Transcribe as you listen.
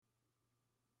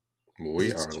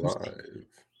We It's are Tuesday. live.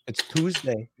 It's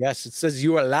Tuesday. Yes, it says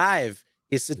you are live.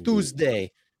 It's a Indeed.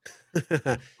 Tuesday. You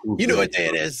know Tuesday. what day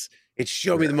it is. It's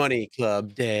Show Me the Yeah, Money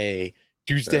Club Day.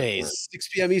 that's right. Tuesdays, 6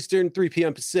 p.m. Eastern, 3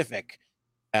 p.m. Pacific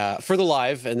for the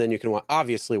live. And then you can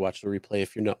obviously watch the replay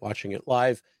if you're not watching it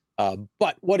live.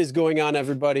 But what is going on,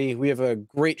 everybody? We have a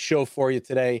great show for you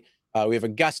today. We have a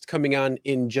guest coming on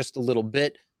in just a little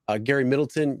bit. Gary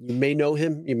Middleton, you may know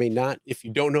him, you may not. If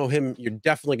you don't know him, you're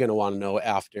definitely going to want to know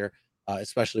after,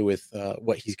 especially with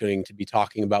what he's going to be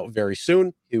talking about very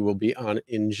soon. He will be on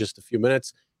in just a few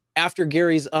minutes. After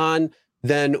Gary's on,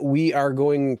 then we are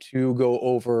going to go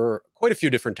over quite a few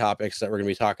different topics that we're going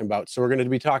to be talking about. So we're going to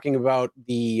be talking about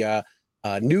the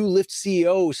new Lyft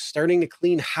CEO starting to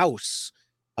clean house.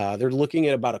 They're looking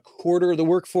at about a quarter of the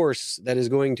workforce that is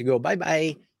going to go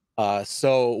bye-bye.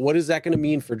 So what is that going to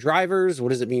mean for drivers? What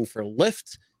does it mean for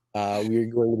Lyft? We're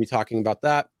going to be talking about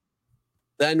that.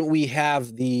 Then we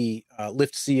have the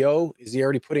Lyft CEO. Is he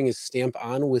already putting his stamp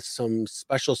on with some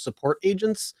special support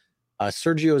agents?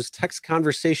 Sergio's text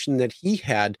conversation that he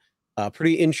had,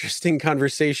 pretty interesting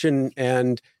conversation.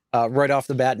 And right off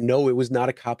the bat, no, it was not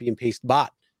a copy and paste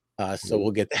bot. So we'll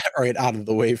get that right out of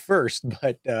the way first.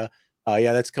 But yeah,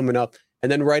 that's coming up.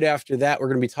 And then right after that, we're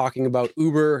going to be talking about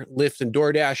Uber, Lyft, and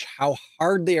DoorDash, how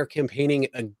hard they are campaigning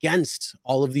against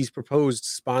all of these proposed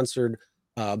sponsored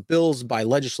bills by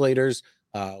legislators,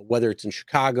 whether it's in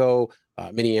Chicago,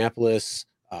 Minneapolis,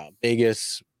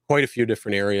 Vegas, quite a few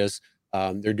different areas.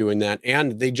 They're doing that.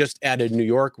 And they just added New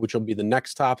York, which will be the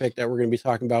next topic that we're going to be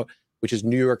talking about, which is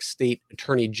New York State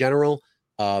Attorney General.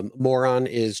 Moron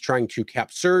is trying to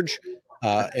cap surge.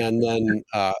 And then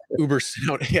Uber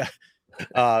sent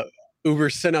out,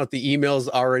 Uber sent out the emails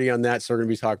already on that. So we're going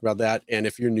to be talking about that. And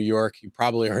if you're in New York, you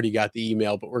probably already got the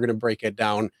email, but we're going to break it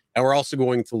down. And we're also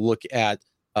going to look at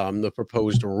the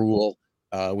proposed rule,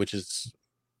 which is,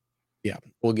 yeah,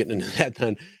 we'll get into that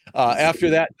then.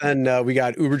 After that, then we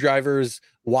got Uber drivers.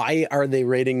 Why are they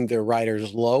rating their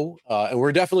riders low? And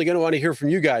we're definitely going to want to hear from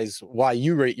you guys why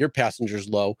you rate your passengers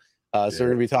low. So we're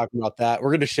going to be talking about that.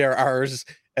 We're going to share ours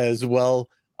as well.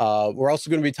 We're also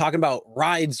going to be talking about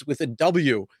rides with a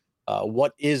W.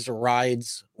 What is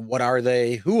rides? What are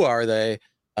they? Who are they?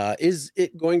 Is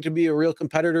it going to be a real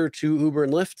competitor to Uber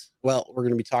and Lyft? Well, we're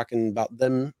going to be talking about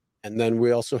them. And then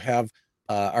we also have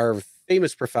our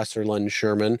famous professor, Len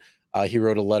Sherman. He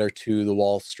wrote a letter to the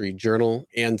Wall Street Journal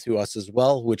and to us as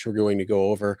well, which we're going to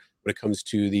go over when it comes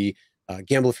to the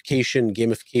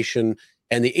gamification,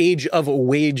 and the age of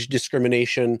wage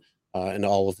discrimination, and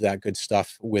all of that good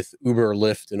stuff with Uber,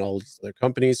 Lyft, and all these other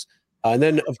companies. And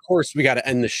then, of course, we got to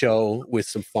end the show with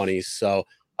some funnies. So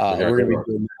we're going to be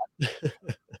doing that.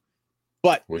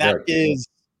 But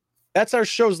that's our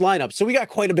show's lineup. So we got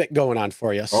quite a bit going on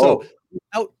for you. So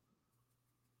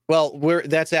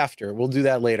that's after. We'll do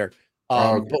that later.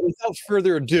 But without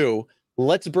further ado,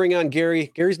 let's bring on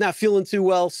Gary. Gary's not feeling too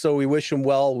well, so we wish him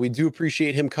well. We do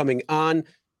appreciate him coming on.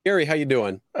 Gary, how you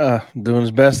doing? Doing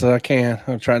as best as I can.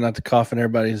 I'm trying not to cough in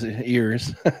everybody's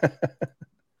ears.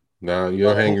 No,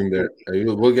 you're hanging there.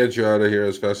 We'll get you out of here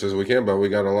as fast as we can, but we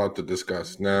got a lot to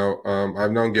discuss. Now,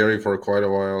 I've known Gary for quite a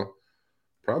while,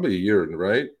 probably a year,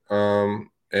 right?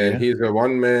 And he's a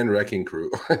one-man wrecking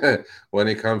crew when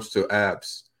it comes to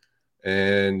apps.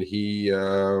 And he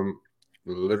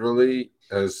literally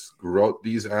has wrote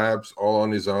these apps all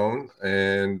on his own.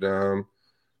 And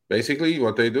basically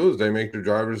what they do is they make the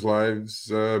drivers' lives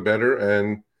better.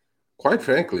 And quite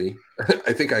frankly,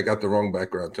 I think I got the wrong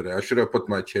background today. I should have put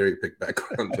my cherry pick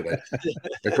background today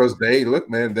because they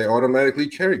automatically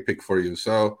cherry pick for you.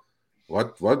 So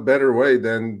what better way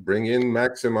than bring in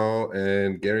Maximo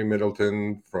and Gary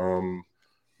Middleton from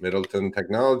Middleton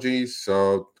Technologies.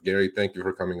 So Gary, thank you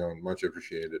for coming on. Much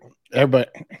appreciated.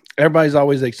 Everybody's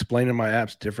always explaining my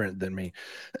apps different than me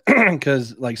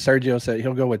because like Sergio said,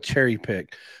 he'll go with cherry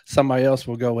pick. Somebody else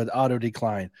will go with auto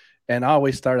decline. And I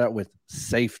always start out with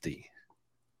safety.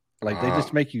 Like they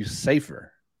just make you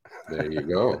safer. There you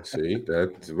go. See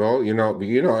that? Well,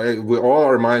 we all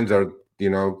our minds are,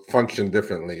 function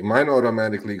differently. Mine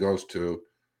automatically goes to,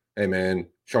 hey man,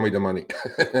 show me the money.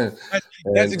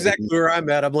 That's exactly where I'm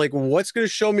at. I'm like, what's going to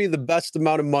show me the best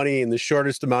amount of money in the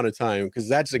shortest amount of time? Because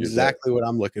that's exactly what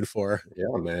I'm looking for.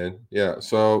 Yeah, man. Yeah.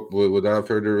 So without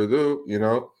further ado,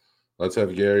 let's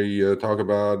have Gary talk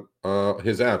about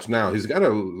his apps. Now, he's got a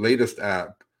latest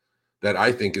app that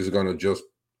I think is going to just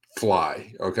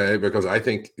fly, okay? Because I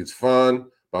think it's fun,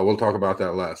 but we'll talk about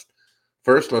that last.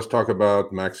 First, let's talk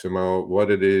about Maximo, what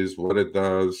it is, what it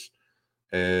does.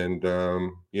 And,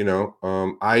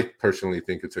 I personally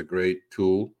think it's a great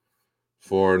tool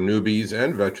for newbies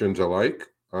and veterans alike.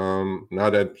 Now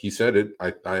that he said it,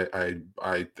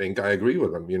 I think I agree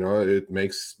with him. It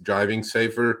makes driving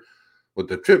safer with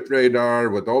the trip radar,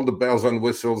 with all the bells and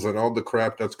whistles and all the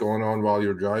crap that's going on while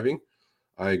you're driving.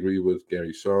 I agree with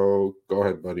Gary. So go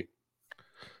ahead, buddy.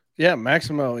 Yeah,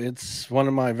 Maximo. It's one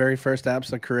of my very first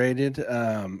apps I created.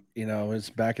 It's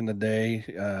back in the day,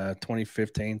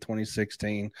 2015,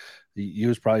 2016. You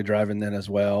was probably driving then as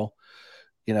well.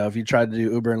 If you tried to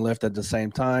do Uber and Lyft at the same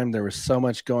time, there was so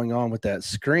much going on with that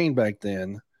screen back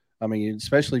then. I mean,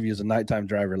 especially if you was a nighttime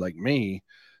driver like me,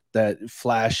 that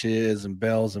flashes and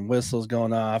bells and whistles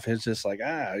going off. It's just like,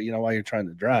 while you're trying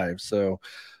to drive. So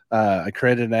I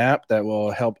created an app that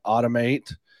will help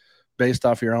automate based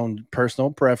off your own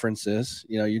personal preferences.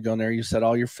 You go in there, you set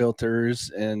all your filters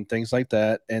and things like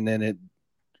that, and then it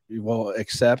will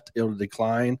accept, it'll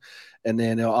decline, and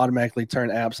then it'll automatically turn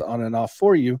apps on and off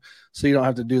for you, so you don't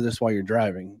have to do this while you're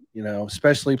driving.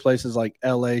 Especially places like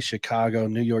LA, Chicago,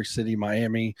 New York City,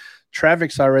 Miami.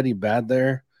 Traffic's already bad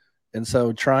there, and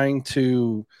so trying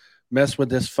to mess with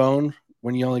this phone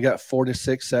when you only got 4 to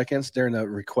 6 seconds during a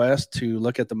request to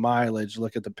look at the mileage,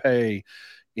 look at the pay,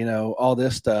 all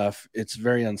this stuff, it's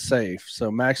very unsafe.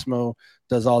 So Maximo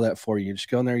does all that for you. Just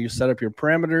go in there, you set up your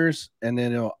parameters, and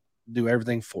then it'll do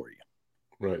everything for you.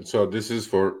 Right. So this is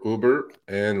for Uber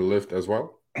and Lyft as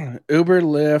well? Uber,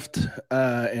 Lyft,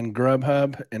 and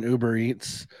Grubhub and Uber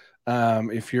Eats.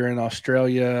 If you're in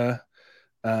Australia,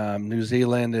 New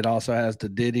Zealand, it also has the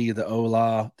Diddy, the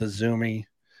Ola, the Zoomy,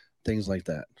 things like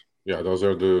that. Yeah, those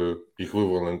are the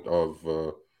equivalent of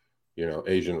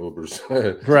Asian Ubers.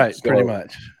 Right, so, pretty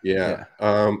much. Yeah.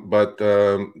 But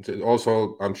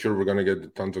also, I'm sure we're going to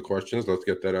get tons of questions. Let's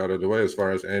get that out of the way as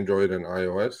far as Android and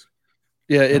iOS.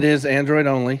 Yeah, it is Android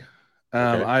only.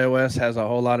 Okay. iOS has a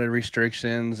whole lot of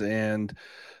restrictions, and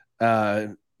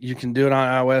you can do it on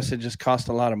iOS. It just costs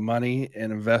a lot of money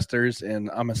and investors,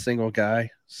 and I'm a single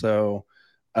guy, so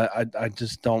I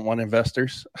just don't want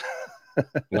investors.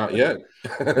 Not yet.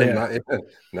 Yeah.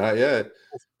 Not yet.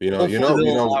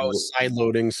 Allow side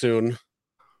loading soon.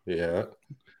 Yeah.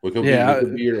 We could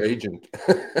be your agent.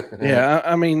 Yeah,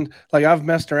 I mean, like I've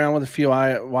messed around with a few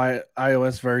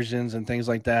iOS versions and things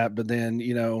like that, but then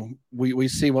we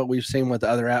see what we've seen with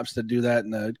other apps that do that,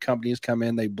 and the companies come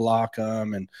in, they block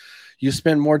them, and you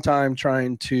spend more time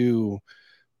trying to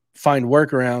find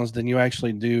workarounds than you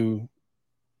actually do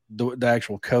the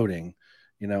actual coding,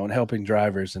 and helping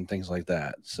drivers and things like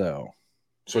that. So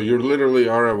you literally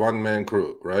are a one-man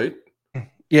crew, right?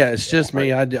 Yeah, it's just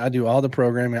me. I do all the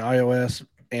programming, iOS,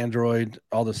 Android,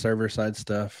 all the server side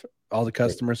stuff, all the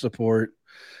customer support.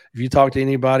 If you talk to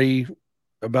anybody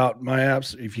about my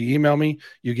apps, if you email me,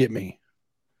 you get me.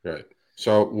 Right.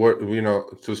 So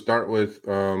to start with,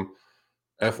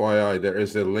 FYI, there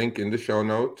is a link in the show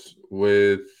notes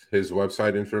with his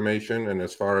website information, and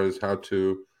as far as how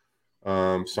to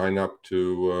sign up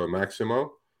to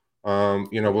Maximo.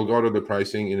 We'll go to the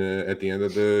pricing at the end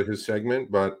of his segment,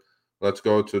 but let's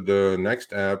go to the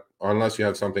next app, unless you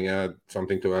have something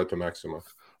to add to Maximo.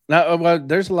 Now, well,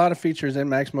 there's a lot of features in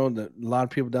Maximo that a lot of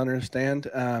people don't understand.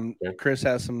 Chris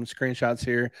has some screenshots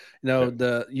here.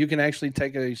 You can actually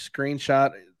take a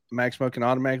screenshot. Maximo can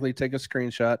automatically take a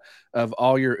screenshot of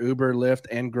all your Uber, Lyft,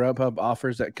 and Grubhub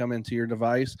offers that come into your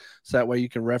device, so that way you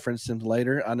can reference them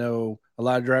later. I know a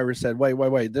lot of drivers said,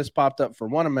 wait, this popped up for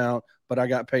one amount, but I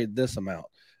got paid this amount.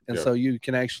 And so you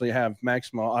can actually have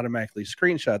Maximo automatically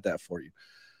screenshot that for you.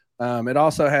 It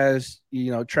also has,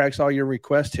 tracks all your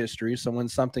request history. So when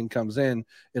something comes in,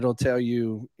 it'll tell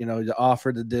you, the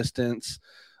offer, the distance,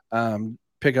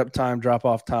 pickup time, drop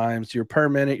off times, your per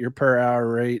minute, your per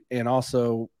hour rate. And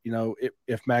also,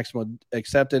 if Maximo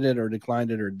accepted it or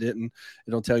declined it or didn't,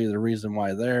 it'll tell you the reason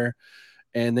why there.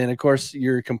 And then, of course,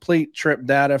 your complete trip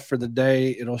data for the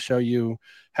day. It'll show you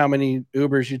how many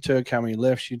Ubers you took, how many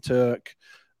Lyfts you took,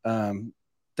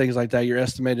 things like that, your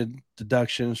estimated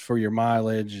deductions for your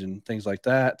mileage and things like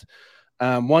that.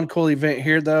 One cool event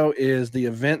here, though, is the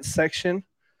events section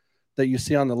that you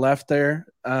see on the left there.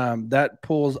 That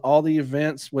pulls all the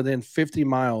events within 50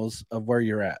 miles of where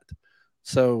you're at.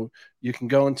 So you can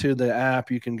go into the app,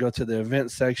 you can go to the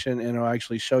event section, and it'll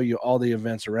actually show you all the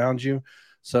events around you.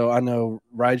 So I know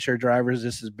rideshare drivers,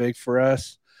 this is big for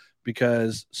us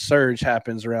because surge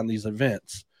happens around these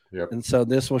events. Yep. And so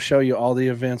this will show you all the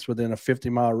events within a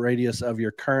 50-mile radius of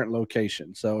your current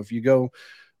location. So if you go,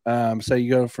 say you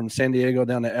go from San Diego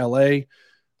down to LA,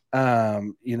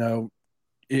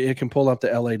 it can pull up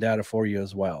the LA data for you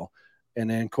as well. And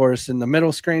then, of course, in the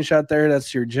middle screenshot there,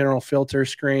 that's your general filter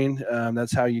screen.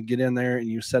 That's how you get in there and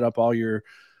you set up all your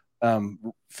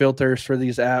filters for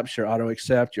these apps, your auto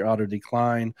accept, your auto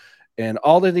decline. And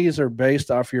all of these are based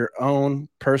off your own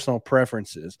personal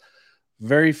preferences.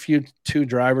 Very few two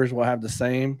drivers will have the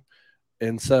same.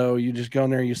 And so you just go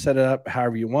in there, you set it up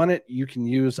however you want it. You can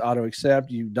use auto accept.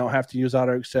 You don't have to use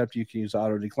auto accept. You can use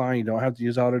auto decline. You don't have to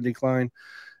use auto decline.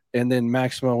 And then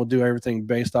Maximo will do everything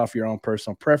based off your own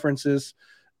personal preferences.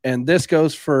 And this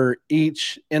goes for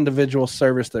each individual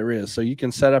service there is. So you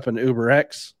can set up an Uber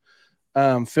X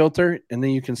filter, and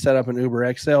then you can set up an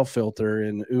Uber XL filter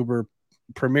and Uber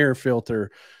Premier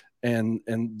filter. And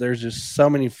there's just so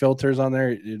many filters on there.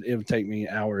 It would take me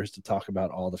hours to talk about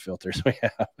all the filters we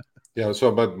have. Yeah.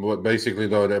 So, but what basically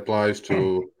though it applies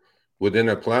to within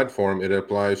a platform, it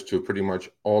applies to pretty much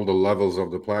all the levels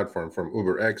of the platform, from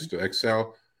Uber X to XL,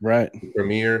 Right. to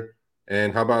Premier.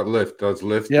 And how about Lyft? Does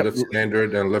Lyft Lyft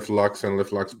Standard and Lyft Lux and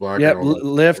Lyft Lux Black? Yep.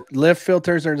 Lyft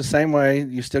filters are the same way.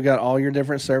 You still got all your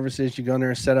different services. You go in there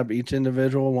and set up each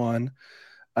individual one.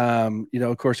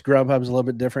 Of course, Grubhub is a little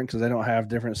bit different because they don't have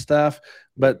different stuff,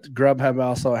 but Grubhub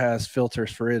also has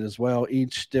filters for it as well.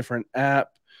 Each different app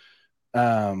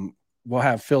will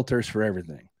have filters for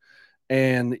everything.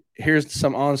 And here's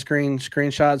some on-screen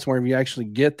screenshots where you actually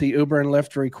get the Uber and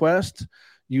Lyft request.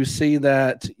 You see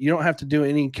that you don't have to do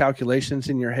any calculations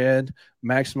in your head.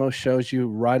 Maximo shows you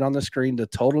right on the screen the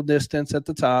total distance at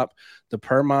the top, the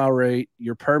per mile rate,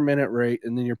 your per minute rate,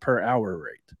 and then your per hour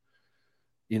rate.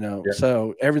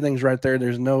 So everything's right there.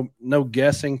 There's no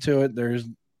guessing to it.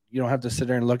 You don't have to sit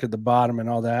there and look at the bottom and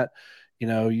all that.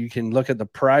 You can look at the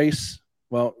price.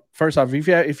 Well, first off, if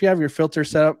you have your filter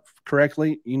set up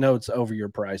correctly, it's over your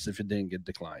price if it didn't get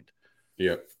declined.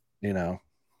 Yeah.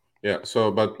 Yeah.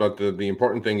 So, but the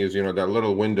important thing is, that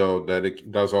little window that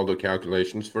it does all the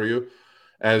calculations for you.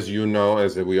 As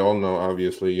as we all know,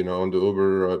 obviously, on the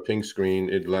Uber pink screen,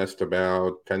 it lasts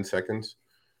about 10 seconds.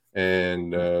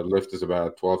 And Lyft is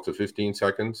about 12 to 15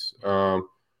 seconds.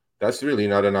 That's really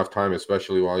not enough time,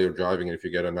 especially while you're driving, if you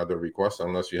get another request,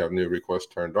 unless you have new requests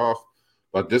turned off.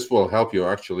 But this will help you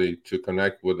actually to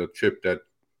connect with a trip that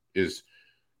is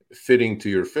fitting to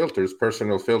your filters,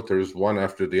 personal filters, one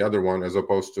after the other one, as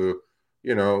opposed to,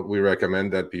 we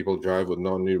recommend that people drive with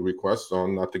no new requests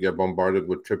on, not to get bombarded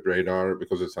with trip radar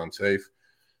because it's unsafe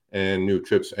and new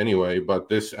trips anyway. But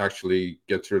this actually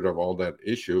gets rid of all that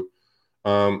issue.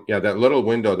 That little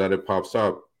window that it pops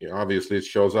up, obviously it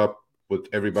shows up with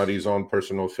everybody's own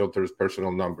personal filters,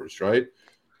 personal numbers, right?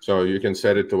 So you can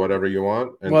set it to whatever you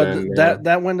want. And then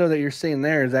that window that you're seeing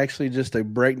there is actually just a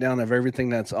breakdown of everything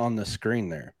that's on the screen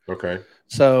there. Okay.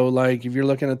 So like if you're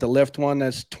looking at the Lyft one,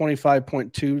 that's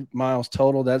 25.2 miles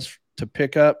total. That's to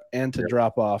pick up and to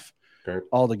drop off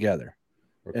all together.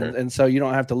 Okay. And so you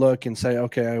don't have to look and say,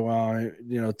 okay, well,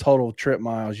 total trip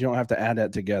miles. You don't have to add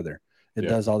that together. It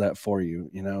does all that for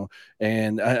you,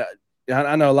 and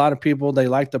I know a lot of people, they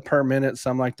like the per minute.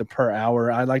 Some like the per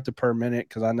hour. I like the per minute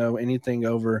because I know anything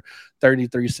over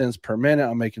 33 cents per minute,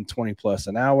 I'm making 20 plus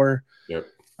an hour. Yep.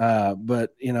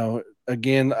 But,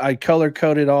 again, I color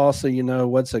coded all so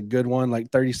what's a good one,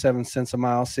 like 37 cents a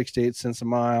mile, 68 cents a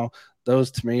mile. Those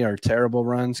to me are terrible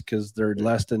runs because they're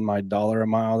less than my $1 a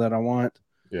mile that I want.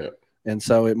 Yeah. And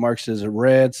so it marks as a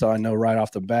red. So I know right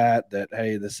off the bat that,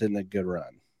 hey, this isn't a good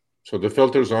run. So the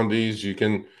filters on these,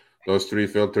 those three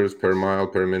filters, per mile,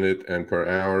 per minute, and per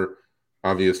hour,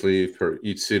 obviously for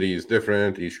each city is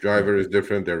different. Each driver is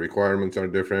different. Their requirements are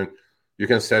different. You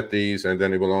can set these, and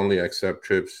then it will only accept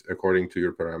trips according to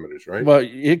your parameters, right? Well,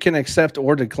 it can accept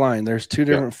or decline. There's two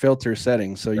different filter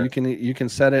settings. So you can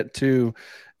set it to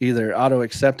either auto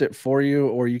accept it for you,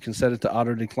 or you can set it to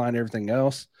auto decline everything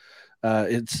else.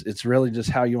 It's really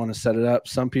just how you want to set it up.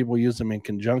 Some people use them in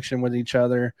conjunction with each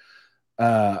other.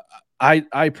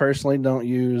 I personally don't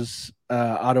use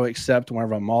auto accept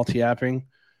whenever I'm multi-apping.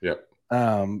 Yeah.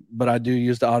 But I do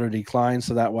use the auto decline,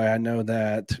 so that way I know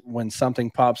that when something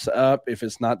pops up, if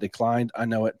it's not declined, I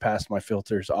know it passed my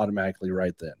filters automatically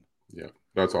right then. Yeah,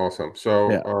 that's awesome.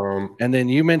 So, and then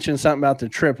you mentioned something about the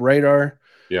trip radar.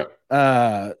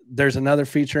 Yeah. There's another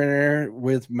feature in there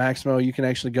with Maximo. You can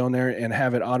actually go in there and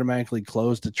have it automatically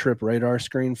close the trip radar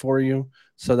screen for you,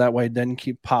 so that way it doesn't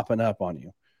keep popping up on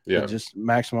you. Yeah, just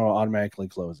Maximo will automatically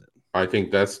close it. I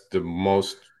think that's the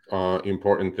most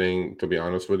important thing, to be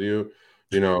honest with you.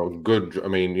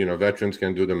 Veterans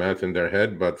can do the math in their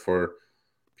head, but for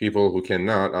people who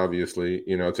cannot, obviously,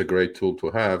 it's a great tool to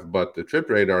have. But the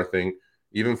trip radar thing,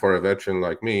 even for a veteran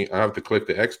like me, I have to click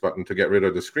the X button to get rid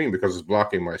of the screen because it's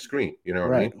blocking my screen. You know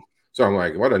what I mean? So I'm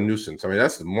like, what a nuisance. I mean,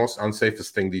 that's the most unsafest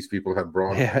thing these people have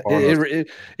brought Yeah, upon us.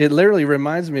 it literally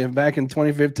reminds me of back in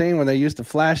 2015 when they used to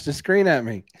flash the screen at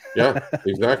me. Yeah,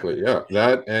 exactly. Yeah,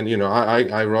 that, and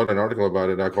I wrote an article about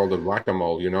it. I called it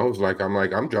whack-a-mole. It's like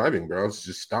I'm driving, bro.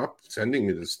 Just stop sending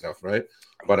me this stuff, right?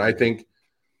 But I think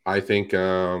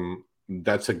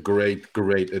that's a great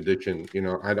addition.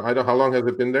 I don't, how long has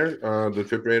it been there? The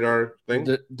trip radar thing.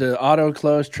 The auto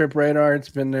close trip radar, it's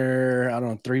been there, I don't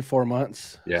know, 3-4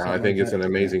 months. Yeah, I Something think like it's that. an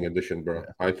amazing addition, bro.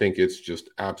 Yeah. I think it's just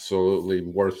absolutely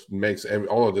makes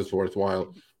all of this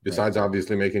worthwhile. Besides,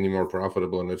 obviously, making you more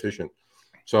profitable and efficient.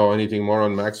 So, anything more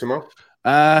on Maximo?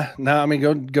 No, I mean,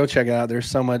 go check it out. There's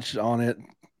so much on it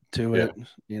to Yeah.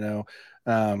 it.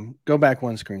 Go back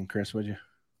one screen, Chris, would you?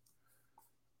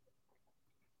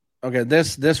 Okay,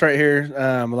 this right here,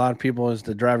 a lot of people is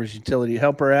the driver's utility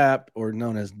helper app, or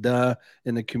known as DUH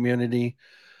in the community.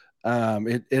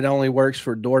 It only works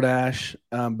for DoorDash,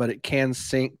 but it can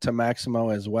sync to Maximo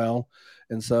as well,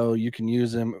 and so you can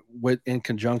use them in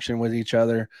conjunction with each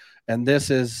other. And this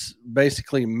is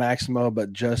basically Maximo,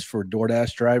 but just for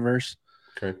DoorDash drivers.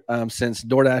 Okay. Since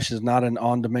DoorDash is not an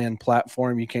on-demand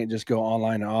platform, you can't just go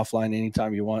online and offline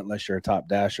anytime you want unless you're a top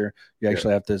dasher. You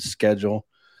actually have to schedule,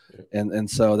 and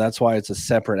so that's why it's a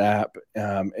separate app.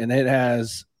 And it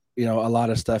has a lot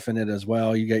of stuff in it as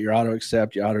well. You get your auto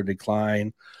accept, your auto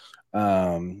decline.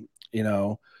 Um, you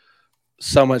know,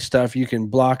 so much stuff. You can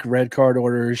block red card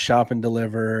orders, shop and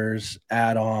delivers,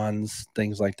 add-ons,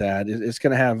 things like that. It's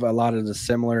going to have a lot of the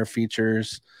similar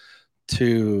features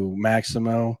to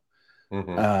Maximo.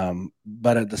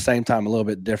 But at the same time, a little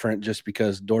bit different, just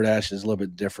because DoorDash is a little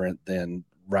bit different than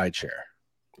rideshare.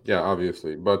 Yeah,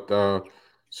 obviously. But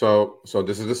so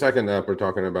this is the second app we're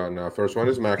talking about now. First one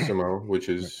is Maximo, which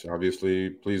is obviously,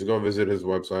 please go visit his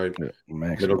website,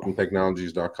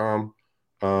 middletontechnologies.com.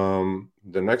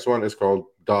 The next one is called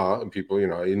DA, and people,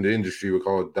 in the industry, we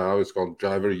call it DA. It's called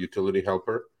Driver Utility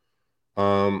Helper.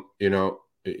 If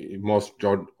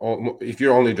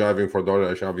you're only driving for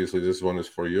DoorDash, obviously this one is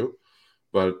for you.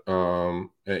 But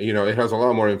it has a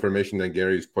lot more information than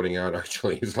Gary's putting out.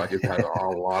 Actually, it's like it has a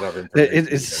lot of information.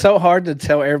 It's so hard to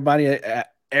tell everybody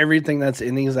everything that's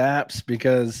in these apps,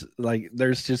 because like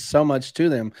there's just so much to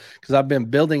them, because I've been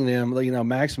building them.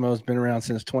 Maximo has been around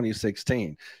since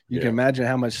 2016. You can imagine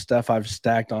how much stuff I've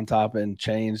stacked on top and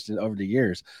changed over the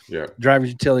years. Driver's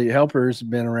utility helpers have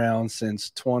been around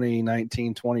since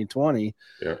 2019, 2020.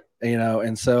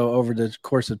 And so over the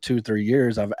course of 2-3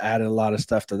 years, I've added a lot of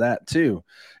stuff to that too.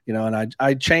 And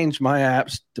I change my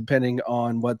apps depending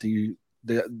on what the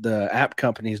app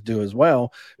companies do as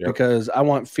well, because I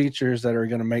want features that are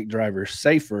going to make drivers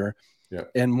safer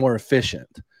and more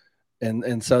efficient.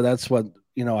 And so that's what,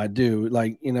 I do.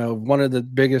 Like, one of the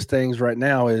biggest things right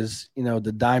now is,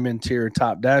 the diamond tier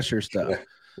top dasher stuff.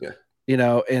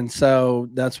 And so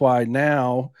that's why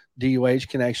now DUH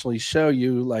can actually show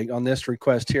you, like on this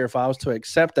request here, if I was to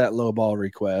accept that low ball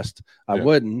request, I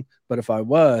wouldn't, but if I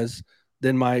was,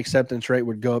 then my acceptance rate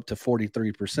would go up to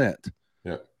 43%.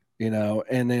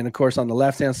 And then of course on the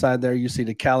left-hand side there, you see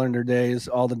the calendar days,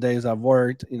 all the days I've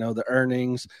worked, the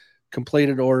earnings,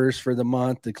 completed orders for the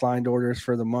month, declined orders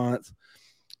for the month.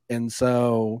 And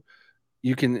so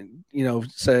you can,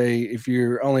 say if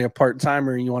you're only a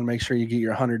part-timer and you want to make sure you get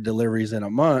your 100 deliveries in a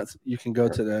month, you can go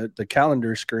to the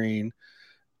calendar screen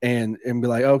and be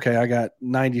like, okay, I got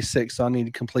 96, so I need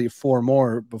to complete 4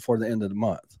 more before the end of the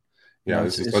month.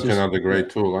 This is such another great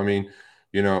tool. I mean,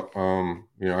 I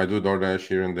do DoorDash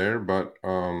here and there, but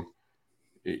I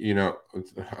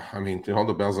mean, all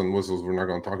the bells and whistles we're not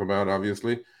going to talk about,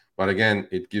 obviously. But again,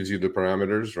 it gives you the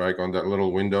parameters, right, on that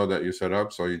little window that you set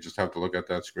up. So you just have to look at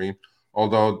that screen.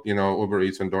 Although, Uber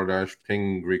Eats and DoorDash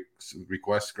ping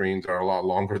request screens are a lot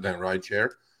longer than rideshare.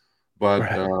 But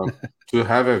to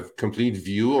have a complete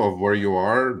view of where you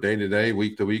are day to day,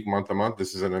 week to week, month to month,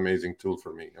 this is an amazing tool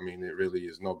for me. I mean, it really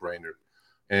is no brainer.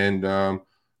 And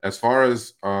as far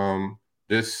as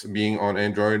this being on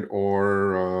Android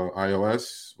or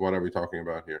iOS, what are we talking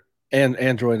about here? And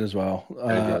Android as well.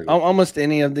 Almost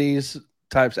any of these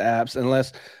types of apps,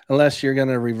 unless you're going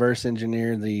to reverse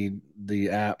engineer the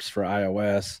apps for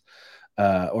iOS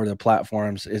or the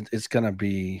platforms, it's going to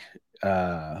be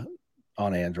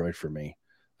on Android for me.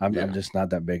 I'm just not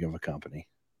that big of a company.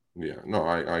 No,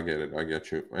 I get it. I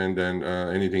get you. And then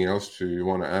anything else you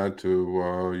want to add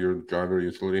to your driver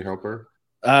utility helper?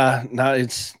 No,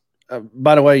 it's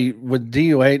by the way, with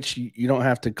DUH, you don't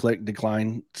have to click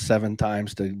decline 7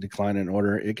 times to decline an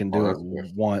order. It can do it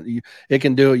once. It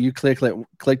can do it. You click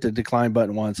the decline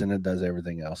button once, and it does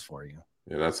everything else for you.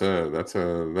 Yeah, that's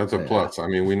a Yeah. plus. I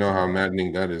mean, we know how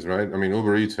maddening that is, right? I mean,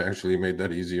 Uber Eats actually made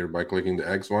that easier by clicking the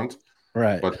X once,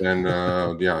 Right. but then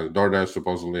yeah, DoorDash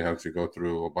supposedly has to go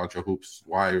through a bunch of hoops.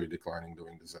 Why are you declining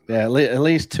doing this and Yeah. that? At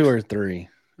least 2 or 3.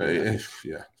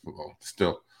 Yeah, well,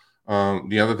 still.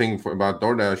 The other thing about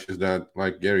DoorDash is that,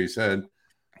 like Gary said,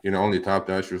 only top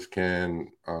dashers can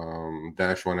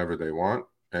dash whenever they want.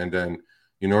 And then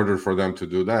in order for them to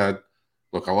do that,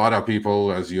 look, a lot of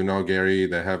people, as you know, Gary,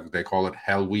 they call it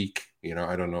Hell Week.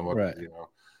 I don't know what, Right.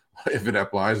 if it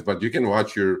applies, but you can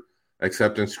watch your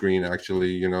acceptance screen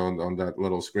actually, on that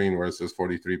little screen where it says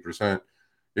 43%.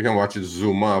 You can watch it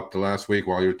zoom up the last week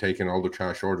while you're taking all the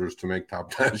cash orders to make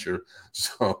top dasher.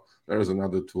 So there's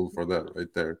another tool for that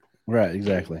right there. Right.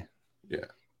 Exactly. Yeah,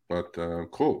 but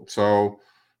cool. So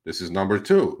this is number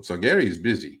 2. So Gary's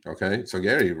busy. Okay, so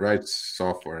Gary writes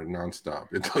software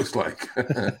nonstop. It looks like,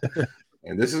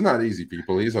 and this is not easy,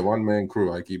 people. He's a one-man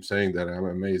crew. I keep saying that. I'm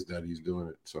amazed that he's doing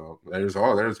it. So there's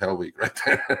Hell Week right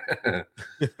there.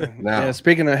 Now, Yeah.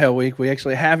 Speaking of Hell Week, we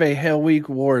actually have a Hell Week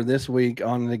war this week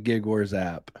on the Gig Wars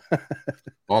app.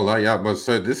 oh yeah, but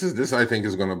so this I think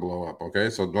is going to blow up. Okay,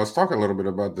 so let's talk a little bit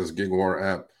about this Gig War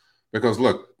app, because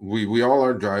look, we all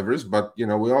are drivers, but we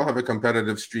all have a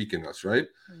competitive streak in us, right?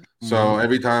 So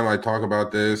every time I talk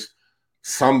about this,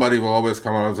 somebody will always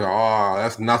come out and say, "Oh,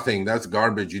 that's nothing. That's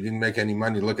garbage. You didn't make any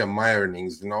money. Look at my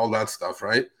earnings and all that stuff,"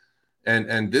 right?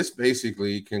 And this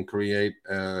basically can create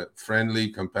a friendly,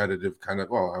 competitive kind of,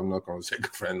 well, I'm not going to say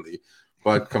friendly,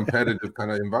 but competitive kind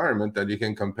of environment that you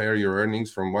can compare your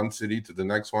earnings from one city to the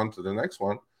next one to the next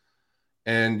one.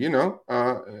 And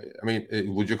I mean,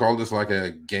 would you call this like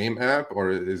a game app,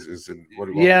 or is it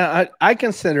what? Yeah, I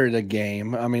consider it a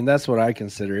game. I mean, that's what I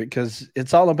consider it, because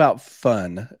it's all about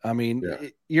fun. I mean, Yeah,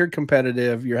 you're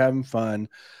competitive, you're having fun.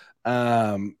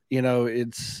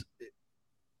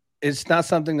 It's not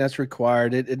something that's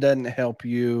required. It doesn't help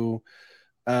you.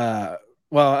 Uh,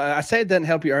 well, I say it doesn't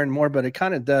help you earn more, but it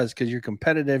kind of does, because you're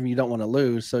competitive and you don't want to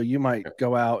lose. So you might yeah,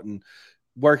 go out and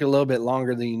work a little bit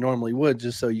longer than you normally would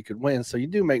just so you could win. So you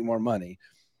do make more money.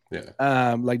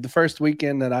 yeah, Like the first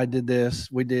weekend that I did this,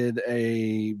 we did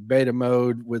a beta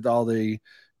mode with all the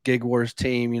Gig Wars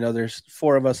team. There's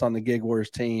 4 of us on the Gig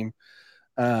Wars team.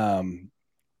 Um,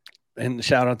 and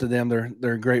shout out to them.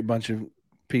 They're a great bunch of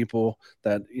people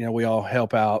that we all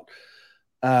help out.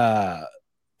 Uh,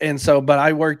 and so, but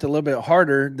I worked a little bit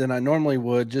harder than I normally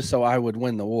would just so I would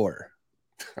win the war,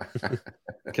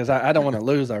 because I don't want to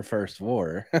lose our first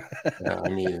war. yeah. I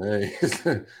mean, hey,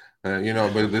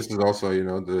 but this is also,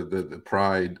 the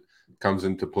pride comes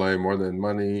into play more than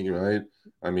money, right?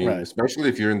 I mean, Right. especially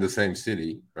if you're in the same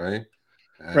city, right?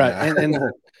 Right. Uh, And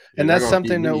you're not that's gonna beat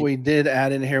something that me. we did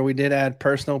add in here. We did add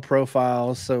personal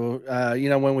profiles. So,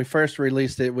 when we first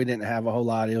released it, we didn't have a whole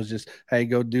lot. It was just, hey,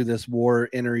 go do this war,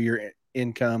 enter your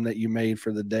income that you made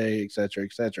for the day, et cetera,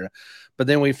 et cetera. But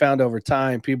then we found over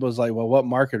time, people was like, well, what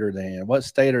market are they in? What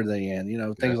state are they in?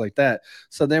 Yeah, Things like that.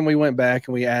 So then we went back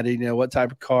and we added, what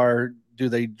type of car do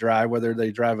they drive, whether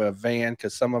they drive a van,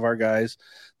 because some of our guys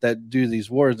that do these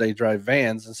wars, they drive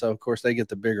vans. And so, of course, they get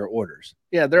the bigger orders.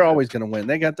 Yeah, they're yeah, always going to win.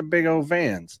 They got the big old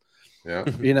vans, yeah,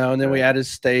 and then we yeah, added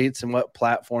states and what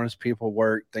platforms people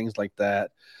work, things like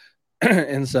that.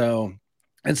 And so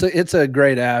it's a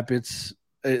great app.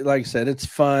 Like I said, it's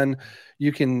fun.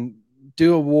 You can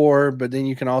do a war, but then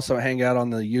you can also hang out on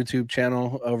the YouTube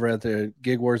channel over at the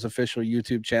Gig Wars official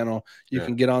YouTube channel. You yeah,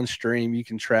 can get on stream, you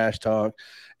can trash talk,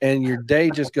 and your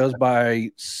day just goes by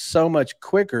so much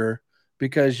quicker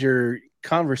because you're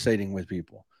conversating with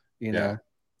people, you yeah. know?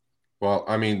 Well,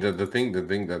 I mean, the thing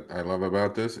that I love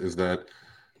about this is that,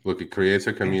 look, it creates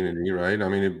a community, right? I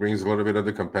mean, it brings a little bit of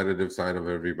the competitive side of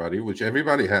everybody, which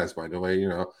everybody has, by the way.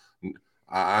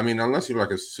 I mean, unless you're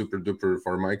like a super duper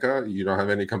Formica, you don't have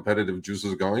any competitive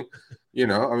juices going.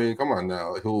 I mean, come on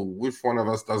now. Which one of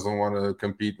us doesn't want to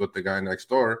compete with the guy next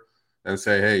door and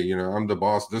say, hey, I'm the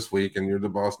boss this week and you're the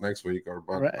boss next week?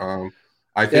 But Right.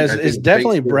 I Yeah, think it's it takes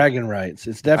definitely bragging rights.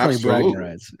 It's definitely bragging absolutely,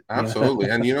 rights. absolutely.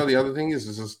 And the other thing is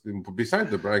just,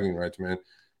 besides the bragging rights, man.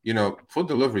 Food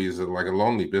delivery is like a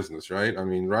lonely business, right? I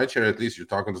mean, rideshare, at least you're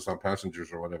talking to some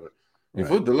passengers or whatever. In Right.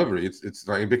 food delivery, it's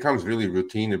like it becomes really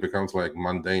routine. It becomes like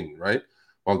mundane, right?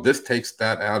 Well, this takes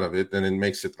that out of it, and it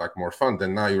makes it like more fun.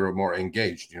 Then now you're more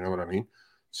engaged. You know what I mean?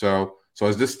 So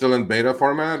is this still in beta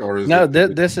format, or is No,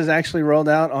 it? this is actually rolled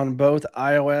out on both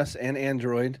iOS and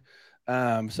Android.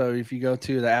 So if you go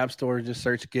to the App Store, just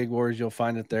search Gig Wars, you'll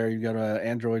find it there. You go to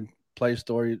Android Play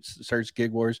Store, you search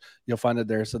Gig Wars, you'll find it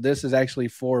there. So this is actually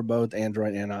for both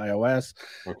Android and iOS.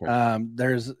 Okay.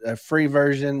 There's a free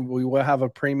version. We will have a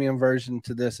premium version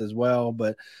to this as well,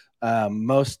 but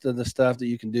most of the stuff that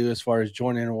you can do as far as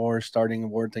joining a war, starting a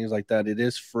war, things like that, it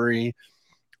is free.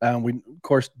 We of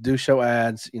course do show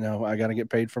ads. I got to get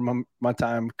paid for my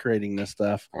time creating this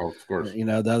stuff. Oh, of course.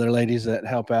 The other ladies that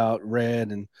help out,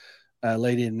 Red and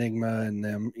Lady Enigma, and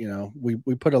them.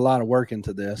 We put a lot of work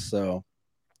into this. So,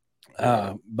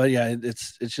 but yeah,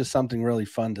 it's just something really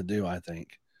fun to do, I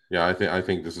think. Yeah, I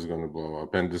think this is going to blow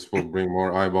up, and this will bring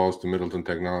more eyeballs to Middleton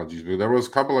Technologies. There was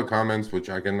a couple of comments which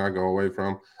I cannot go away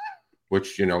from.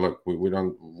 Which look,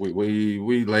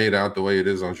 we lay it out the way it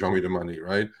is on Show Me the Money,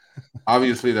 right?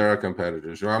 Obviously, there are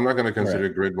competitors. I'm not going to consider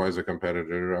Gridwise a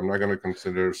competitor. I'm not going to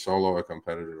consider Solo a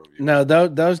competitor of yours. No,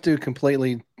 those do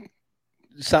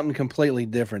something completely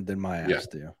different than my apps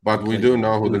do. But completely. We do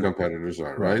know who the competitors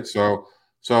are, right? So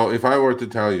if I were to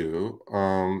tell you,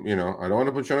 I don't want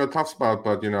to put you on a tough spot,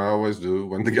 but I always do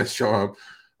when the guests show up.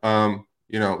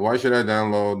 Why should I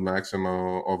download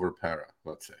Maximo over Para,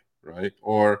 let's say, right?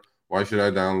 Or why should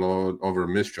I download over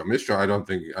Mistral? Mistral, I don't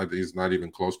think is not even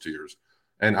close to yours.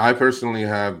 And I personally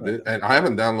have, and I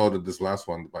haven't downloaded this last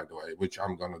one, by the way, which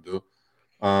I'm going to do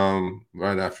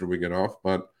right after we get off.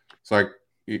 But it's like,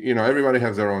 everybody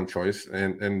has their own choice,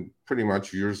 and pretty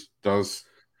much yours does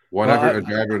whatever a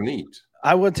driver needs.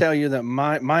 I will tell you that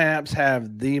my apps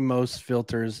have the most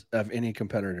filters of any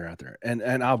competitor out there.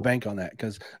 And I'll bank on that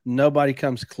because nobody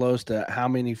comes close to how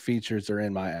many features are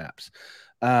in my apps.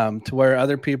 To where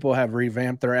other people have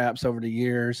revamped their apps over the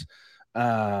years.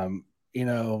 I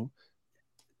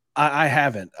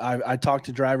haven't. I talk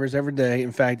to drivers every day.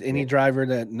 In fact, any driver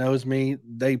that knows me,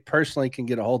 they personally can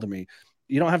get a hold of me.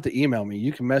 You don't have to email me.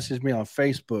 You can message me on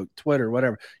Facebook, Twitter,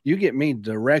 whatever. You get me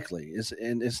directly.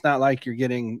 It's not like you're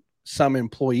getting some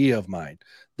employee of mine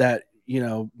that,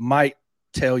 might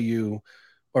tell you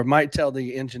or might tell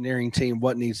the engineering team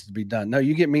what needs to be done. No,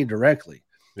 you get me directly.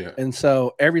 Yeah. And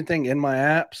so everything in my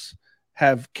apps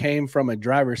came from a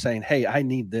driver saying, "Hey, I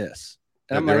need this."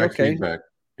 And I'm like, okay. Feedback.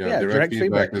 Yeah, direct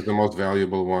feedback is the most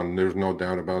valuable one. There's no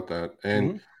doubt about that.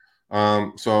 And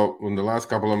so in the last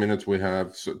couple of minutes we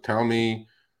have, so tell me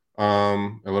a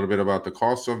little bit about the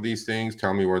costs of these things.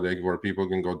 Tell me where people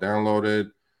can go download it.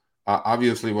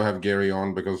 Obviously, we'll have Gary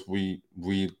on because we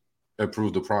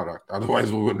approve the product.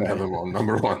 Otherwise, we wouldn't have him on.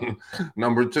 Number one.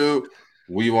 Number two,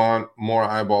 we want more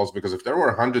eyeballs because if there were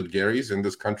 100 Garys in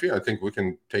this country, I think we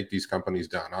can take these companies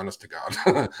down, honest to God.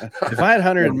 If I had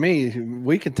 100 of me,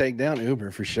 we could take down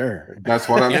Uber for sure. That's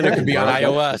what I'm saying. And it could be on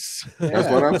iOS. That's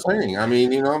what I'm saying. I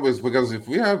mean, it's because if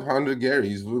we have 100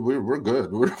 Garys, we're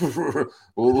good.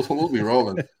 We'll be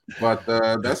rolling. But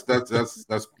that's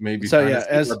maybe so.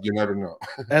 You never know.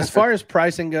 As far as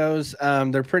pricing goes,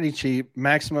 they're pretty cheap.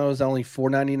 Maximo is only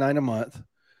 $4.99 a month.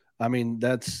 I mean,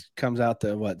 comes out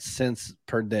to what, cents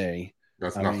per day.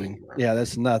 That's nothing. Yeah,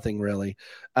 that's nothing really.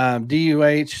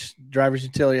 DUH, driver's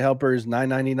utility helpers,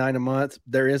 $9.99 a month.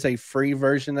 There is a free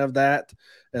version of that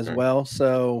as well.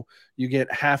 So you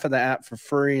get half of the app for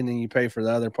free, and then you pay for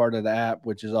the other part of the app,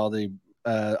 which is all the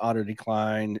auto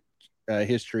decline,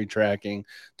 history tracking,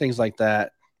 things like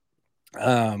that.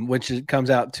 Which comes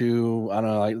out to, I don't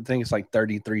know, I think it's like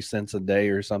 33 cents a day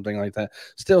or something like that.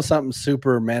 Still something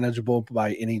super manageable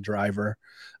by any driver.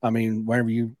 I mean, whenever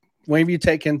you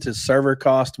take into server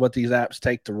cost what these apps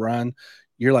take to run,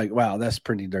 you're like, wow, that's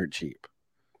pretty dirt cheap.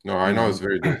 No, I know it's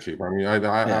very dirt cheap. I mean,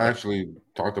 I actually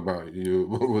talked about you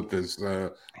with this.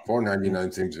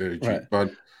 $4.99 seems very cheap,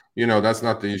 but that's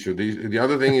not the issue. The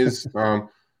other thing is,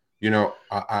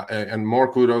 and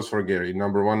more kudos for Gary,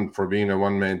 number one, for being a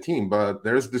one-man team. But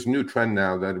there's this new trend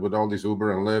now that with all these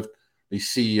Uber and Lyft, these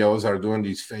CEOs are doing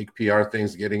these fake PR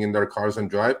things, getting in their cars and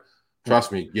drive.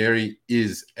 Trust me, Gary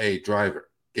is a driver.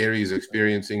 Gary is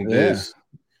experiencing this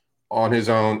on his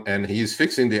own, and he's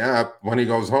fixing the app when he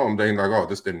goes home. They're like, "Oh,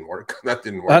 this didn't work. That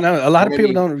didn't work." I know a lot of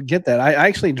people don't get that. I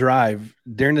actually drive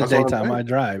during the daytime. I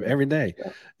drive every day.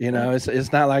 Yeah.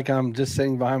 It's not like I'm just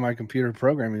sitting behind my computer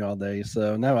programming all day.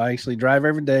 So no, I actually drive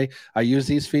every day. I use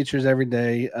these features every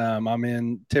day.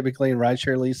 I'm typically in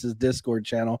Rideshare Lisa's Discord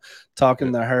channel,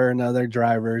 talking to her and other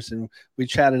drivers, and we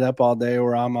chatted up all day.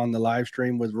 Or I'm on the live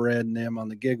stream with Red and them on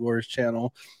the Gig Wars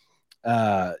channel.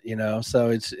 So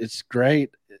it's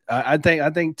great. I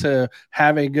think to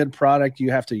have a good product,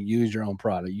 you have to use your own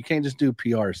product. You can't just do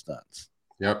PR stunts.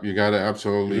 Yep, you got to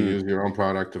absolutely use your own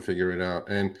product to figure it out.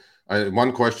 And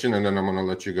one question, and then I'm going to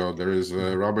let you go. There is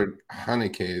Robert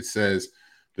Haneke. It says,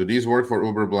 do these work for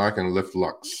Uber Black and Lyft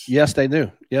Lux? Yes, they do.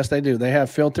 They have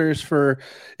filters for.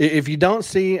 If you don't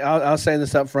see, I'll say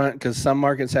this up front because some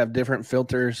markets have different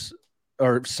filters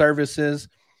or services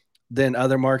than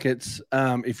other markets.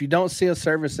 If you don't see a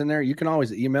service in there, you can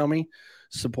always email me,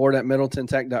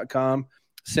 support@middletontech.com.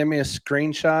 Send me a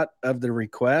screenshot of the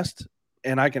request,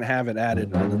 and I can have it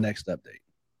added on the next update.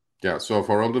 Yeah, so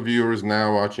for all the viewers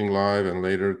now watching live and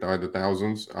later the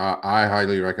thousands, I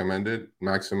highly recommend it.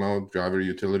 Maximo driver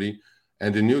utility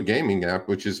and the new gaming app,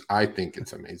 which is, I think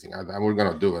it's amazing. We're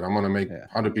gonna do it. I'm gonna make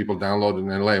 100 people download in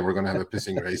LA. We're gonna have a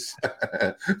pissing race.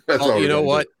 That's you know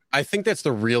what? Do. I think that's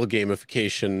the real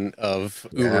gamification of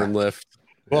Uber and Lyft.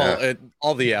 Well,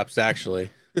 all the apps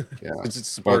actually. Yeah, it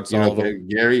supports all of them.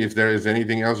 Gary, if there is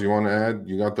anything else you want to add,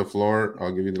 you got the floor.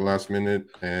 I'll give you the last minute.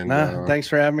 And thanks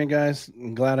for having me, guys.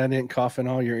 I'm glad I didn't cough in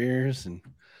all your ears, and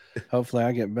hopefully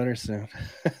I get better soon.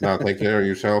 No, take care of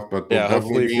yourself. But we'll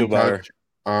hopefully you feel better.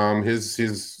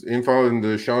 His info in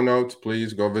the show notes.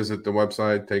 Please go visit the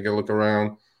website. Take a look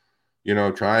around.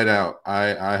 Try it out.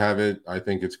 I have it. I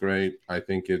think it's great. I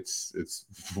think it's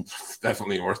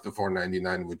definitely worth the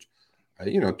 $4.99, which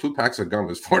 2 packs of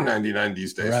gum is $4.99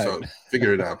 these days. Right. So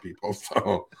figure it out, people.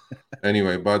 So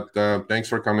anyway, but thanks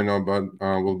for coming on, bud.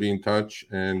 We'll be in touch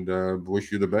and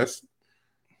wish you the best.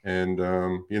 And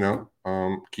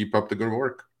keep up the good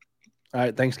work. All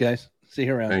right, thanks, guys. See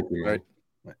you around. Thank you, man.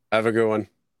 Right. Have a good one.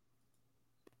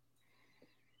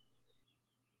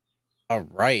 All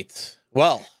right.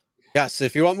 Well, yes,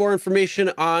 if you want more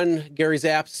information on Gary's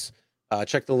apps,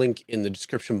 check the link in the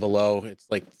description below. It's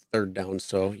like third down,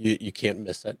 so you can't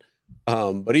miss it.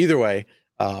 But either way,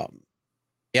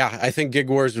 I think Gig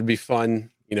Wars would be fun.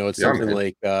 It's something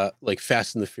like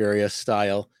Fast and the Furious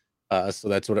style. So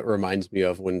that's what it reminds me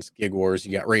of when it's Gig Wars.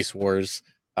 You got Race Wars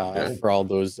for all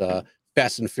those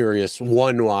Fast and Furious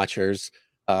 1 watchers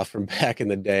from back in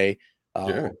the day.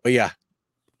 But yeah,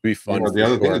 be fun. The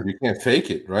other thing is you can't fake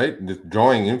it, right? Just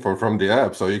drawing info from the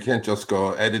app, so you can't just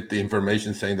go edit the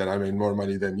information saying that I made more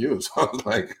money than you. So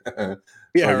like,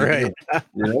 right.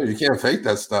 You can't fake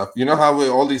that stuff. You know how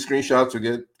all these screenshots we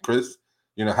get, Chris?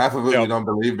 Half of it you don't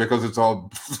believe because it's all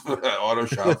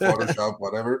Photoshop,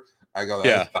 whatever. I go,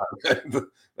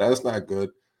 that's not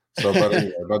good. So, but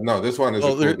anyway, but no, this one is a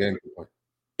cool game.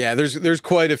 Yeah, there's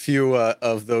quite a few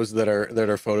of those that are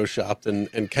photoshopped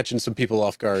and catching some people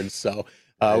off guard. So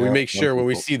we make sure when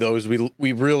we see those,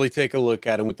 we really take a look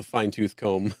at them with the fine-tooth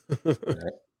comb.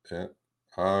 Yeah.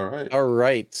 All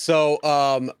right. So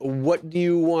what do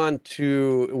you want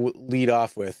to lead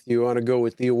off with? Do you want to go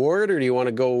with the award, or do you want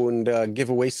to go and give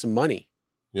away some money?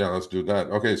 Yeah, let's do that.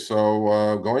 Okay,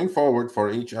 so going forward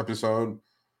for each episode,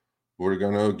 we're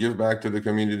going to give back to the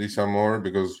community some more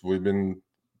because we've been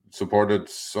supported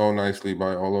so nicely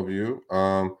by all of you.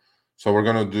 So we're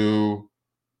going to do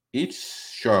each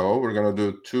show, we're going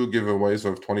to do 2 giveaways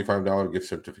of $25 gift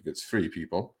certificates, free,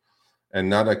 people. And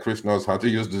now that Chris knows how to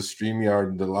use the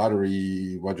StreamYard, the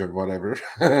lottery, whatever.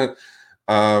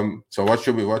 So what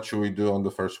should we do on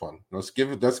the first one? Let's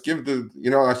give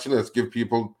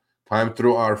people time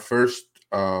through our first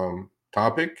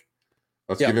topic.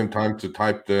 Let's give him time to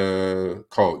type the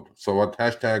code. So what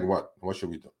should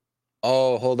we do?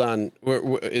 Oh, hold on.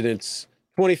 It's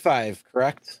 25,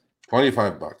 correct?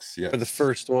 $25, yeah. For the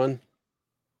first one,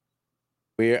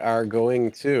 we are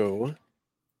going to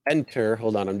enter.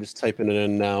 Hold on, I'm just typing it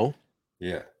in now.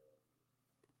 Yeah.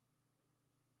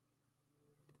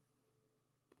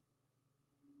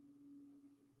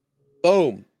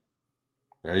 Boom.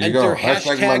 There you go.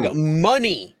 Hashtag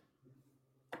money.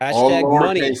 Hashtag all lowercase,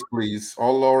 money. Please.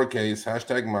 All lowercase.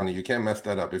 Hashtag money. You can't mess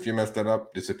that up. If you mess that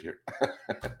up, disappear.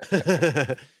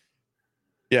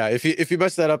 Yeah, if you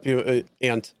mess that up, you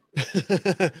Ant.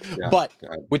 But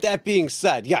with that being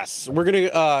said, yes, we're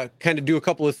gonna kind of do a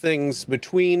couple of things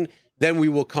between. Then we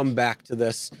will come back to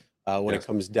this when it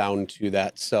comes down to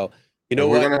that. So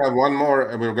we're gonna have one more,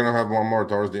 and we're gonna have one more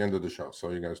towards the end of the show, so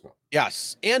you guys know.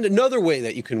 Yes, and another way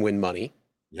that you can win money.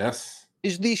 Yes.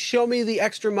 Is the Show Me the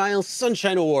Extra Mile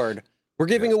Sunshine Award. We're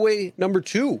giving away number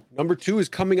 2. Number 2 is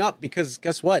coming up because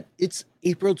guess what? It's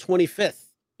April 25th.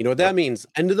 You know what that means?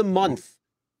 End of the month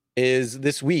is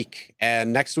this week,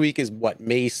 and next week is what,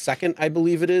 May 2nd, I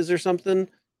believe it is, or something.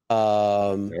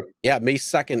 Yeah, May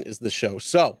 2nd is the show.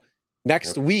 So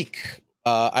next week,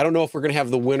 I don't know if we're gonna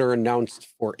have the winner announced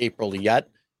for April yet,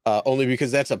 only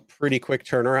because that's a pretty quick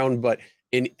turnaround. But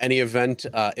in any event,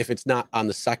 if it's not on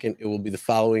the 2nd, it will be the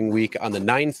following week on the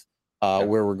 9th,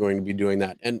 where we're going to be doing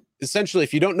that. And essentially,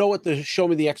 if you don't know what the Show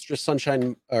Me the Extra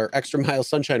Sunshine or Extra Mile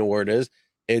Sunshine Award is,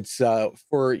 it's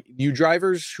for you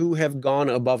drivers who have gone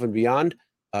above and beyond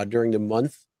during the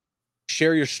month.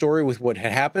 Share your story with what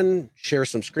had happened. Share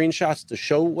some screenshots to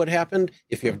show what happened.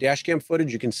 If you have dash cam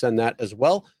footage, you can send that as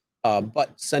well. But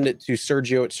send it to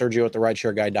Sergio at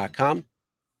therideshareguy.com.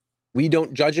 We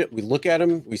don't judge it. We look at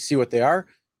them, we see what they are,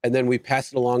 and then we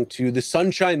pass it along to the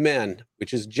Sunshine Man,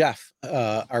 which is Jeff,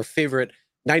 our favorite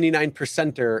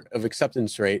 99%er of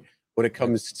acceptance rate when it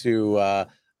comes to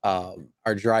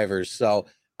our drivers. So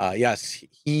yes,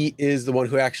 he is the one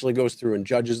who actually goes through and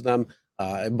judges them.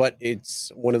 But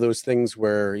it's one of those things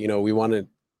where, you know, we want to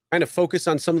kind of focus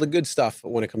on some of the good stuff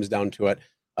when it comes down to it,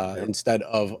 instead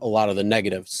of a lot of the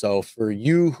negatives. So for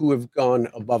you who have gone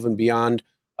above and beyond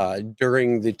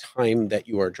during the time that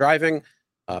you are driving,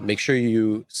 make sure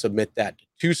you submit that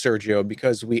to Sergio,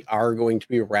 because we are going to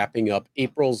be wrapping up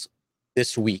April's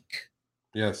this week.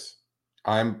 Yes,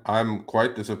 I'm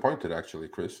quite disappointed actually,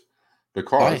 Chris, Why?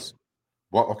 because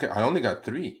okay, I only got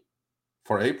 3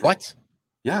 for April. What?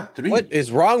 Yeah, 3. What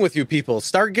is wrong with you people?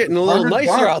 Start getting a little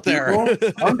nicer out there.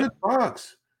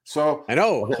 $100. So I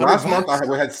know. okay, last month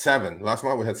we had 7. Last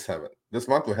month we had 7. This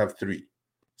month we have 3.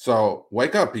 So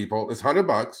wake up, people! It's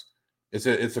 $100.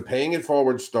 It's a paying it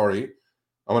forward story.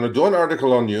 I'm going to do an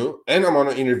article on you, and I'm going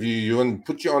to interview you and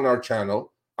put you on our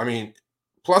channel. I mean,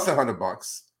 plus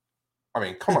 $100. I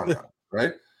mean, come on now,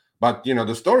 right? But you know,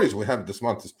 the stories we have this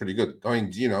month is pretty good. I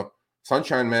mean, you know,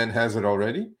 Sunshine Man has it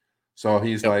already, so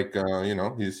he's like, you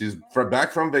know, he's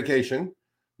back from vacation,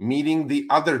 meeting the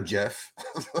other Jeff,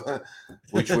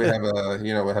 which we have we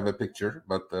have a picture.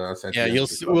 But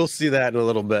we'll see that in a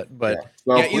little bit. But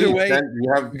so either way,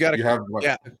 you got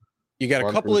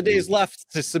a couple of days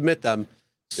left to submit them.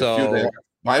 So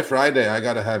by Friday, I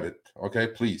gotta have it. Okay,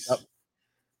 please. Yep.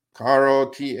 Caro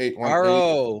T818.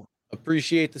 Caro,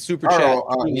 appreciate the super chat.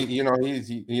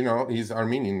 He's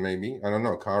Armenian, maybe. I don't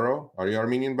know. Caro, are you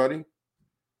Armenian, buddy?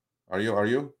 Are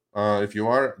you? If you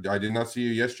are, I did not see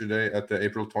you yesterday at the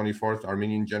April 24th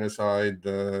Armenian Genocide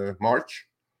March,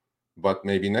 but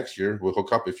maybe next year we'll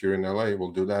hook up. If you're in LA,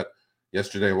 we'll do that.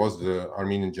 Yesterday was the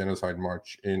Armenian Genocide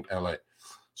March in LA.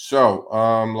 So,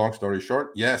 long story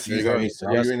short, yes, he's Armenian.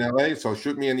 Are you in LA? So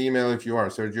shoot me an email if you are,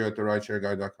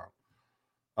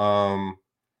 Sergio@therideshareguy.com.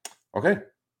 Okay.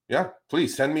 Yeah,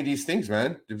 please send me these things,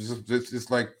 man. It's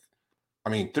like, I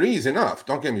mean, 3 is enough.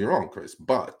 Don't get me wrong, Chris,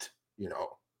 but you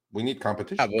know, we need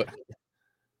competition.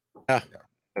 Yeah.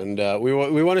 And we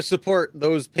want to support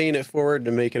those paying it forward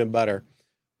and making it better.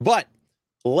 But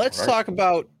let's talk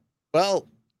about, well,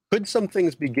 could some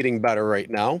things be getting better right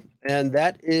now? And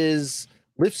that is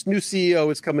Lyft's new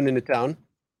CEO is coming into town,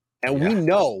 and we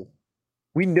know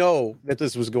that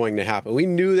this was going to happen. We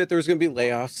knew that there was going to be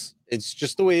layoffs. It's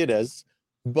just the way it is.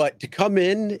 But to come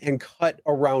in and cut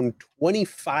around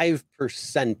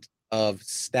 25% of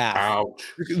staff. Ouch.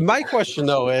 My question,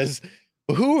 though, is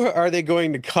who are they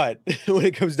going to cut when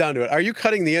it comes down to it? Are you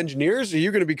cutting the engineers, or are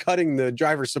you going to be cutting the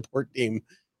driver support team?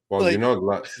 Well, you know,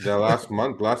 a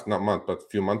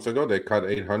few months ago, they cut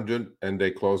 800 and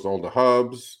they closed all the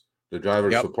hubs, the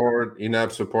driver support,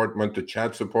 in-app support went to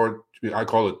chat support. I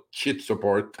call it chit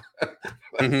support,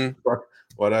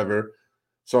 whatever.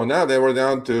 So now they were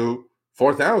down to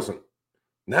 4,000.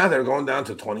 Now they're going down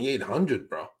to 2,800,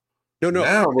 bro. No.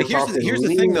 Now we're here's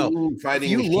the thing, though.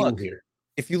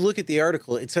 If you look at the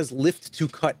article, it says Lyft to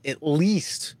cut at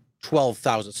least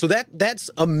 12,000. So that's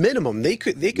a minimum. They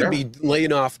could be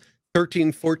laying off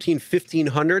 13, 14,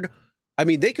 1,500. I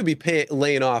mean, they could be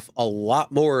laying off a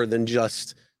lot more than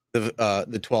just the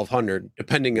 1,200,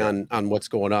 depending on what's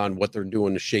going on, what they're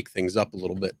doing to shake things up a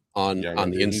little bit on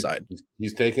the inside.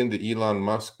 He's taking the Elon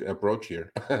Musk approach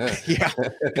here. Yeah.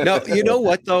 No, you know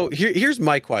what though? Here's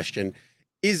my question: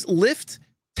 is Lyft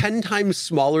 10 times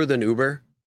smaller than Uber?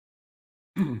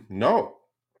 No.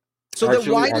 So actually,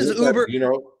 then why does Uber?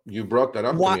 You brought that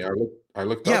up to me. I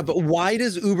looked up. Yeah, but why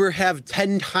does Uber have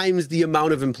 10 times the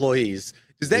amount of employees?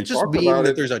 Does that just mean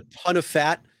that there's a ton of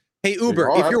fat? Hey, Uber,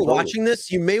 if you're watching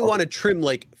this, you may want to trim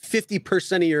like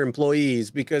 50% of your employees,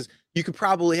 because you could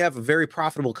probably have a very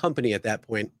profitable company at that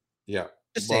point. Yeah.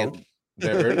 Just saying.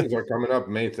 Their earnings are coming up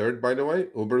May 3rd, by the way.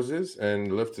 Uber's is, and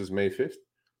Lyft is May 5th.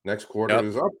 Next quarter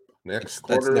is up. Next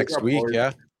week,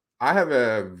 yeah. I have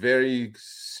a very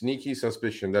sneaky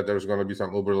suspicion that there's going to be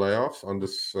some Uber layoffs on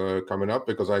this coming up,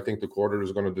 because I think the quarter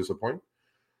is going to disappoint.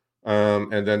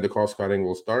 And then the cost cutting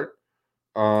will start.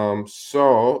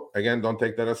 So again, don't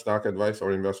take that as stock advice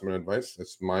or investment advice.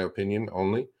 It's my opinion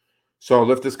only. So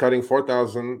Lyft is cutting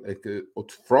 4,000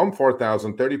 from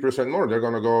 4,000, 30% more. They're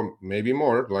going to go maybe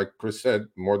more, like Chris said,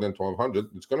 more than 1,200.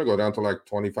 It's going to go down to like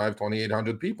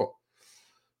 2,800 people.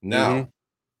 Now,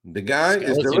 the guy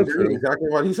is delivering exactly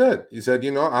what he said. He said,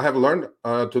 I have learned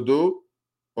to do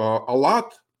a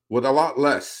lot with a lot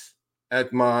less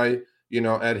at my,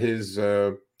 at his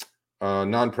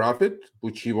nonprofit,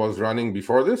 which he was running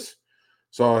before this.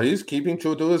 So he's keeping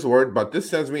true to his word, but this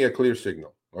sends me a clear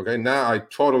signal. Okay, now I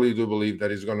totally do believe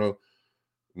that he's going to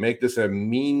make this a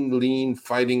mean, lean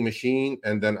fighting machine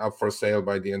and then up for sale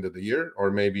by the end of the year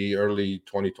or maybe early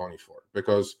 2024,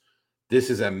 because this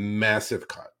is a massive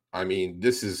cut. I mean,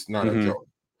 this is not a joke.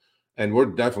 And we're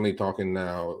definitely talking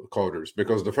now coders,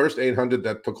 because the first 800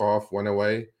 that took off went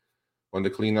away when the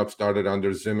cleanup started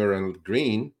under Zimmer and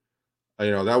Green.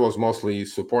 That was mostly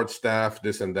support staff,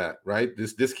 this and that, right?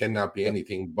 This cannot be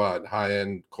anything but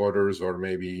high-end coders, or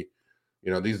maybe,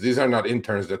 these are not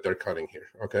interns that they're cutting here.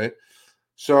 Okay.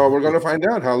 So we're going to find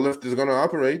out how Lyft is going to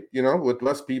operate, with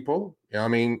less people. I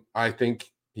mean, I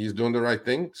think he's doing the right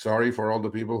thing. Sorry for all the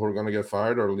people who are going to get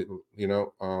fired, or,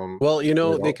 Well,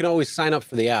 they can always sign up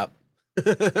for the app.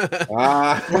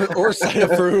 Ah. or sign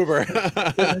up for Uber.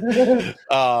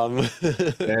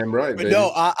 Damn right, but baby.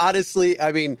 no, honestly,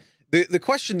 I mean, the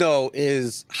question though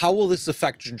is, how will this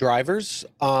affect drivers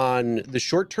on the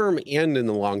short term and in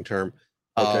the long term?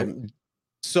 Okay.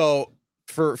 So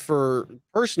for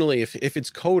personally, if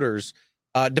it's coders,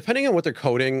 depending on what they're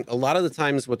coding, a lot of the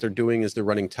times what they're doing is they're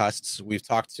running tests. We've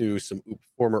talked to some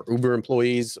former Uber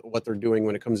employees, what they're doing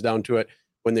when it comes down to it,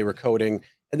 when they were coding,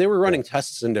 and they were running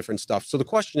tests and different stuff. So the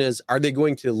question is, are they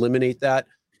going to eliminate that?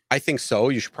 I think so.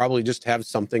 You should probably just have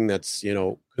something that's,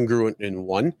 congruent in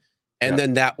one. And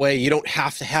then that way you don't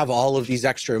have to have all of these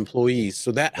extra employees.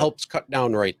 So that helps cut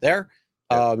down right there.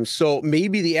 So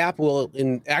maybe the app will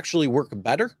actually work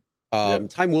better.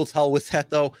 Time will tell with that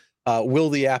though. Will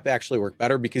the app actually work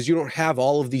better? Because you don't have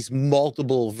all of these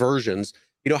multiple versions.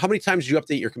 How many times do you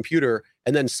update your computer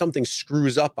and then something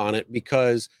screws up on it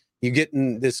because you get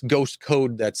in this ghost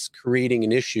code that's creating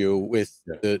an issue with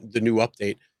the new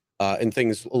update and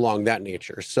things along that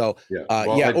nature. So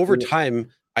over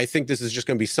time, I think this is just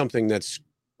going to be something that's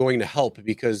going to help,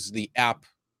 because the app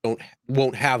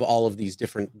won't have all of these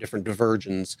different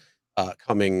diversions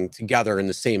coming together in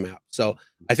the same app. So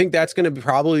I think that's going to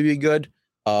probably be good.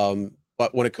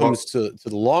 But when it comes to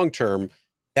the long term,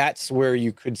 that's where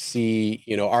you could see,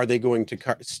 are they going to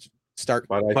start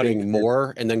cutting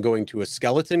more and then going to a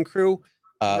skeleton crew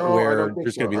where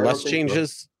there's going to be less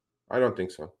changes? I don't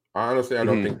think so. Honestly, I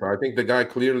don't think so. I think the guy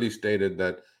clearly stated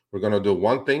that we're going to do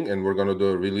one thing and we're going to do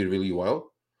it really, really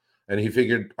well. And he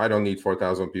figured, I don't need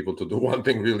 4,000 people to do one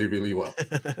thing really, really well.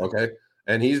 Okay.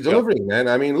 And he's delivering, man.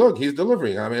 I mean, look, he's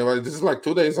delivering. I mean, this is like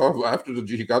 2 days off after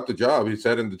he got the job. He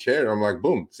sat in the chair. I'm like,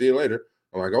 boom, see you later.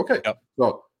 I'm like, okay.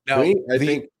 So to me, I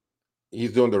think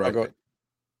he's doing the right thing.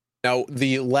 Now,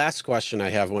 the last question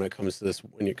I have when it comes to this,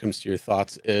 when it comes to your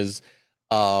thoughts, is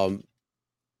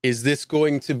this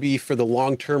going to be for the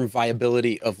long-term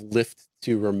viability of Lyft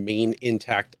to remain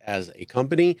intact as a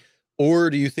company?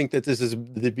 Or do you think that this is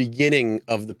the beginning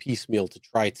of the piecemeal to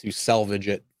try to salvage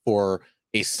it for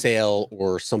a sale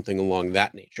or something along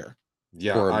that nature?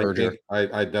 Yeah, or a merger?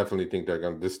 I definitely think they're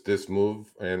going to this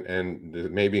move and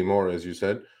maybe more, as you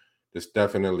said. This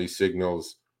definitely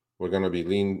signals we're going to be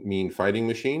lean, mean fighting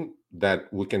machine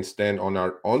that we can stand on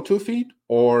our own 2 feet,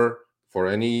 or for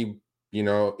any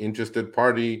interested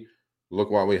party,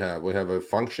 look what we have. We have a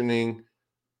functioning,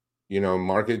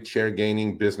 market share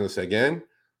gaining business again,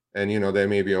 and they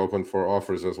may be open for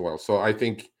offers as well. So I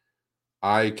think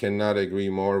I cannot agree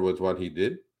more with what he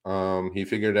did. He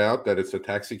figured out that it's a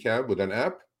taxi cab with an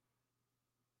app.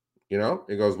 He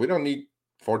goes, we don't need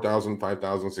 4,000,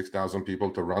 5,000, 6,000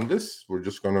 people to run this. We're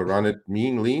just going to run it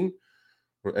mean, lean.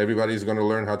 Everybody's going to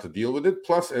learn how to deal with it.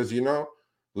 Plus, as you know,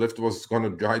 Lyft was going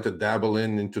to try to dabble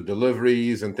into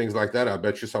deliveries and things like that. I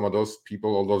bet you some of those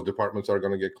people, all those departments are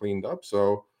going to get cleaned up.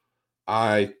 So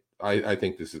I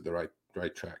think this is the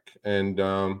right track. And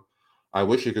I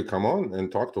wish you could come on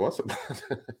and talk to us about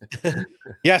it.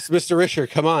 Yes, Mr. Risher,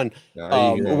 come on.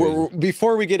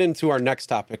 Before we get into our next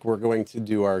topic, we're going to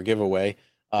do our giveaway.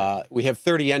 We have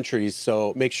 30 entries,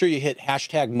 so make sure you hit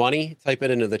 #money, type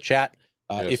it into the chat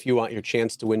if you want your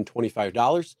chance to win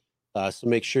 $25. So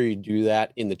make sure you do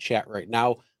that in the chat right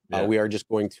now. We are just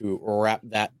going to wrap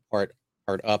that part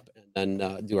up and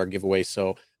then do our giveaway.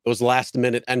 So those last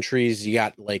minute entries, you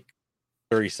got like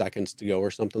 30 seconds to go or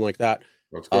something like that.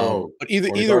 Let's go. But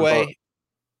either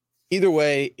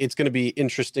way, it's going to be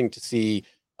interesting to see.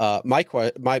 My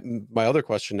other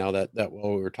question now that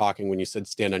while we were talking, when you said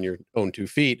stand on your own 2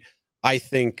 feet, I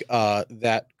think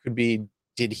that could be,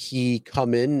 did he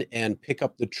come in and pick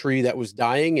up the tree that was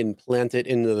dying and plant it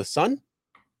into the sun?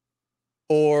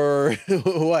 Or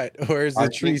what? Or is the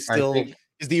tree still,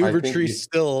 is the Uber tree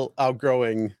still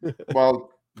outgrowing? Well,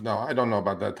 no, I don't know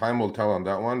about that. Time will tell on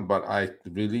that one. But I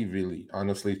really, really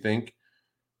honestly think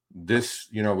this,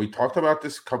 we talked about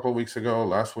this a couple of weeks ago,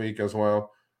 last week as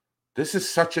well. This is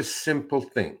such a simple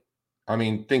thing. I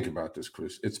mean, think about this,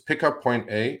 Chris. It's pick up point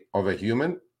A of a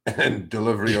human and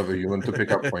delivery of a human to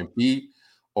pick up point B,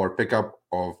 or pick up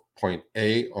of point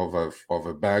A of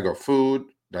a bag of food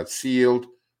that's sealed,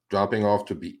 dropping off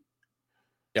to B.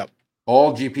 Yep.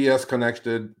 All GPS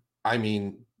connected. I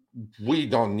mean, we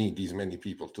don't need these many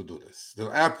people to do this. The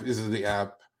app is the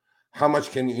app. How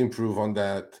much can you improve on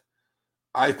that?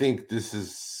 I think this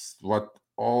is what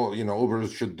all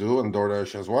Ubers should do, and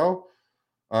DoorDash as well.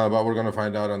 But we're going to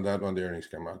find out on that when the earnings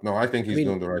come out. No, I think he's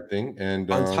doing the right thing. And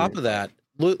on top of that,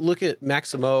 look at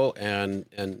Maximo and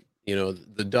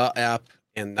the Duh app,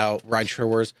 and now Rideshare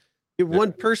Wars. You have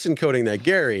one person coding that,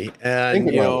 Gary, and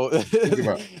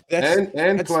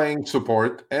that's playing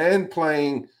support and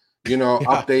playing,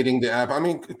 updating the app. I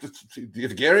mean,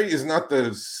 if Gary is not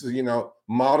the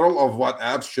model of what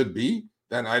apps should be,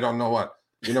 then I don't know what.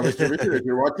 Mr. Richard, if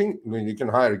you're watching, I mean, you can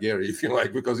hire Gary if you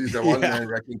like, because he's the one-man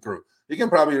wrecking crew. He can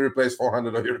probably replace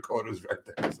 400 of your coders right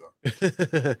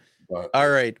there. So. All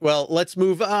right. Well, let's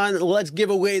move on. Let's give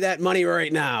away that money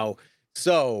right now.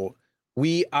 So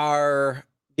we are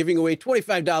giving away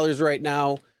 $25 right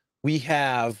now. We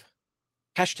have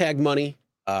hashtag money.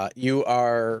 You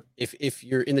are, if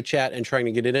you're in the chat and trying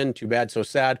to get it in, too bad, so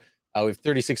sad. We have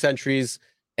 36 entries,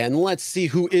 and let's see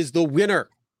who is the winner.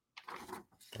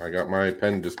 I got my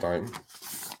pen this time.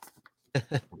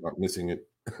 I'm not missing it.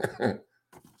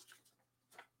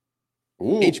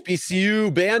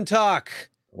 HBCU Band Talk.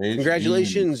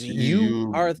 Congratulations.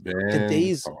 You are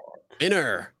today's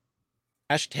winner.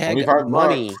 Hashtag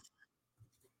money.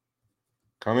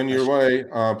 Coming your way.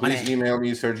 Please email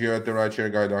me,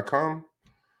 Sergio@therideshareguy.com,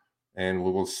 and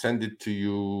we will send it to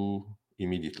you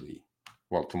immediately.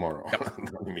 Well, tomorrow. Yep.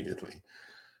 Not immediately.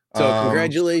 So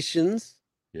congratulations.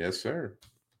 Yes, sir.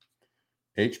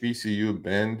 HBCU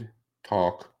Band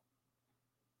Talk,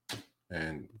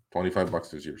 and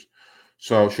 $25 is yours.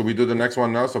 So should we do the next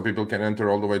one now so people can enter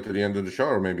all the way to the end of the show,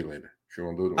 or maybe later? Should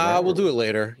we do it now? We'll do it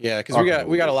later. Yeah, because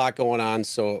we got a lot going on,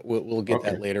 so we'll get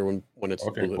that later when it's a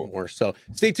little bit more. So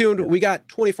stay tuned. We got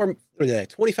 $25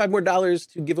 more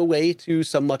to give away to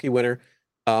some lucky winner.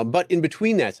 But in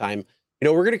between that time,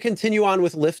 we're going to continue on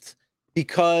with Lyft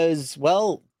because,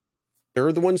 well,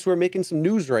 they're the ones who are making some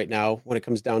news right now when it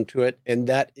comes down to it, and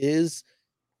that is,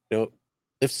 Lyft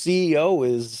CEO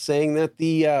is saying that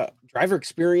the driver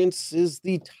experience is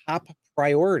the top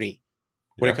priority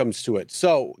when it comes to it.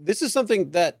 So this is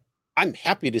something that I'm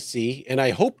happy to see, and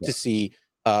I hope to see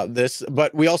this.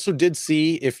 But we also did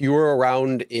see, if you were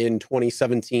around in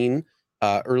 2017,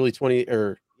 I think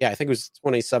it was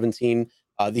 2017,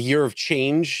 the year of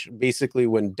change, basically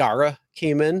when Dara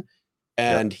came in,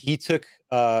 and he took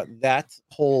that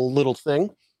whole little thing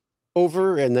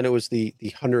over, and then it was the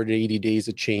 180 days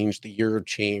of change, the year of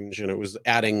change, and it was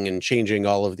adding and changing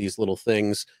all of these little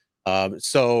things.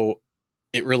 So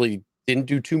it really didn't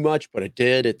do too much, but it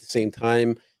did at the same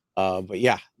time. But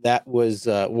yeah, that was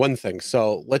one thing.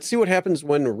 So let's see what happens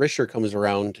when Risher comes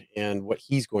around and what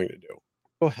he's going to do.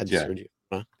 Go ahead, Sergio.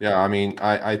 Yeah, I mean,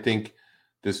 I think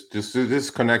this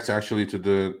connects actually to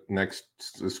the next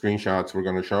screenshots we're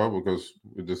going to show, because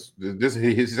this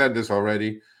he said this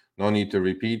already. No need to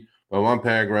repeat. But one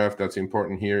paragraph that's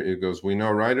important here, it goes, "We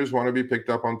know riders want to be picked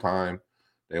up on time.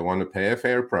 They want to pay a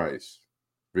fair price."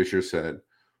 Risher said,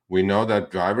 "We know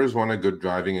that drivers want a good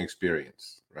driving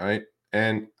experience," right?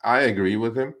 And I agree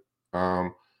with him.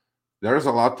 There's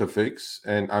a lot to fix,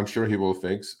 and I'm sure he will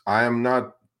fix. I am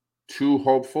not too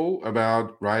hopeful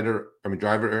about driver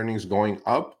earnings going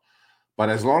up, but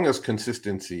as long as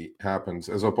consistency happens,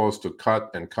 as opposed to cut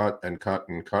and cut and cut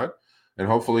and cut, and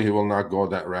hopefully he will not go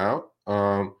that route.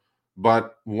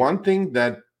 But one thing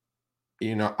that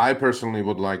I personally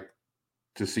would like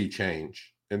to see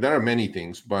change, and there are many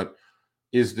things, but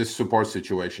is this support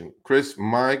situation. Chris,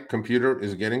 my computer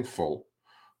is getting full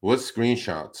with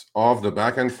screenshots of the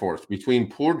back and forth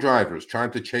between poor drivers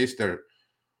trying to chase their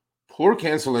poor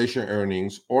cancellation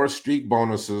earnings, or streak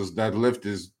bonuses that Lyft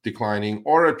is declining,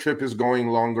 or a trip is going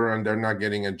longer and they're not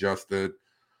getting adjusted.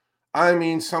 I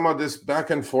mean, some of this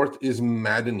back and forth is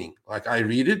maddening. Like, I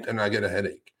read it and I get a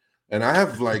headache. And I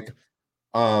have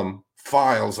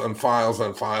files and files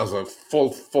and files of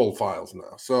full files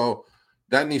now. So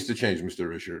that needs to change, Mr.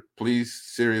 Risher. Please,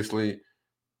 seriously.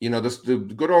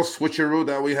 The good old switcheroo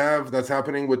that we have that's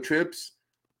happening with trips,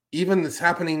 even it's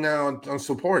happening now on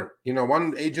support.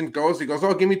 One agent goes, he goes,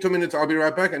 "Oh, give me 2 minutes, I'll be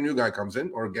right back." A new guy comes in,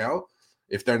 or gal,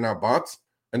 if they're not bots,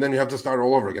 and then you have to start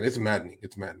all over again. It's maddening.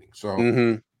 So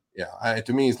yeah,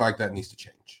 to me, it's like that needs to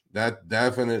change. That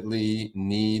definitely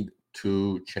need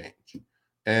to change.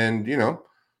 And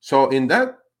so in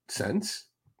that sense,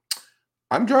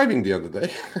 I'm driving the other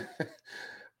day.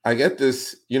 I get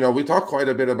this, we talk quite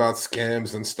a bit about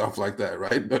scams and stuff like that,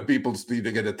 right? But people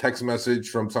either get a text message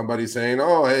from somebody saying,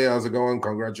 oh, hey, how's it going?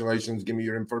 Congratulations, give me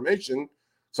your information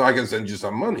so I can send you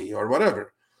some money or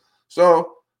whatever.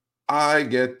 So I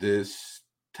get this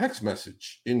text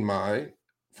message on my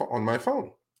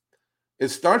phone. It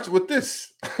starts with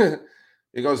this.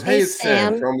 It goes, Hey, hey, it's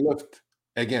Sam Sam. from Lyft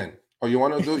again. Oh, you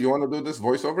want to do this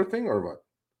voiceover thing or what?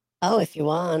 Oh, if you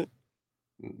want.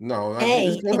 No, Hey,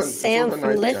 it's this was Sam a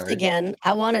from nice Lyft guy. again.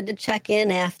 I wanted to check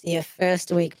in after your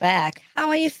first week back. How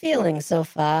are you feeling so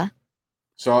far?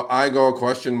 So I go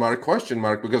question mark,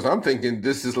 because I'm thinking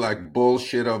this is like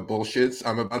bullshit of bullshits.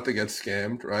 I'm about to get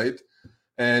scammed, right?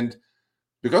 And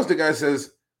because the guy says,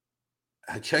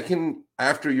 check in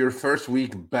after your first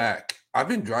week back. I've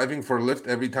been driving for Lyft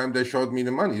every time they showed me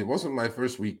the money. It wasn't my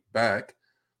first week back.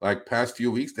 Like past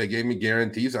few weeks, they gave me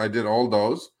guarantees. I did all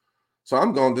those. So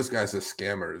I'm going, this guy's a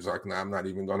scammer. It's like, nah, I'm not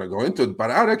even going to go into it.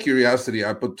 But out of curiosity,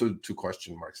 I put two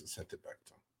question marks and sent it back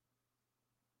to him.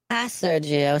 Hi,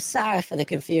 Sergio. Sorry for the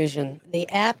confusion. The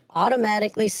app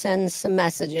automatically sends some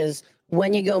messages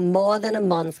when you go more than a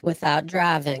month without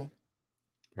driving.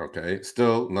 Okay,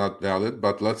 still not valid,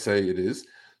 but let's say it is.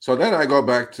 So then I go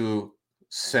back to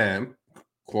Sam,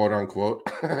 quote unquote.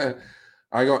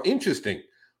 I go, interesting.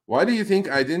 Why do you think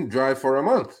I didn't drive for a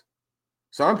month?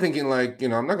 So I'm thinking, like,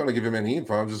 I'm not going to give him any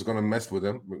info. I'm just going to mess with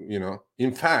him,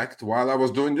 In fact, while I was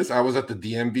doing this, I was at the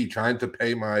DMV trying to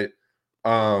pay my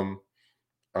um,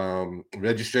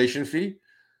 registration fee.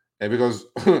 And because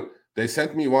they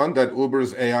sent me one that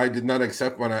Uber's AI did not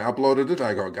accept when I uploaded it,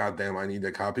 I go, God damn, I need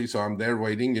a copy. So I'm there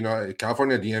waiting.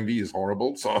 California DMV is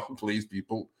horrible. So please,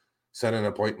 people, set an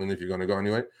appointment if you're going to go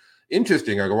anyway.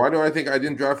 Interesting. I go, why do I think I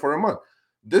didn't drive for a month?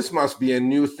 This must be a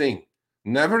new thing.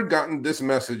 Never gotten this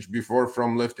message before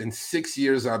from Lyft in 6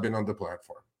 years I've been on the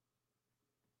platform.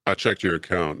 I checked your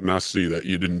account and I see that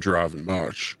you didn't drive in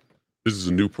March. This is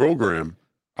a new program.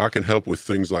 I can help with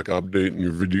things like updating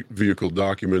your vehicle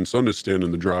documents,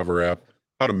 understanding the driver app,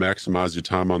 how to maximize your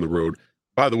time on the road.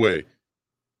 By the way,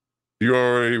 do you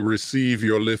already receive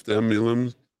your Lyft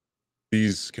emblems?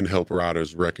 These can help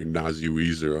riders recognize you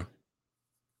easier.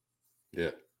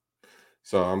 Yeah.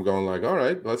 So I'm going like, all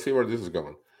right, let's see where this is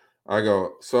going. I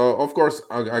go, so of course,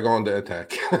 I go on the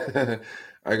attack.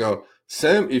 I go,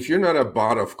 Sam, if you're not a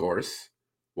bot, of course,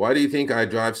 why do you think I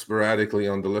drive sporadically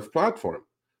on the Lyft platform?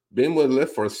 Been with Lyft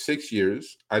for 6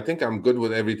 years. I think I'm good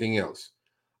with everything else.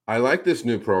 I like this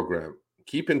new program.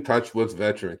 Keeping in touch with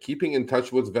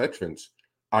veterans.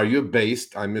 Are you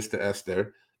based, I missed the S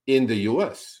there, in the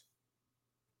US?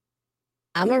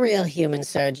 I'm a real human,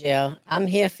 Sergio. I'm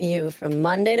here for you from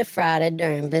Monday to Friday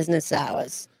during business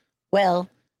hours. Well,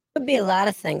 could be a lot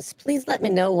of things. Please let me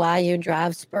know why you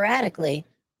drive sporadically.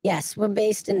 Yes, we're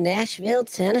based in Nashville,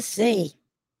 Tennessee.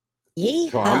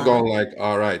 So I'm going Yeehaw. like,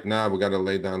 all right, now we got to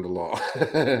lay down the law.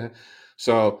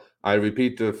 So I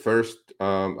repeat the first,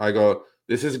 I go,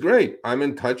 this is great. I'm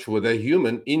in touch with a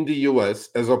human in the US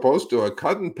as opposed to a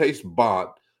cut and paste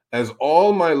bot, as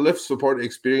all my Lyft support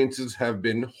experiences have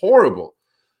been horrible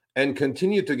and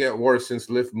continue to get worse since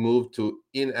Lyft moved to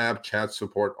in-app chat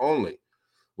support only.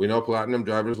 We know platinum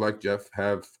drivers like Jeff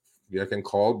can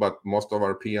call, but most of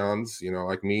our peons,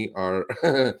 like me, are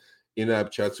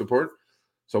in-app chat support.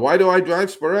 So why do I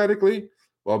drive sporadically?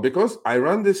 Well, because I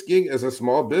run this gig as a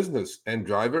small business and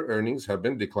driver earnings have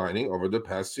been declining over the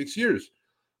past 6 years.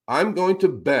 I'm going to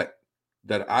bet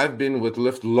that I've been with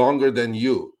Lyft longer than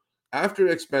you. After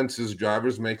expenses,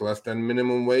 drivers make less than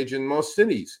minimum wage in most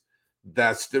cities.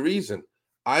 That's the reason.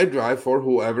 I drive for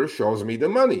whoever shows me the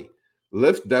money.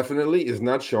 Lyft definitely is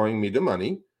not showing me the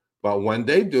money, but when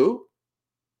they do,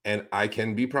 and I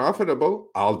can be profitable,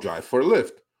 I'll drive for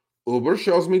Lyft. Uber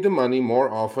shows me the money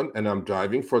more often, and I'm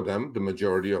driving for them the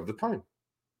majority of the time.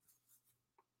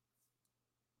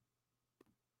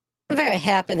 I'm very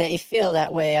happy that you feel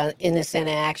that way in this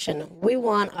interaction. We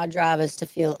want our drivers to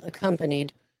feel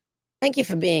accompanied. Thank you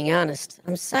for being honest.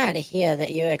 I'm sorry to hear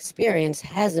that your experience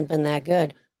hasn't been that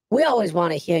good. We always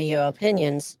want to hear your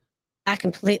opinions. I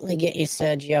completely get you,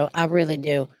 Sergio. I really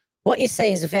do. What you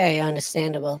say is very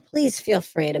understandable. Please feel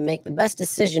free to make the best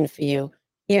decision for you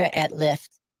here at Lyft.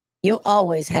 You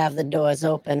always have the doors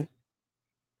open.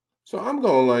 So I'm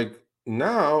going like,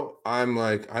 now I'm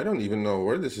like, I don't even know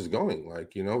where this is going.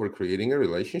 Like, we're creating a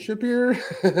relationship here.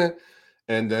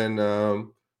 And then,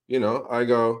 I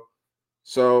go,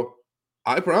 so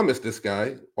I promised this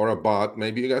guy or a bot,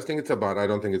 maybe you guys think it's a bot. I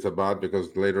don't think it's a bot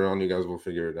because later on you guys will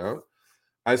figure it out.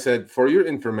 I said, for your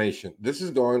information, this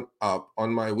is going up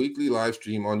on my weekly live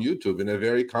stream on YouTube in a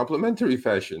very complimentary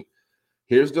fashion.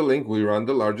 Here's the link. We run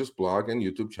the largest blog and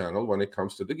YouTube channel when it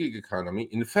comes to the gig economy.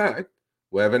 In fact,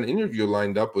 We have an interview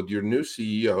lined up with your new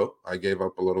CEO. I gave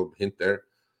up a little hint there.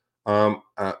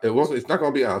 It's not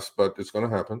going to be us, but it's going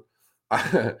to happen.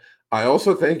 I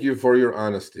also thank you for your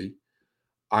honesty.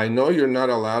 I know you're not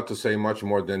allowed to say much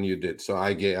more than you did. So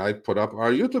I put up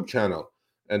our YouTube channel,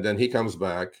 and then he comes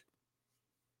back.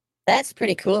 That's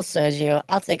pretty cool, Sergio.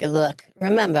 I'll take a look.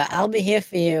 Remember, I'll be here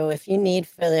for you if you need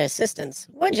further assistance.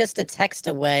 We're just a text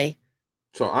away.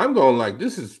 So I'm going like,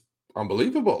 this is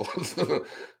unbelievable.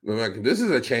 Like, this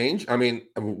is a change. I mean,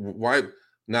 why?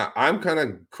 Now I'm kind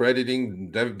of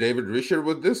crediting David Risher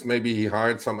with this. Maybe he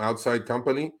hired some outside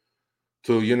company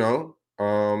to,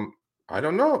 I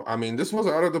don't know. I mean, this was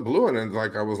out of the blue, and then,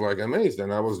 like, I was like amazed,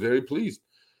 and I was very pleased.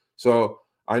 So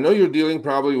I know you're dealing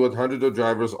probably with hundreds of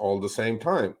drivers all the same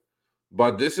time,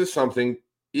 but this is something.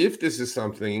 If this is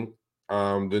something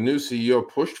the new CEO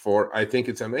pushed for, I think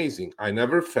it's amazing. I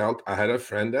never felt I had a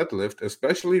friend at Lyft,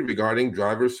 especially regarding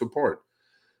driver support.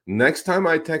 Next time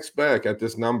I text back at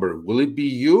this number, will it be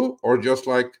you or just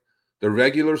like the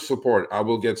regular support? I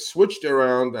will get switched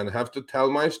around and have to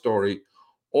tell my story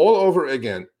all over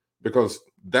again, because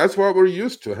that's what we're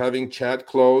used to, having chat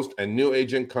closed and new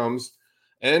agent comes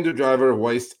and the driver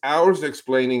wastes hours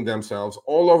explaining themselves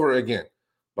all over again.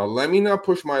 But let me not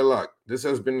push my luck. This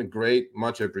has been great,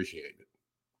 much appreciated.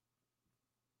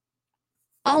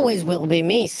 Always will be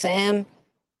me, Sam.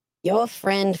 Your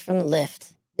friend from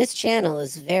Lyft. This channel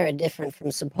is very different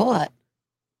from support.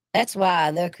 That's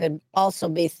why there could also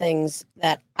be things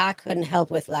that I couldn't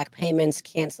help with, like payments,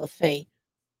 cancel fee.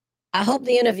 I hope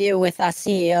the interview with our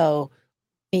CEO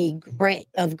be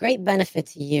of great benefit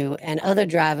to you and other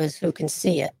drivers who can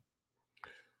see it.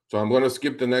 So I'm going to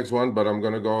skip the next one, but I'm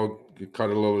going to go cut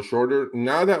it a little shorter.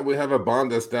 Now that we have a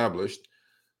bond established,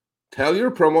 tell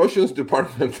your promotions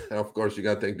department, of course, you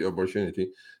got to take the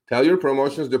opportunity. Tell your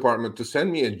promotions department to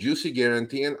send me a juicy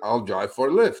guarantee and I'll drive for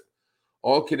Lyft.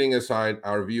 All kidding aside,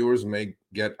 our viewers may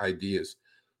get ideas.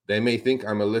 They may think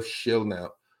I'm a Lyft shill now.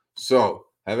 So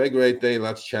have a great day.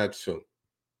 Let's chat soon.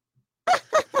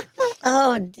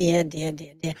 Oh, dear.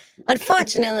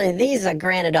 Unfortunately, these are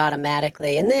granted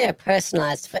automatically, and they are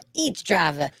personalized for each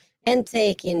driver and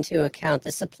take into account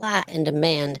the supply and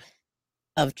demand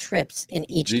of trips in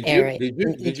each area.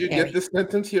 Did you get this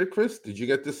sentence here, Chris? Did you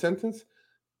get this sentence?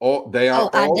 Oh, they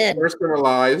are I all did.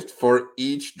 personalized for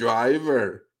each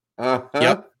driver.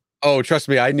 Yep. Oh, trust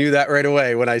me, I knew that right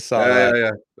away when I saw that.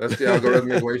 Yeah. That's the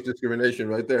algorithmic wage discrimination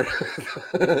right there.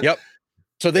 Yep.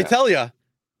 So they tell you.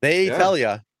 They tell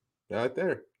you. Right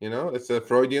there. It's a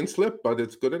Freudian slip, but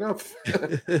it's good enough.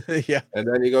 Yeah. And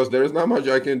then he goes, there is not much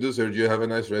I can do, Sergio. Have a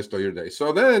nice rest of your day.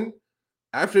 So then,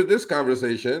 after this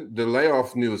conversation, the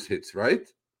layoff news hits, right?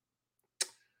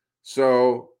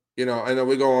 So, and then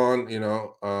we go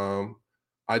on,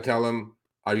 I tell him,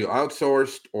 are you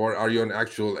outsourced or are you an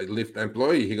actual Lyft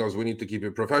employee? He goes, we need to keep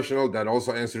it professional. That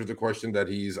also answers the question that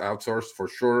he's outsourced for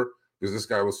sure, because this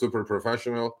guy was super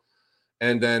professional.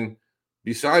 And then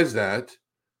besides that,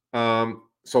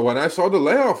 so when I saw the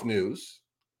layoff news,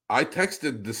 I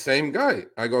texted the same guy.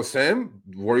 I go, Sam,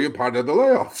 were you part of the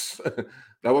layoffs?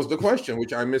 That was the question,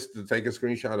 which I missed to take a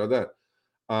screenshot of that.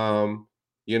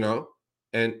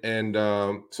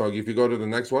 So if you go to the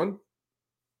next one.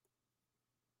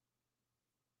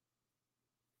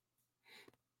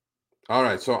 All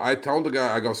right. So I told the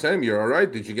guy, I go, Sam, you're all right.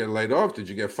 Did you get laid off? Did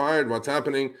you get fired? What's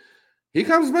happening? He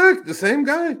comes back, the same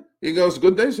guy. He goes,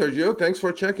 good day, Sergio. Thanks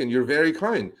for checking. You're very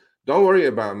kind. Don't worry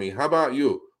about me. How about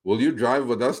you? Will you drive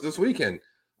with us this weekend?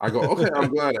 I go, okay, I'm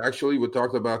glad. Actually, we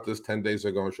talked about this 10 days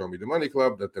ago on Show Me the Money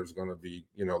Club, that there's going to be,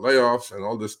 layoffs and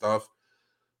all this stuff.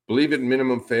 Believe it,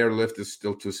 minimum fare Lyft is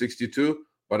still $262,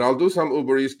 but I'll do some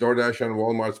Uber Eats, DoorDash, and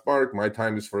Walmart Spark. My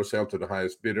time is for sale to the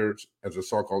highest bidders as a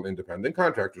so-called independent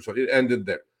contractor. So it ended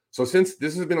there. So since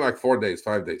this has been like 4 days,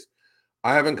 5 days,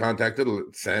 I haven't contacted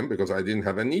Sam because I didn't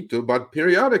have a need to, but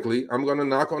periodically I'm going to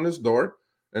knock on his door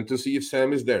and to see if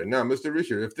Sam is there. Now, Mr.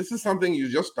 Risher, if this is something you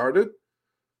just started,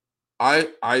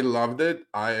 I loved it.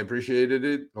 I appreciated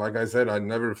it. Like I said, I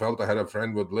never felt I had a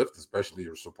friend with Lyft, especially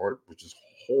your support, which is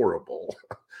horrible.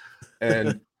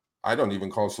 And I don't even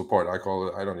call support. I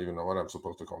don't even know what I'm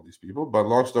supposed to call these people. But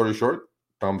long story short,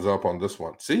 thumbs up on this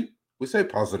one. See, we say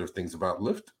positive things about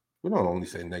Lyft. We don't only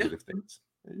say negative things.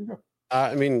 There you go.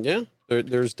 I mean, yeah,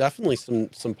 there's definitely some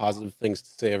positive things to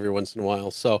say every once in a while.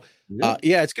 So,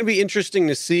 it's going to be interesting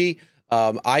to see.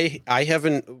 I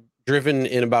haven't driven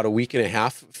in about a week and a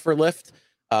half for Lyft.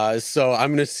 So I'm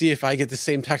going to see if I get the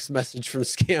same text message from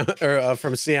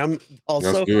from Sam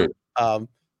also. Let's do it.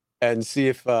 And see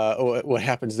if what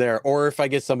happens there, or if I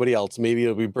get somebody else. Maybe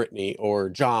it'll be Brittany or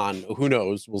John. Who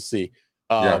knows? We'll see.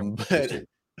 But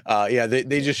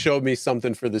they just showed me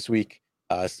something for this week.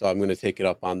 So I'm going to take it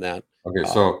up on that. Okay,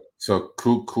 so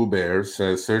Cool Bear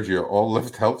says, Sergio, all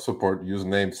Lyft help support use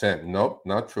name Sam. Nope,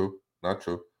 not true. Not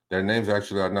true. Their names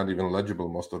actually are not even legible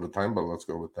most of the time, but let's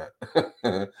go with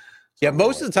that. Yeah,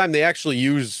 most of the time they actually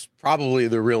use probably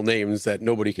the real names that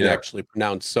nobody can actually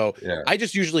pronounce. So I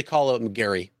just usually call him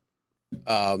Gary.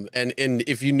 And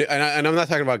if you and I'm not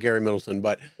talking about Gary Middleton,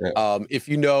 but if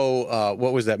you know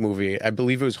what was that movie? I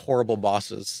believe it was Horrible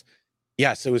Bosses.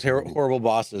 Yes, it was Horrible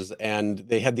Bosses, and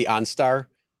they had the OnStar,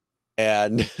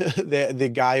 and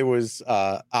the guy was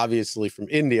obviously from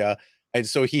India, and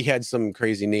so he had some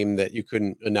crazy name that you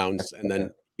couldn't announce, and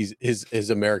then his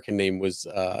American name was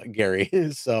Gary.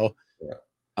 So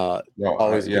no,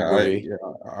 always a good movie.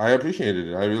 I appreciated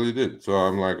it. I really did. So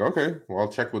I'm like, okay, well,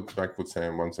 I'll check back with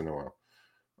Sam once in a while.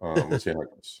 We'll see how it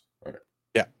goes. All right.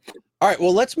 Yeah. All right.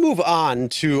 Well, let's move on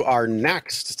to our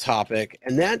next topic,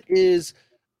 and that is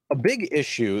a big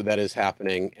issue that is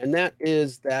happening, and that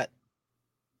is that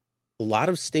a lot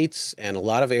of states and a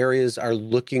lot of areas are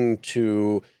looking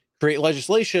to create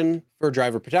legislation for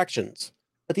driver protections.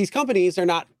 But these companies are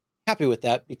not happy with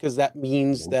that because that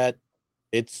means that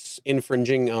it's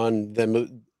infringing on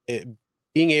them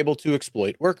being able to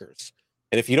exploit workers.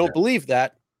 And if you don't believe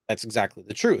that, that's exactly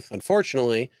the truth.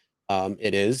 Unfortunately,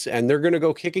 it is. And they're going to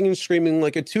go kicking and screaming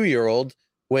like a 2-year-old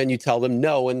when you tell them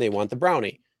no and they want the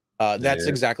brownie. That's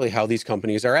exactly how these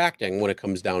companies are acting when it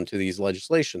comes down to these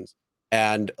legislations.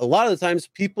 And a lot of the times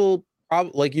people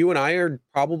like you and I are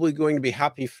probably going to be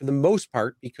happy for the most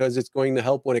part because it's going to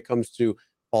help when it comes to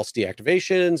false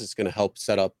deactivations. It's going to help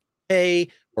set up pay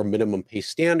or minimum pay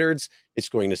standards. It's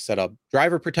going to set up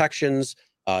driver protections.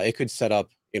 It could set up,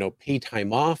 pay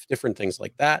time off, different things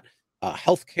like that.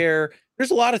 Healthcare.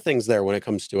 There's a lot of things there when it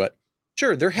comes to it.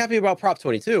 Sure, they're happy about Prop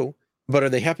 22, but are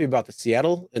they happy about the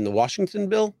Seattle and the Washington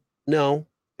bill? No,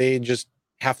 they just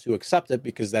have to accept it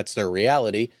because that's their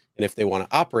reality. And if they want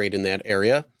to operate in that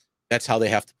area, that's how they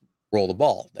have to roll the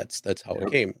ball. That's how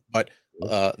it came. But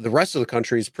the rest of the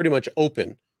country is pretty much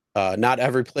open. Not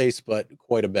every place, but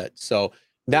quite a bit. So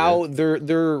now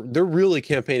they're really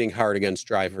campaigning hard against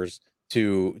drivers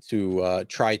to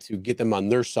try to get them on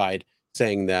their side,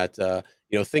 saying that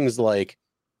things like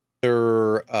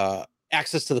their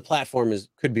access to the platform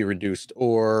could be reduced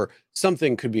or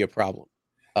something could be a problem.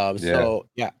 So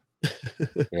yeah.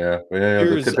 The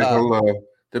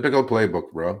typical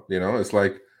playbook, bro. It's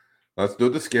like, let's do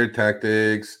the scare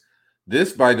tactics.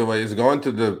 This, by the way, is going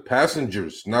to the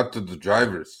passengers, not to the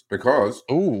drivers, because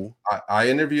I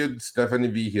interviewed Stephanie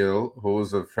V. Hill, who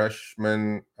is a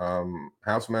freshman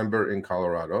House member in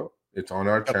Colorado. It's on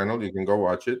our channel. You can go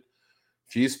watch it.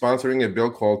 She's sponsoring a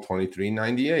bill called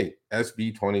 2398,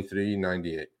 SB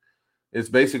 2398. It's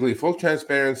basically full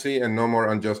transparency and no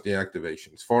more unjust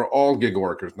deactivations for all gig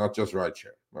workers, not just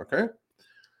rideshare. Okay?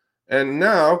 And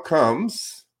now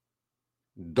comes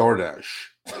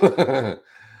DoorDash.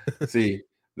 See,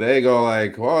 they go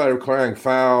like, well, they're crying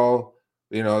foul.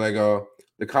 They go,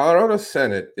 the Colorado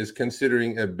Senate is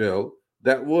considering a bill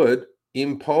that would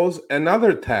impose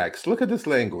another tax. Look at this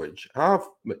language. By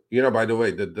the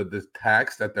way, the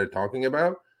tax that they're talking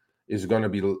about is going to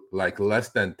be like less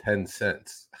than 10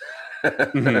 cents.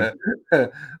 They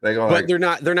go, but they're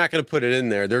not going to put it in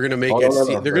there. They're going to make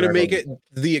they're going to make it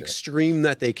the extreme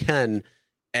that they can,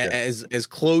 as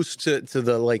close to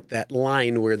the like that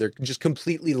line where they're just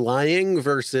completely lying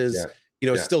versus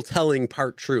still telling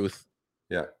part truth.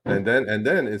 Yeah, and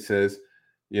then it says,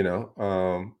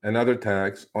 another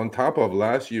tax on top of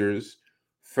last year's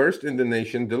first in the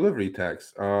nation delivery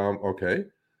tax. Okay.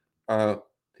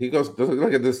 He goes,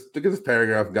 look at this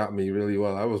paragraph got me really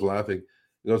well. I was laughing.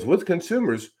 He goes, with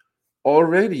consumers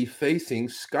already facing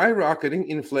skyrocketing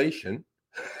inflation,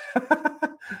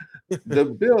 the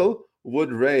bill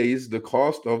would raise the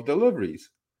cost of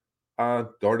deliveries.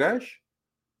 DoorDash,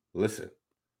 listen,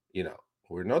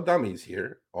 we're no dummies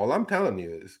here. All I'm telling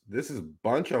you is this is a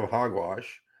bunch of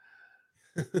hogwash.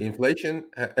 Inflation,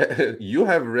 you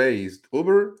have raised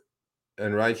Uber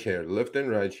and rideshare, Lyft and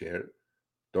rideshare,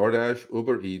 DoorDash,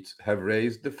 Uber Eats have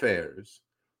raised the fares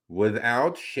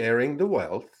without sharing the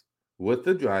wealth with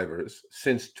the drivers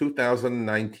since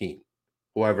 2019,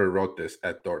 whoever wrote this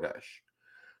at DoorDash.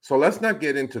 So let's not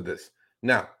get into this.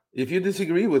 Now, if you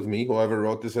disagree with me, whoever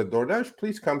wrote this at DoorDash,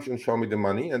 please come and show me the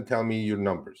money and tell me your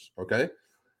numbers, okay?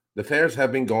 The fares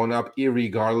have been going up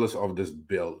irregardless of this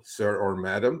bill, sir or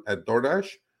madam, at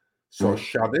DoorDash. So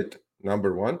shove it,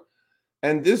 number one.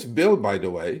 And this bill, by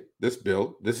the way, this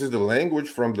is the language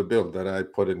from the bill that I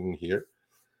put in here.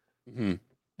 Mm-hmm.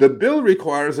 The bill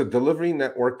requires a delivery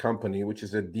network company, which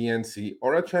is a DNC,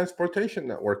 or a transportation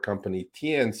network company,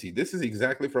 TNC. This is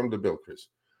exactly from the bill, Chris.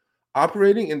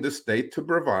 operating in the state to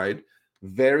provide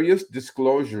various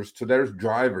disclosures to their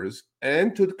drivers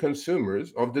and to the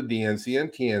consumers of the DNC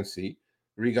and TNC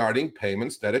regarding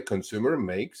payments that a consumer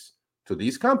makes to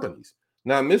these companies.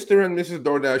 Now, Mr. and Mrs.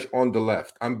 DoorDash on the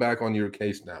left, I'm back on your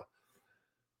case now.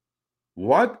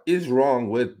 What is wrong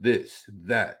with this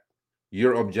that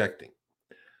you're objecting?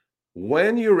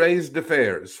 When you raise the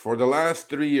fares for the last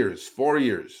 3 years, 4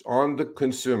 years on the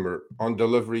consumer, on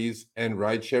deliveries and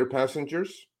rideshare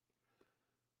passengers,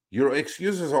 your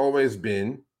excuse has always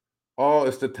been, oh,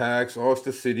 it's the tax, oh, it's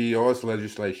the city, oh, it's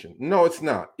legislation. No, it's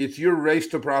not. It's your race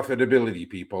to profitability,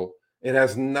 people. It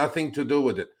has nothing to do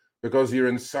with it because you're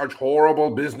in such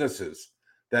horrible businesses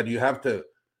that you have to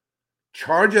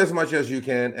charge as much as you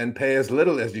can and pay as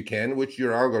little as you can, which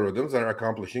your algorithms are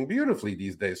accomplishing beautifully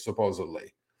these days,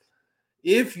 supposedly.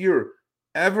 If you're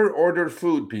ever ordered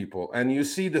food, people, and you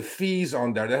see the fees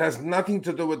on there, that has nothing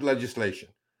to do with legislation.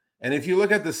 And if you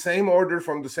look at the same order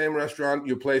from the same restaurant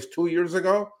you placed 2 years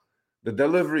ago, the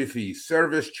delivery fee,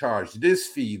 service charge, this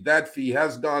fee, that fee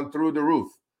has gone through the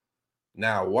roof.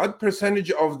 Now, what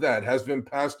percentage of that has been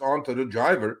passed on to the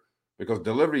driver? Because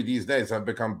delivery these days have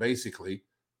become basically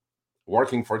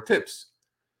working for tips.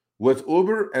 With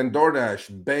Uber and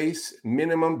DoorDash base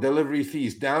minimum delivery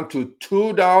fees down to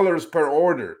 $2 per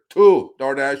order.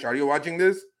 DoorDash, are you watching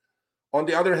this? On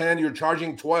the other hand, you're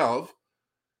charging $12.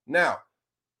 Now,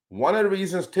 one of the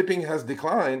reasons tipping has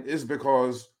declined is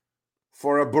because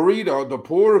for a burrito, the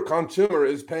poor consumer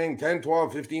is paying $10,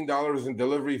 $12, $15 in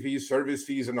delivery fees, service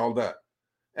fees, and all that.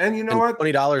 And you know what?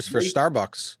 $20 for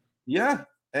Starbucks. Yeah.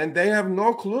 And they have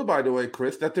no clue, by the way,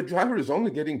 Chris, that the driver is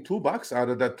only getting $2 out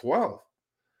of that 12.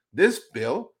 This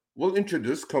bill will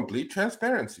introduce complete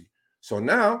transparency. So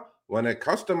now, when a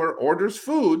customer orders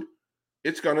food,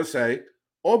 it's going to say,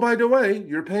 oh, by the way,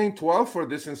 you're paying 12 for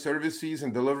this in service fees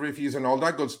and delivery fees and all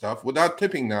that good stuff without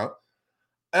tipping now.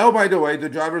 Oh, by the way, the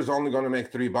driver is only going to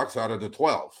make $3 out of the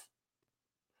 12.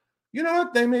 You know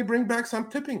what? They may bring back some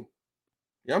tipping.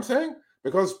 You know what I'm saying?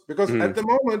 Because at the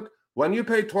moment, when you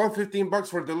pay $12, $15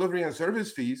 for delivery and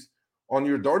service fees on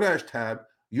your DoorDash tab,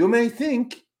 you may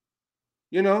think,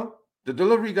 you know, the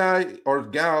delivery guy or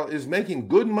gal is making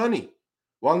good money.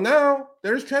 Well, now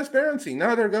there's transparency.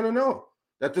 Now they're going to know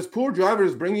that this poor driver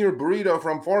is bringing your burrito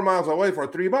from 4 miles away for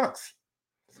 $3.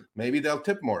 Maybe they'll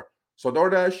tip more. So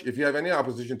DoorDash, if you have any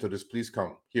opposition to this, please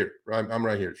come. Here, I'm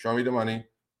right here. Show me the money.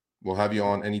 We'll have you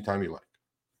on anytime you like.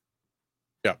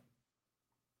 Yeah.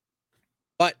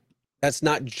 But that's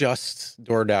not just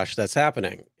DoorDash that's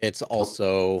happening. It's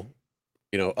also,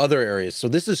 you know, other areas. So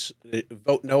this is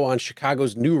vote no on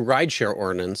Chicago's new rideshare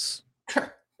ordinance.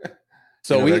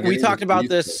 So you know, we talked about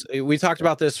this. We talked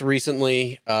about this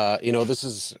recently. You know, this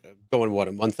is going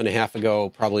a month and a half ago,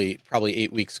 probably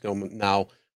 8 weeks ago now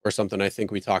or something. I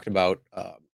think we talked about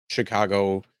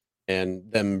Chicago and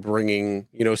them bringing,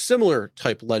 you know, similar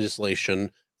type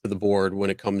legislation to the board when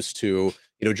it comes to,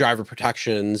 you know, driver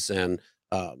protections and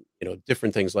you know,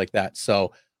 different things like that.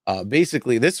 So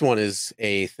basically, this one is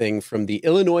a thing from the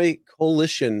Illinois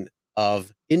Coalition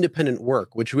of Independent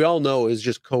Work, which we all know is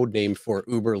just code name for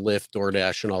Uber, Lyft,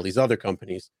 DoorDash, and all these other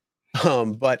companies.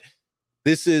 But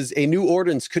this is a new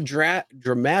ordinance could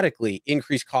dramatically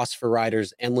increase costs for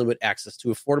riders and limit access to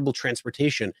affordable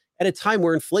transportation at a time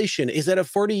where inflation is at a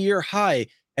 40-year high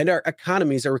and our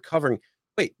economies are recovering.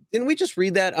 Wait, didn't we just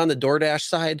read that on the DoorDash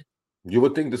side? You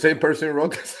would think the same person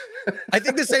wrote this. I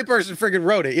think the same person friggin'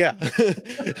 wrote it. Yeah.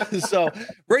 So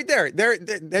right there,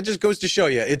 that just goes to show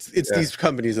you it's these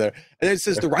companies there. And then it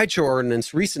says the rideshare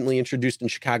ordinance recently introduced in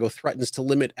Chicago threatens to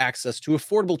limit access to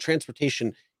affordable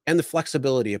transportation and the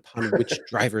flexibility upon which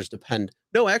drivers depend.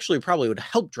 No, actually, probably would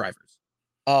help drivers.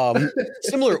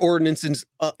 Similar ordinances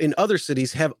in other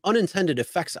cities have unintended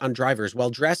effects on drivers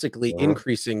while drastically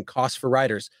increasing costs for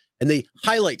riders. And they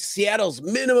highlight Seattle's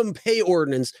minimum pay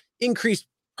ordinance increased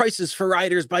prices for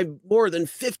riders by more than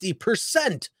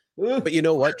 50%. But you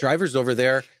know what? Drivers over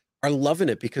there are loving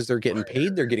it because they're getting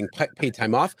paid. They're getting paid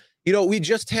time off. You know, we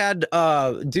just had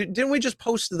didn't we just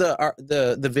post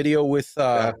the video with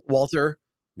Walter?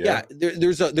 Yeah,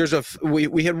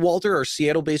 we had Walter, our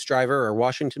Seattle-based driver, our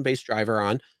Washington-based driver,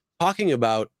 on talking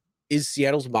about, is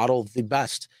Seattle's model the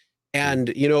best?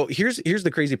 And you know, here's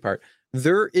the crazy part.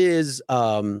 There is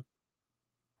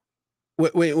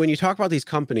when you talk about these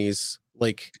companies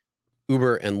like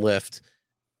Uber and Lyft,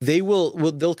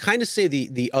 they'll kind of say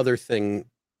the other thing,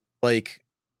 like,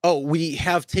 oh, we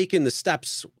have taken the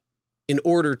steps in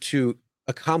order to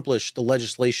accomplish the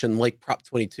legislation like Prop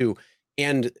 22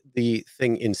 and the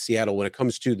thing in Seattle when it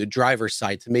comes to the driver's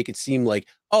side, to make it seem like,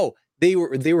 oh, they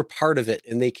were part of it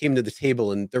and they came to the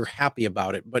table and they're happy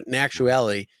about it. But in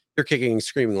actuality, they're kicking and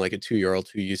screaming like a 2-year-old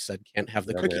who you said can't have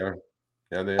the Yeah, cookie. they are.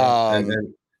 Yeah, they are. Um,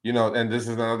 And you know, and this is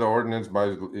another ordinance by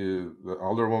the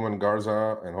Alderwoman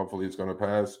Garza, and hopefully it's going to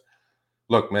pass.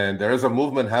 Look, man, there is a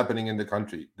movement happening in the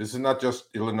country. This is not just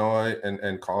Illinois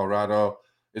and Colorado.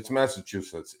 It's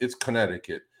Massachusetts. It's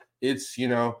Connecticut. It's, you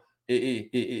know,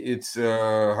 it's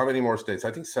how many more states?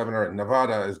 I think 7 or 8.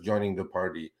 Nevada is joining the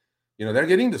party. You know, they're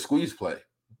getting the squeeze play,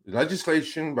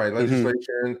 legislation by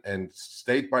legislation and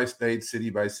state by state,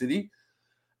 city by city,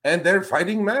 and they're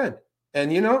fighting mad.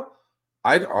 And, you know,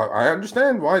 I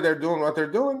understand why they're doing what they're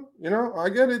doing. You know, I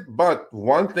get it. But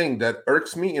one thing that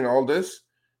irks me in all this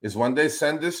is when they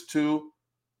send this to,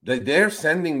 they're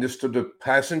sending this to the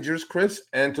passengers, Chris,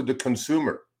 and to the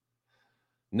consumer.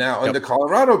 Now, in the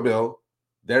Colorado bill,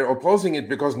 they're opposing it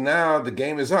because now the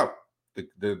game is up.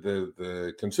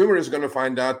 The consumer is going to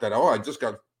find out that, oh, I just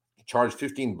got charged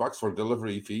 $15 for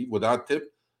delivery fee without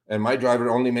tip, and my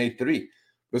driver only made $3.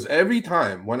 Because every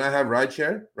time when I have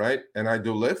rideshare, right, and I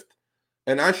do Lyft,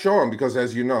 and I show them, because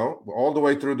as you know, all the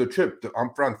way through the trip, the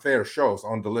upfront fare shows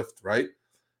on the Lyft, right?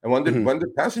 And when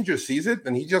the passenger sees it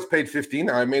and he just paid 15,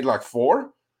 I made like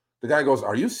 4, the guy goes,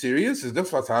 "Are you serious? Is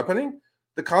this what's happening?"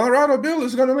 The Colorado bill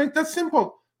is going to make that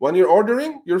simple. When you're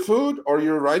ordering your food or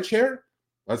your rideshare,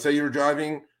 let's say you're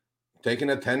driving, taking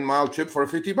a 10-mile trip for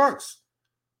 $50.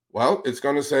 Well, it's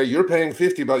going to say you're paying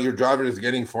 50, but your driver is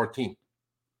getting 14.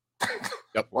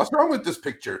 What's wrong with this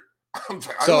picture?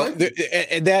 So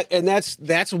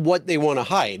that's what they want to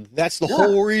hide. That's the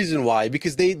whole reason why,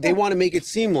 because they want to make it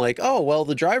seem like, oh, well,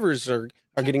 the drivers are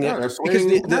getting that, because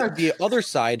the other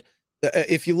side,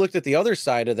 if you looked at the other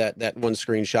side of that one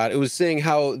screenshot, it was saying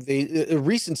how a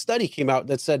recent study came out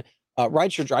that said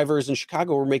rideshare drivers in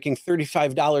Chicago were making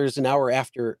 $35 an hour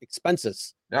after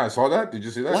expenses. Yeah, I saw that. Did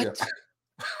you see that? What? Yeah.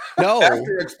 No.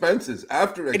 After expenses.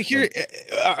 And here,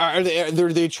 are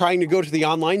they trying to go to the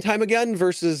online time again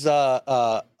versus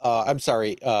I'm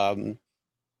sorry,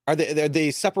 are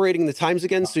they separating the times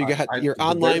again? So you got your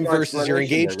online versus your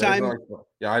engaged time?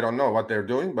 Yeah, I don't know what they're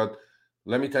doing, but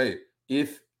let me tell you,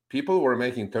 if people were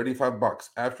making $35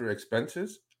 after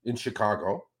expenses in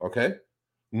Chicago, okay,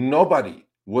 nobody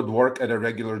would work at a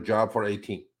regular job for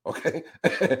 18. Okay.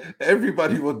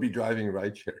 Everybody would be driving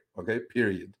rideshare. Okay,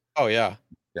 period. Oh yeah.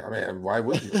 Yeah, man, why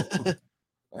would you?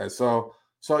 So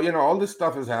you know, all this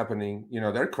stuff is happening. You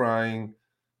know, they're crying,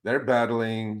 they're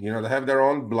battling. You know, they have their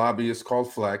own lobbyist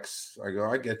called Flex. I go,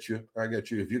 I get you.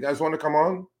 If you guys want to come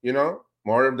on, you know,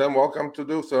 more of them welcome to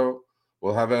do so.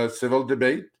 We'll have a civil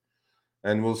debate,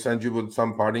 and we'll send you with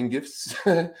some parting gifts.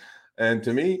 And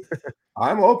to me,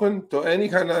 I'm open to any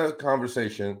kind of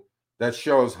conversation that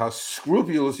shows how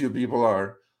scrupulous you people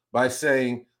are by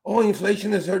saying, "Oh,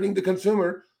 inflation is hurting the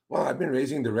consumer." Well, I've been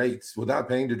raising the rates without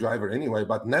paying the driver anyway,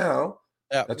 but now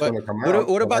that's going to come out.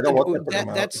 What about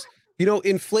that's, you know,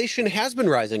 inflation has been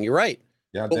rising. You're right.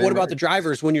 Yeah, but what about the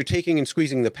drivers when you're taking and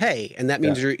squeezing the pay? And that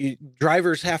means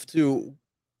drivers have to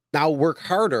now work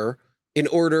harder in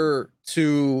order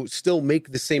to still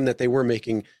make the same that they were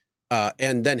making,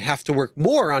 and then have to work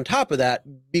more on top of that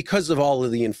because of all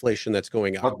of the inflation that's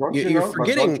going on.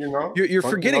 You're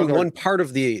forgetting one part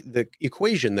of the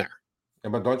equation there. Yeah,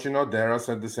 but don't you know, Dara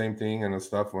said the same thing and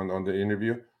stuff on the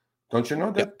interview. Don't you know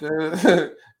that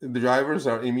the drivers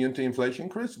are immune to inflation,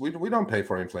 Chris? We don't pay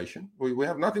for inflation. We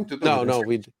have nothing to do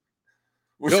with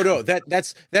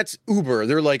it. That's Uber.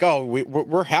 They're like, oh,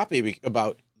 we're happy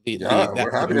about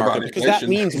we're happy because that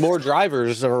means more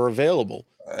drivers are available.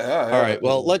 All right.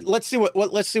 Well, let's see what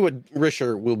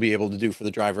Risher will be able to do for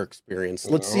the driver experience.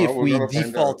 Let's see if we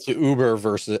default to Uber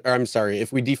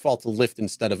if we default to Lyft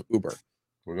instead of Uber.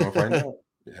 We're gonna find out.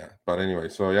 Yeah, but anyway,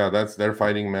 so yeah, they're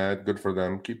fighting mad. Good for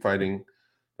them. Keep fighting.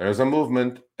 There's a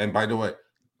movement. And by the way,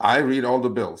 I read all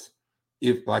the bills.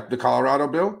 If like the Colorado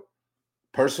bill,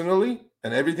 personally,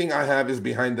 and everything I have is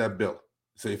behind that bill.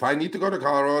 So if I need to go to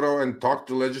Colorado and talk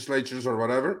to legislatures or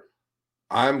whatever,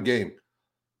 I'm game.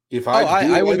 If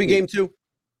I would be game too.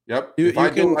 Yep.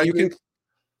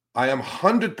 I am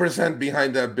 100%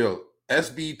 behind that bill.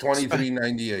 SB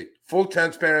 2398. Full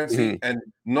transparency and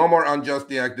no more unjust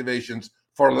deactivations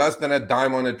for less than a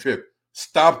dime on a trip.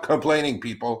 Stop complaining,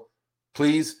 people.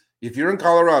 Please, if you're in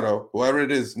Colorado, whoever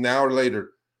it is, now or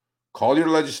later, call your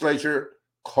legislature,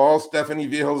 call Stephanie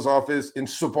Viejo's office in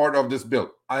support of this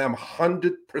bill. I am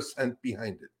 100%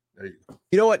 behind it. There you go.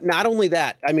 You know what? Not only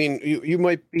that, I mean, you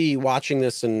might be watching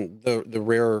this in the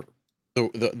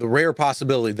rare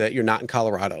possibility that you're not in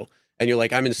Colorado. And you're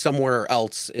like, I'm in somewhere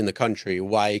else in the country.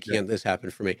 Why can't this happen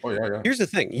for me? Oh, yeah. Here's the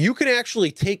thing. You can actually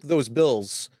take those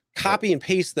bills, copy and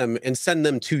paste them, and send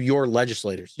them to your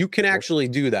legislators. You can actually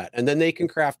do that. And then they can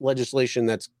craft legislation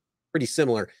that's pretty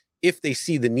similar. if they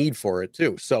see the need for it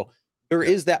too. So there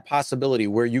is that possibility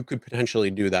where you could potentially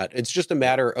do that. It's just a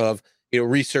matter of,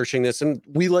 researching this. And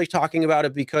we like talking about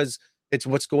it because it's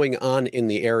what's going on in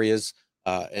the areas,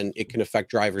 and it can affect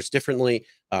drivers differently.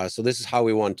 So this is how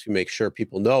we want to make sure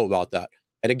people know about that.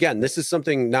 And again, this is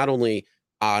something not only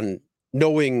on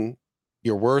knowing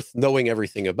your worth, knowing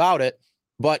everything about it,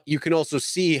 but you can also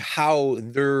see how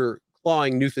they're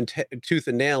clawing tooth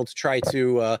and nail to try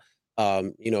to,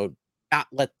 not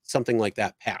let something like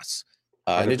that pass.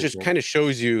 And it just 100%. kind of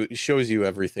shows you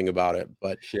everything about it.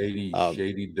 But Shady,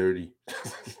 dirty.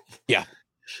 yeah.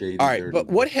 Shady, all right. dirty. But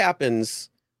what happens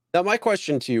now? My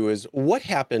question to you is, what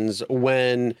happens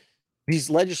when these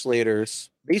legislators,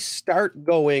 they start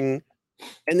going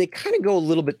and they kind of go a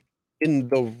little bit in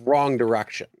the wrong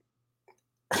direction?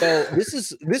 So this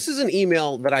is an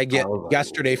email that I get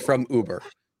yesterday from Uber.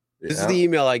 This is the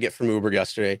email I get from Uber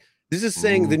yesterday. This is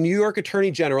saying the New York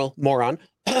Attorney General, moron,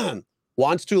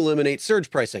 wants to eliminate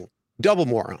surge pricing. Double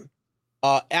moron.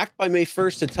 Act by May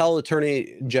 1st to tell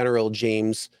Attorney General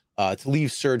James to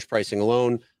leave surge pricing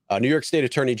alone. New York State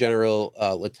Attorney General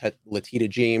Letitia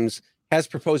James has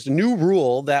proposed a new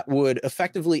rule that would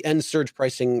effectively end surge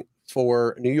pricing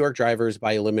for New York drivers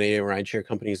by eliminating rideshare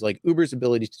companies like Uber's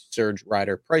ability to surge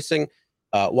rider pricing.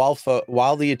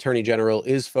 While the Attorney General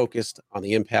is focused on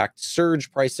the impact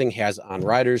surge pricing has on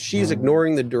riders, she's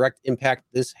ignoring the direct impact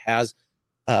this has.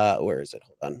 Where is it?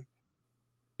 Hold on.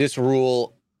 This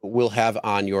rule will have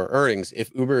on your earnings.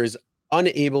 If Uber is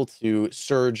unable to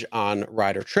surge on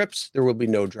rider trips, there will be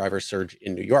no driver surge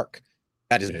in New York.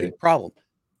 That is a big problem.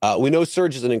 We know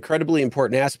surge is an incredibly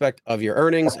important aspect of your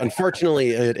earnings.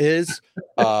 Unfortunately, it is.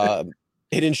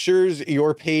 It ensures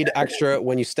you're paid extra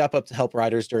when you step up to help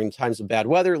riders during times of bad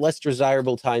weather, less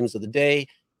desirable times of the day,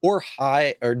 or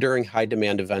during high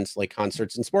demand events like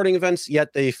concerts and sporting events.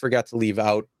 Yet they forgot to leave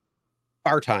out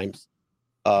bar times,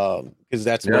 because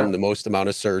that's when the most amount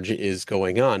of surge is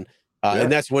going on.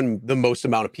 And that's when the most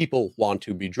amount of people want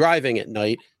to be driving at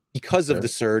night because of the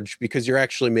surge, because you're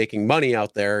actually making money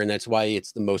out there. And that's why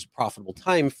it's the most profitable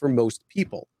time for most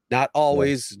people. Not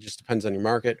always, it just depends on your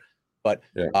market. But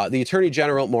the Attorney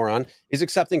General, moron, is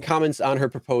accepting comments on her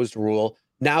proposed rule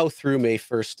now through May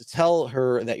 1st to tell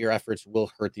her that your efforts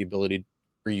will hurt the ability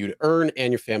for you to earn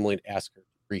and your family to ask her to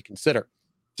reconsider.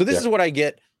 So this is what I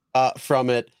get from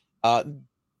it.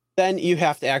 Then you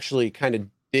have to actually kind of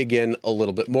dig in a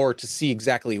little bit more to see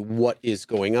exactly what is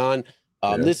going on.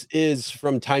 This is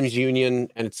from Times Union,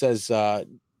 and it says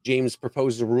James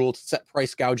proposed a rule to set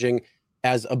price gouging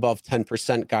as above 10%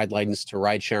 guidelines to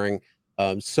ride sharing.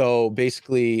 So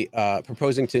basically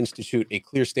proposing to institute a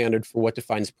clear standard for what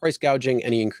defines price gouging,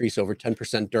 any increase over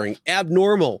 10% during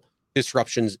abnormal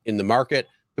disruptions in the market.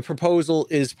 The proposal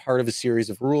is part of a series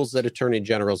of rules that Attorney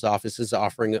General's office is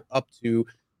offering up to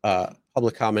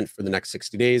public comment for the next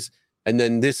 60 days. And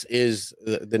then this is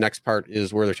the next part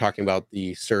is where they're talking about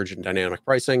the surge in dynamic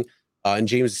pricing. And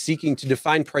James is seeking to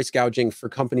define price gouging for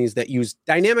companies that use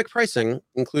dynamic pricing,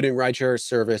 including rideshare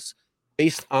service,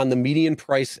 based on the median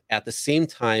price at the same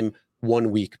time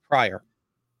 1 week prior.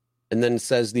 And then it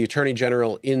says the Attorney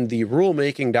General in the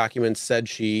rulemaking document said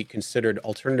she considered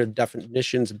alternative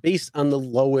definitions based on the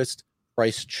lowest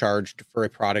price charged for a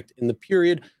product in the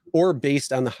period or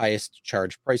based on the highest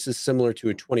charge prices, similar to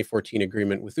a 2014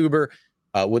 agreement with Uber,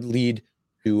 would lead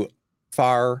to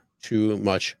far too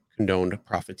much condoned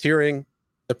profiteering.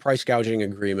 The price gouging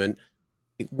agreement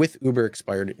with Uber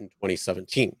expired in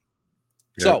 2017.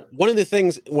 So one of the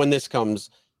things when this comes,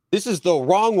 this is the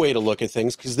wrong way to look at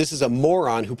things, because this is a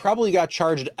moron who probably got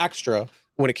charged extra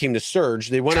when it came to surge.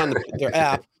 They went on their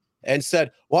app and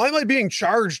said, why am I being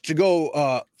charged to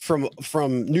go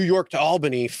from New York to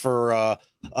Albany for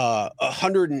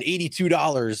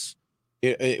 $182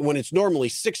 when it's normally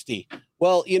 $60?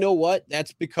 Well, you know what?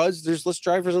 That's because there's less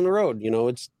drivers on the road.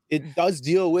 It does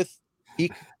deal with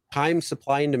peak time,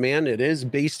 supply, and demand. It is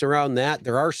based around that.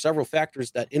 There are several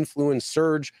factors that influence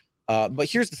surge. But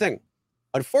here's the thing.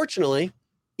 Unfortunately,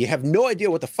 you have no idea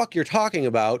what the fuck you're talking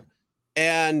about.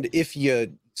 And if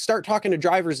you start talking to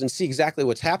drivers and see exactly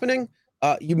what's happening,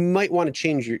 you might want to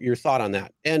change your thought on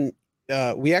that. And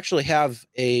we actually have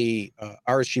a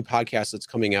RSG podcast that's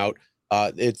coming out.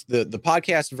 It's the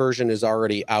podcast version is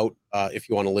already out if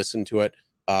you want to listen to it.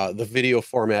 The video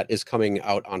format is coming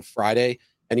out on Friday.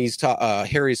 And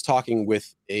Harry's talking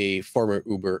with a former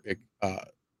Uber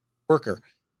worker,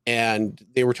 and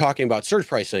they were talking about surge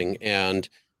pricing, and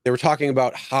they were talking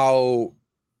about how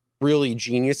really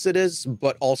genius it is,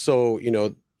 but also,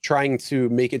 trying to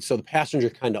make it so the passenger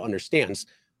kind of understands.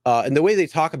 And the way they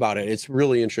talk about it, it's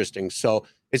really interesting. So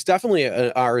it's definitely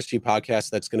an RSG podcast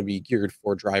that's going to be geared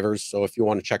for drivers. So if you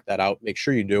want to check that out, make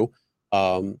sure you do.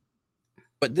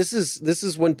 But this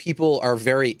is when people are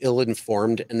very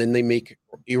ill-informed and then they make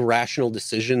irrational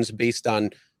decisions based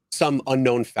on some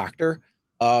unknown factor.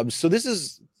 So this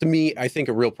is, to me, I think,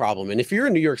 a real problem. And if you're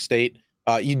in New York State,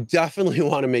 you definitely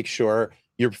want to make sure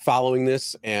you're following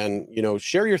this and,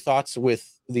 share your thoughts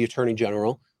with the Attorney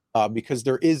General, because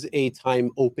there is a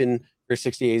time open for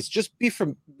 60 days. Just be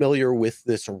familiar with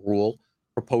this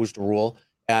proposed rule,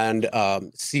 and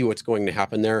see what's going to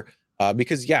happen there.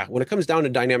 Because, when it comes down to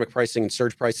dynamic pricing and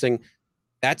surge pricing,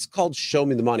 that's called show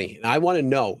me the money. And I want to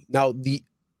know. Now, the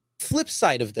flip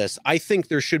side of this, I think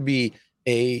there should be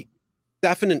a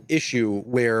definite issue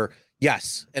where,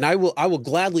 yes, and I will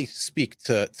gladly speak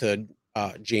to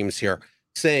James here,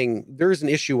 saying there's an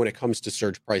issue when it comes to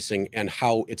surge pricing and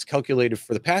how it's calculated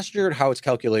for the passenger and how it's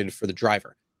calculated for the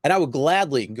driver. And I would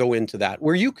gladly go into that,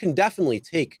 where you can definitely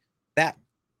take that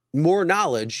more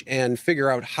knowledge and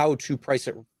figure out how to price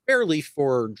it fairly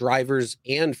for drivers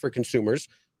and for consumers,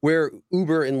 where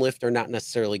Uber and Lyft are not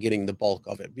necessarily getting the bulk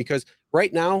of it. Because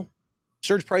right now,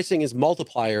 surge pricing is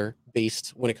multiplier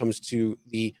based when it comes to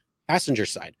the passenger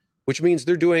side, which means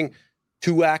they're doing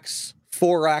 2x,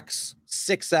 4x,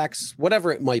 6x,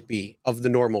 whatever it might be of the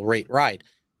normal rate ride.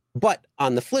 But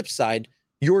on the flip side,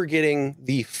 you're getting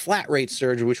the flat rate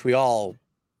surge, which we all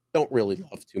don't really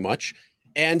love too much.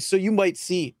 And so you might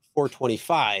see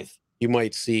 $4.25, you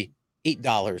might see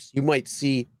 $8, you might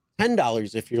see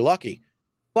 $10 if you're lucky.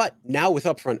 But now with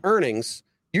upfront earnings,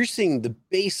 you're seeing the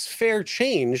base fare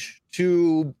change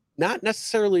to not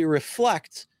necessarily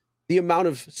reflect the amount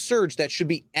of surge that should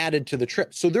be added to the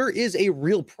trip. So there is a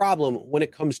real problem when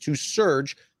it comes to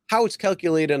surge, how it's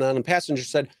calculated on the passenger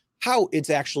side, how it's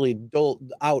actually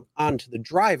doled out onto the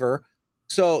driver.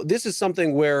 So this is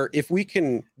something where if we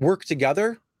can work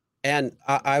together, and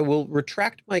I will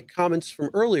retract my comments from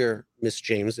earlier, Miss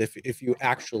James, if you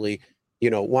actually,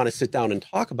 want to sit down and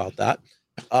talk about that,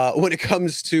 when it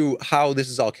comes to how this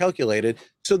is all calculated.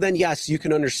 So then, yes, you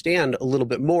can understand a little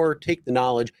bit more, take the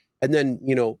knowledge, and then,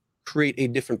 create a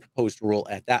different proposed rule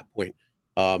at that point.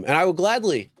 And I will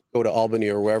gladly go to Albany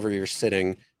or wherever you're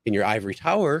sitting in your ivory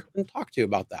tower and talk to you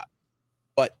about that.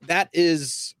 But that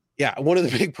is, one of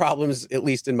the big problems, at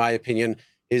least in my opinion,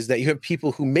 is that you have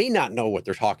people who may not know what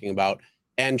they're talking about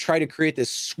and try to create this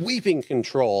sweeping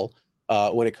control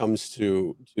when it comes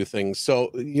to things. So,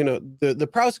 the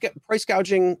price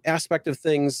gouging aspect of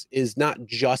things is not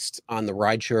just on the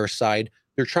rideshare side.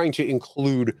 They're trying to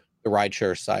include the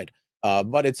rideshare side.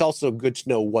 But it's also good to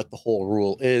know what the whole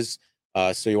rule is.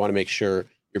 So you want to make sure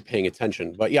you're paying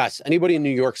attention. But yes, anybody in New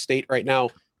York State right now,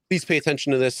 please pay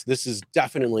attention to this. This is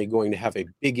definitely going to have a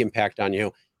big impact on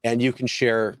you. And you can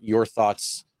share your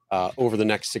thoughts over the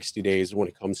next 60 days when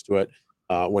it comes to it,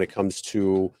 when it comes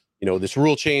to, this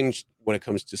rule change, when it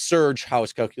comes to surge, how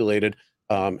it's calculated,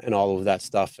 and all of that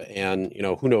stuff. And,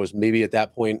 who knows, maybe at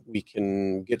that point we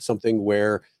can get something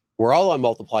where we're all on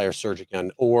multiplier surge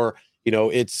again, or,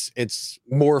 it's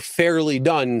more fairly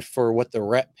done for what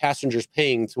the passenger's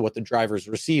paying to what the driver's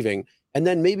receiving. And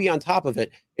then maybe on top of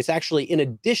it, it's actually in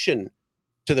addition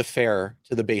to the fare,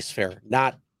 to the base fare,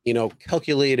 not,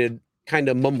 calculated kind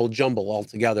of mumble jumble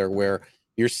altogether, where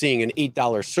you're seeing an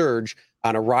 $8 surge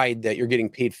on a ride that you're getting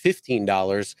paid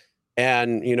 $15,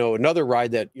 and another ride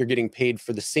that you're getting paid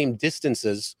for the same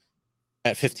distances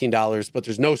at $15, but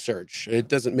there's no surge. It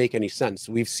doesn't make any sense.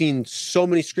 We've seen so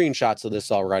many screenshots of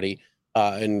this already,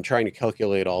 and trying to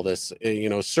calculate all this.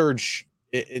 Surge.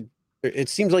 It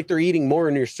seems like they're eating more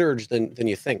in your surge than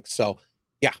you think. So,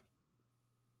 yeah.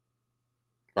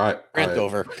 All right. Rant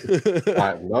over. All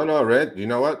right. No, Red. You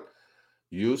know what?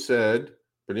 You said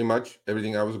pretty much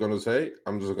everything I was going to say.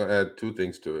 I'm just going to add two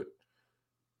things to it.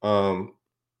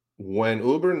 When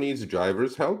Uber needs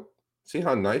drivers' help, see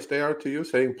how nice they are to you,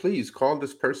 saying, please call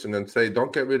this person and say,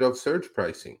 don't get rid of surge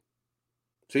pricing.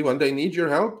 See, when they need your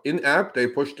help in app, they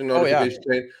push the notification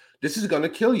saying, this is going to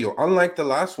kill you. Unlike the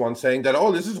last one saying that,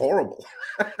 oh, this is horrible.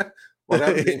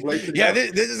 Whatever the inflation.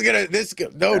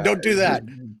 Don't do that.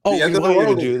 Oh, we want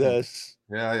you to do this.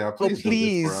 Yeah. Please, do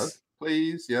this for us.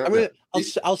 Please, yeah.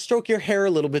 I'll stroke your hair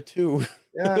a little bit too.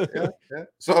 yeah.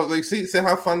 So see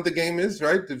how fun the game is,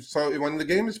 right? So when the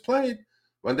game is played,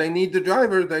 when they need the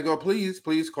driver, they go, please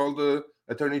call the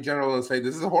Attorney General and say,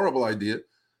 this is a horrible idea,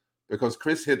 because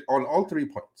Chris hit on all 3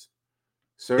 points.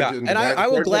 I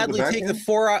will gladly take a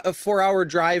 4-hour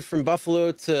drive from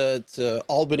Buffalo to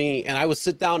Albany, and I will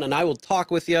sit down and I will talk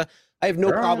with you. I have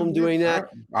no problem doing that.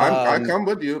 I come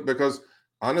with you, because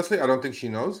honestly, I don't think she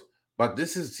knows. But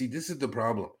this is the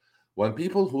problem. When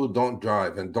people who don't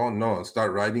drive and don't know and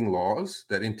start writing laws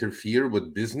that interfere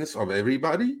with business of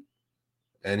everybody,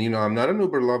 and I'm not an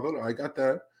Uber lover, I got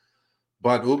that,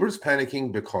 but Uber's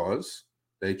panicking because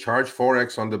they charge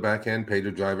 4x on the back end, pay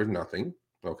the driver nothing.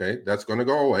 Okay, that's going to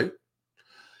go away.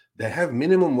 They have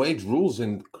minimum wage rules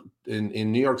in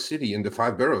New York City in the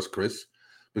 5 boroughs, Chris,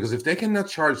 because if they cannot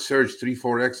charge surge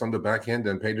 3-4x on the back end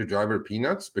and pay the driver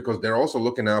peanuts, because they're also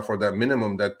looking out for that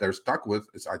minimum that they're stuck with,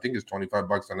 I think it's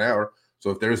 $25 an hour.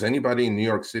 So if there's anybody in New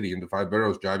York City in the 5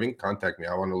 boroughs driving, contact me.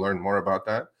 I want to learn more about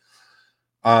that.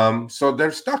 So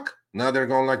they're stuck. Now they're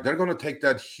going to take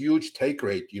that huge take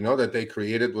rate, that they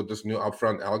created with this new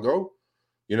upfront algo.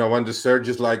 When the surge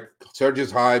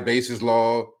is high, base is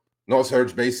low, no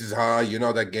surge, base is high,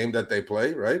 that game that they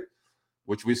play, right?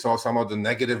 Which we saw some of the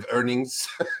negative earnings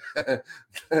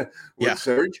with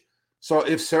surge. So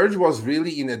if surge was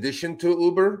really in addition to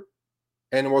Uber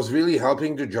and was really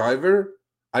helping the driver,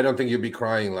 I don't think you'd be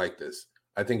crying like this.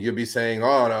 I think you'd be saying,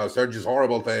 oh, no, surge is a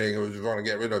horrible thing. We just want to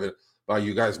get rid of it. Well,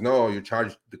 you guys know you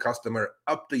charge the customer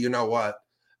up to what,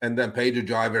 and then pay the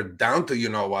driver down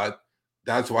to what.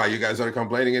 That's why you guys are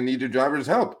complaining and need the driver's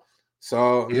help.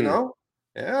 So, You know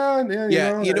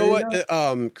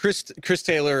what? Chris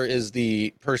Taylor is the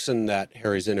person that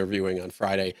Harry's interviewing on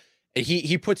Friday.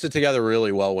 He puts it together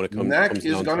really well when it comes. Knack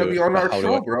is going to be on our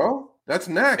show, bro. That's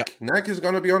Knack. Yeah. Knack is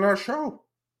going to be on our show.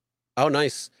 Oh,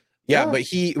 nice. Yeah, but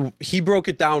he broke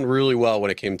it down really well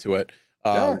when it came to it.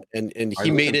 And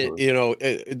he made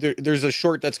it. There's a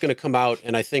short that's going to come out,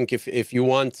 and I think if you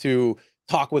want to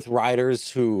talk with riders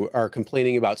who are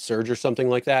complaining about surge or something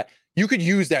like that, you could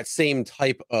use that same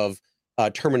type of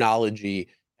terminology,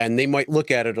 and they might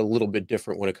look at it a little bit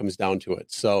different when it comes down to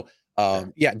it. So,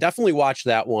 definitely watch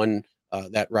that one,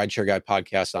 that Rideshare Guy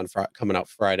podcast coming out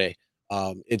Friday.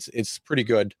 It's pretty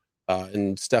good,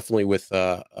 and it's definitely with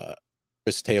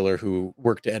Chris Taylor, who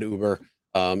worked at Uber.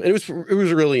 And it was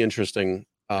really interesting,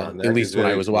 at least when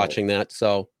I was watching that.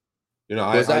 So,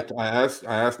 I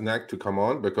asked Knack to come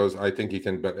on because I think he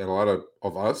can. A lot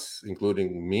of us,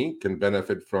 including me, can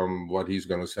benefit from what he's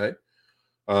going to say.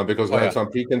 Because I have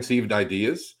some preconceived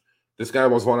ideas. This guy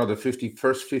was one of the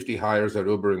first 50 hires at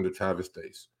Uber in the Travis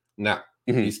days. Now,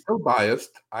 he's still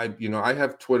biased. I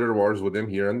have Twitter wars with him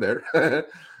here and there.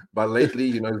 But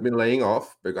lately, he's been laying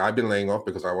off. I've been laying off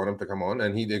because I want him to come on.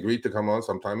 And he agreed to come on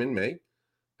sometime in May.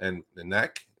 And the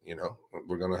Knack,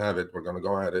 we're going to have it. We're going to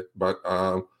go at it. But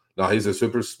no, he's a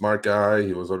super smart guy.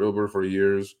 He was at Uber for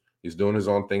years. He's doing his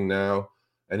own thing now.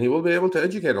 And he will be able to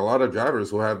educate a lot of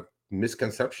drivers who have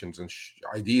misconceptions and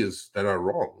ideas that are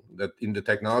wrong, that in the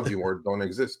technology world don't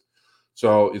exist.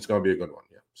 So it's going to be a good one.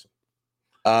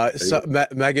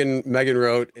 Megan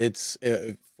wrote, it's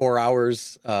 4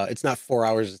 hours. It's not 4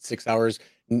 hours, it's 6 hours.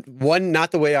 One,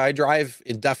 not the way I drive.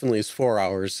 It definitely is 4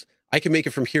 hours. I can make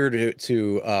it from here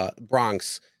to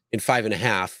Bronx in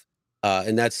 5.5.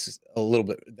 And that's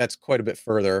quite a bit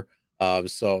further.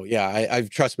 So yeah, I've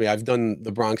trust me, I've done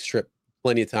the Bronx trip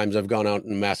plenty of times. I've gone out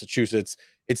in Massachusetts.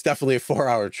 It's definitely a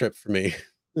 4-hour trip for me.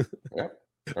 Yeah.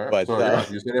 All right. But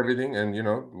so you said everything, and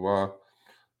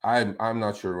I'm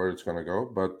not sure where it's gonna go,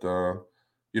 but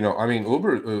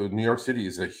Uber, New York City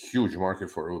is a huge market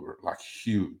for Uber, like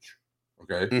huge.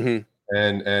 Okay.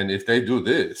 And if they do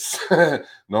this,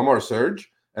 no more surge,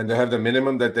 and they have the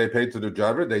minimum that they pay to the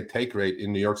driver, they take rate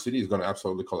in New York City is going to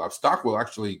absolutely collapse. Stock will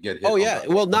actually get hit. Oh yeah.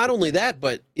 Well, not only that,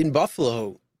 but in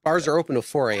Buffalo, bars are open till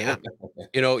 4 a.m.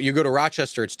 You go to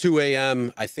Rochester, it's 2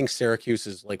 a.m. I think Syracuse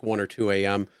is like 1 or 2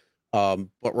 a.m.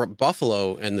 But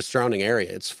Buffalo and the surrounding area,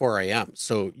 it's 4 a.m.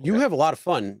 So you have a lot of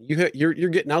fun. You're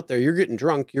getting out there, you're getting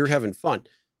drunk, you're having fun.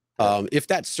 If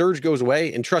that surge goes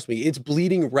away, and trust me, it's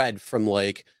bleeding red from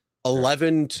like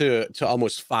 11 to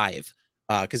almost 5.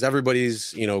 Because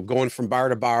everybody's going from bar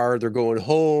to bar, they're going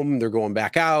home, they're going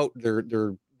back out,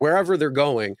 they're wherever they're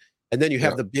going, and then you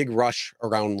have the big rush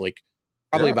around like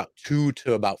probably about 2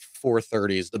 to about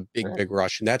 4:30 is the big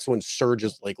rush, and that's when surge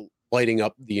is like lighting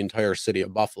up the entire city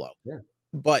of Buffalo.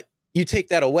 But you take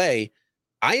that away,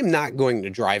 I am not going to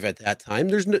drive at that time.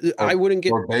 There's no, I wouldn't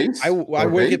get I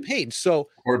wouldn't get paid. So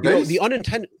the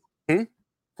unintended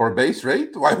for base rate,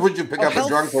 why would you pick up a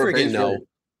drunk for base rate?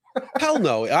 Hell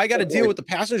no. I got to deal with the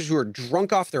passengers who are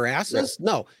drunk off their asses.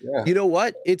 No. You know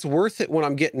what? It's worth it when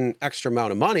I'm getting extra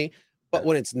amount of money. But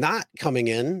when it's not coming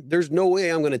in, there's no way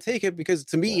I'm going to take it, because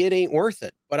to me, it ain't worth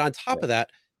it. But on top of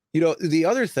that, the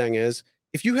other thing is,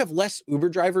 if you have less Uber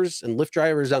drivers and Lyft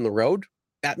drivers on the road,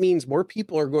 that means more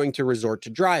people are going to resort to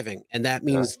driving. And that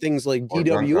means things like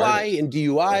DWI and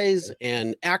DUIs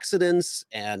and accidents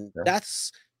and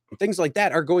deaths. Things like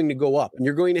that are going to go up, and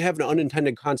you're going to have an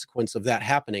unintended consequence of that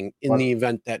happening in the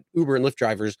event that Uber and Lyft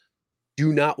drivers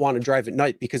do not want to drive at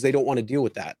night because they don't want to deal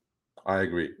with that. I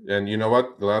agree. And you know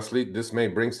what? Lastly, this may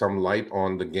bring some light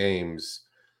on the games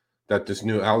that this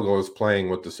new algo is playing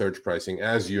with the surge pricing.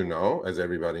 As you know, as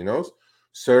everybody knows,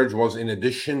 surge was in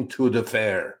addition to the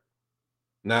fare.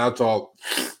 Now it's all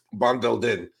bundled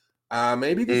in.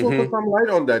 Maybe this will put some light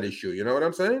on that issue. You know what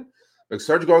I'm saying? Like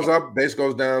surge goes up, base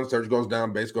goes down, surge goes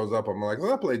down, base goes up. I'm like,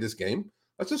 well, I'll play this game.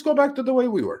 Let's just go back to the way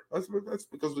we were. That's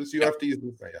because this UFT is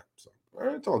so all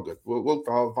right, it's all good. We'll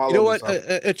follow. You know what,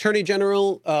 Attorney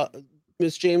General,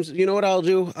 Ms. James, you know what I'll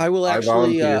do? I will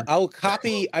actually I will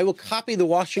copy the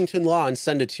Washington law and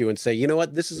send it to you and say, you know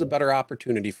what, this is a better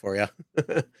opportunity for you.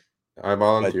 I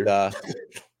volunteer. But,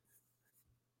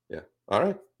 yeah. All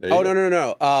right.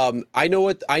 No. I know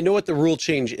what the rule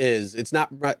change is. It's not.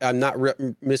 I'm not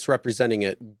misrepresenting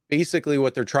it. Basically,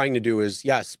 what they're trying to do is,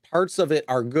 yes, parts of it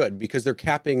are good because they're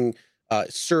capping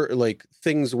certain like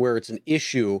things where it's an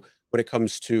issue when it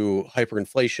comes to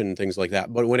hyperinflation and things like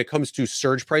that. But when it comes to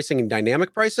surge pricing and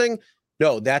dynamic pricing,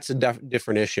 no, that's a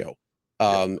different issue.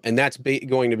 And that's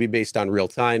going to be based on real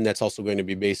time. That's also going to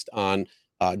be based on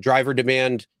driver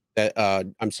demand.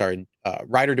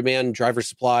 Rider demand, driver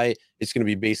supply. It's going to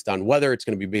be based on weather. It's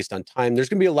going to be based on time. There's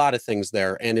going to be a lot of things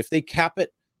there. And if they cap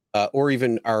it or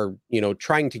even are,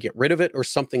 trying to get rid of it or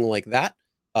something like that,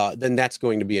 then that's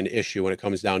going to be an issue when it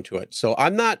comes down to it. So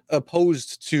I'm not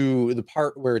opposed to the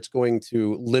part where it's going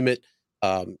to limit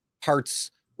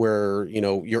parts where,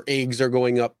 your eggs are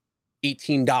going up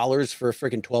 $18 for a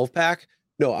freaking 12-pack.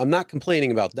 No, I'm not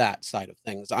complaining about that side of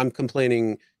things. I'm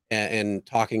complaining and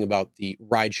talking about the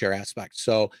rideshare aspect.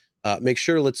 So let's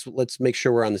make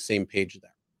sure we're on the same page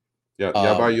there. Yeah,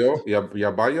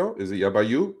 Yabayo, is it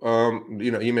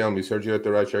Yabayu? Email me,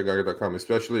 Sergio@therideshareguy.com,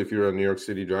 especially if you're a New York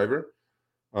City driver.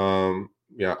 I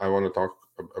want to talk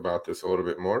about this a little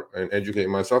bit more and educate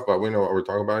myself, but we know what we're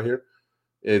talking about here.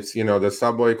 It's, the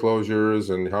subway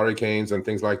closures and hurricanes and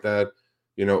things like that.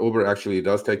 Uber actually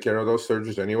does take care of those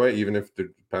surges anyway, even if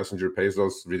the passenger pays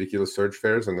those ridiculous surge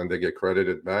fares and then they get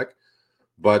credited back.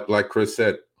 But like Chris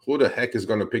said, who the heck is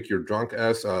going to pick your drunk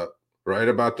ass up right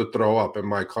about to throw up in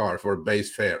my car for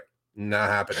base fare? Not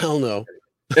happening. Hell no.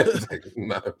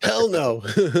 Hell no.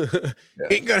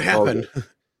 Ain't gonna happen.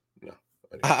 No.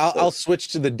 I'll switch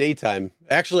to the daytime.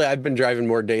 Actually, I've been driving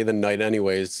more day than night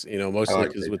anyways, mostly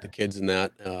because with the kids and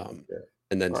that,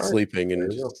 and then sleeping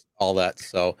and just all that.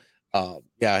 So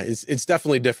it's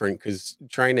definitely different because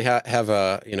trying to have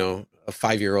a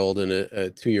 5-year-old and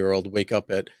a 2-year-old wake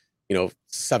up at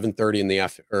 7:30 in the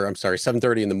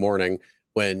 7:30 in the morning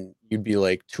when you'd be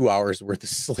like 2 hours worth of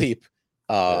sleep.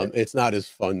 It's not as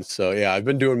fun. So I've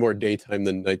been doing more daytime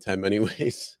than nighttime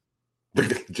anyways.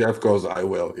 Jeff goes, I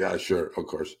will. Yeah, sure, of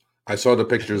course. I saw the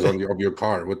pictures of your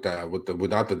car without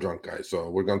the drunk guy. So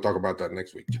we're gonna talk about that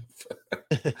next week.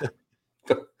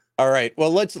 All right.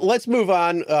 Well, let's move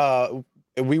on.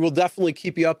 We will definitely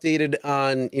keep you updated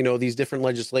on these different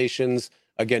legislations.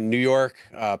 Again, New York,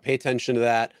 pay attention to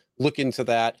that, look into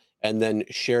that, and then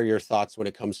share your thoughts when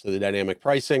it comes to the dynamic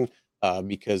pricing,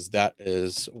 because that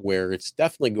is where it's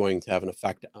definitely going to have an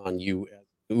effect on you as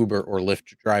an Uber or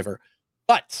Lyft driver.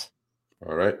 But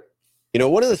all right,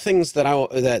 one of the things that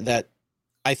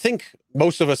I think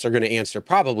most of us are going to answer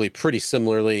probably pretty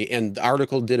similarly, and the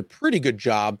article did a pretty good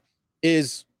job,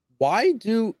 is why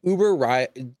do Uber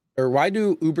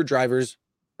drivers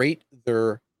rate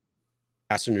their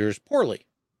passengers poorly?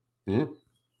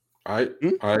 I've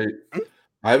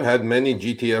had many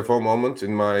GTFO moments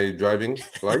in my driving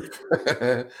life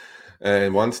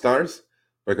and 1 stars,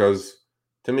 because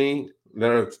to me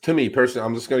personally,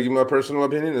 I'm just going to give my personal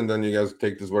opinion and then you guys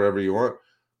take this wherever you want.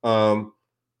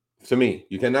 To me,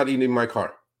 you cannot eat in my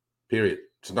car, period.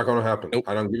 It's not going to happen. Nope.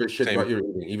 I don't give a shit what you're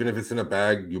eating. Even if it's in a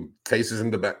bag, your face is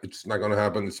in the bag, it's not going to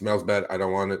happen. It smells bad. I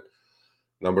don't want it.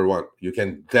 Number 1, you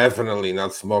can definitely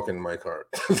not smoke in my car.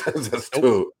 That's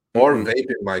 2. Or vape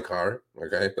in my car.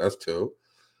 Okay, that's 2.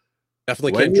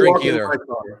 Definitely can't drink either.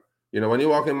 When you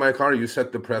walk in my car, you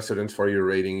set the precedence for your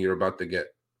rating you're about to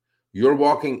get. You're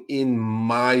walking in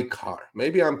my car.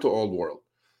 Maybe I'm too old world.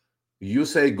 You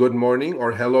say good morning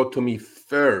or hello to me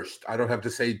first. I don't have to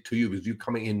say it to you because you're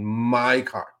coming in my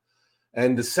car.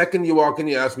 And the second you walk in,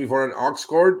 you ask me for an aux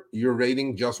cord, your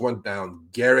rating just went down.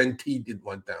 Guaranteed it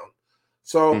went down.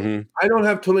 So I don't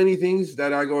have too many things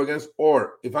that I go against.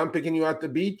 Or if I'm picking you at the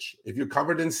beach, if you're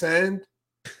covered in sand,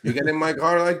 you get in my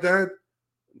car like that,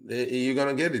 you're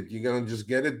going to get it. You're going to just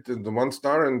get it, the 1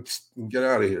 star, and get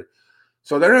out of here.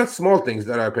 So there are small things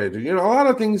that I pay to. A lot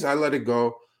of things I let it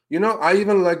go. I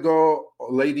even let go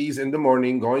ladies in the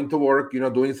morning going to work,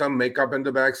 doing some makeup in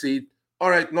the back seat. All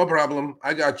right, no problem.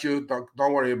 I got you.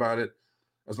 Don't worry about it.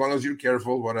 as long as you're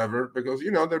careful, whatever, because there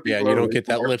are Yeah, people and you are don't way get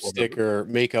too that harsh, lipstick whatever. or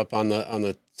makeup on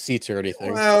the seats or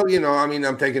anything. Well, I mean,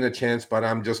 I'm taking a chance, but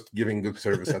I'm just giving good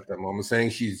service at that moment,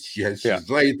 saying Yeah. she's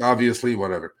late, obviously,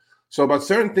 whatever. So, but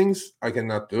certain things I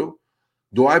cannot do.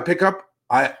 Do I pick up?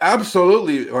 I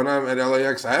absolutely, when I'm at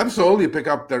LAX, I absolutely pick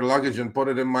up their luggage and put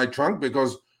it in my trunk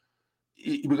because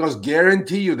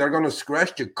guarantee you they're going to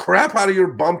scratch the crap out of your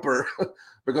bumper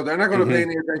because they're not going to pay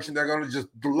any attention. They're going to just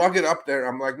lug it up there.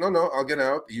 I'm like, no, I'll get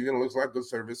out. Even looks like good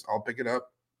service. I'll pick it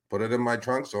up, put it in my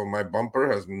trunk so my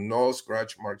bumper has no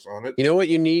scratch marks on it. You know what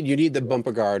you need? You need the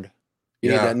bumper guard.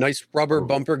 You need that nice rubber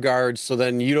bumper guard, so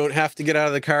then you don't have to get out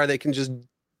of the car. They can just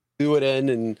do it in,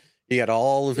 and you got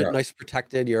all of it nice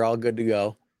protected. You're all good to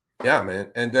go. Yeah,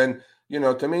 man. And then,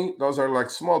 to me, those are like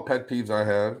small pet peeves I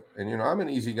have. And, I'm an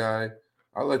easy guy.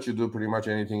 I'll let you do pretty much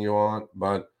anything you want,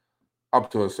 but up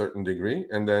to a certain degree.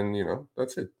 And then,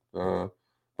 that's it.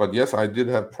 But yes, I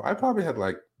probably had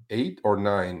like 8 or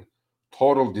 9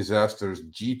 total disasters.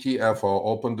 GTFO,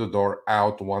 opened the door,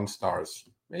 out, 1 stars,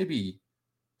 maybe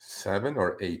 7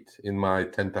 or 8 in my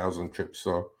 10,000 trips.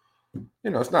 So,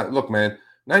 it's not, look, man,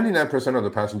 99% of the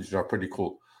passengers are pretty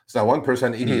cool. It's that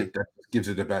 1% idiot that gives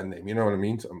it a bad name. You know what I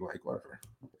mean? So I'm like, whatever.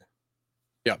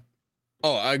 Yeah.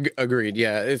 Oh, agreed.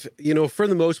 Yeah. If, for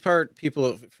the most part,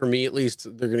 people, for me at least,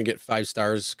 they're going to get 5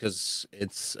 stars because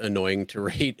it's annoying to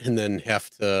rate and then have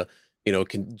to,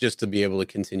 just to be able to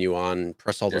continue on,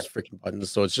 press all those freaking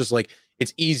buttons. So it's just like,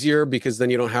 it's easier because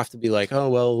then you don't have to be like, oh,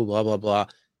 well, blah, blah,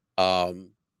 blah.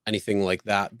 Anything like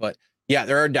that. But yeah,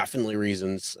 there are definitely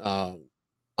reasons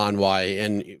on why.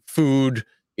 And food,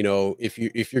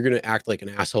 if you're going to act like an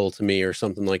asshole to me or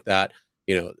something like that,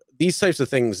 these types of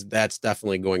things, that's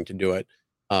definitely going to do it.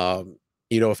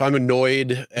 If I'm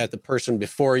annoyed at the person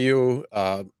before you,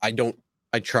 I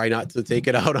try not to take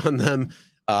it out on them.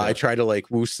 I try to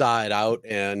like woo-saw it out,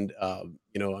 and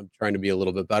I'm trying to be a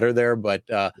little bit better there. But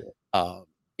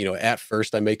at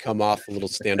first I may come off a little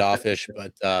standoffish,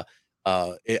 but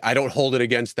I don't hold it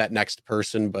against that next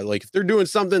person. But like if they're doing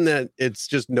something that it's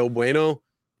just no bueno,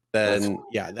 then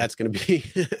that's going to be.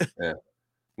 Yeah.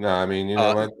 No, I mean, you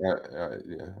know what?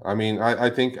 I mean, I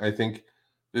think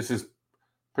this is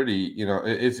pretty.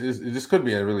 This could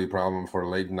be a really problem for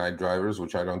late night drivers,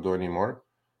 which I don't do anymore.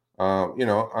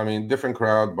 I mean, different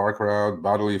crowd, bar crowd,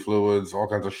 bodily fluids, all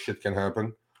kinds of shit can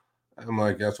happen. I'm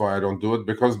like, that's why I don't do it,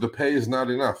 because the pay is not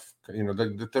enough.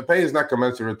 The pay is not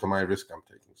commensurate to my risk I'm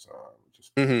taking. So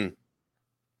just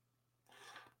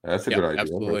that's a good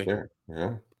idea right there.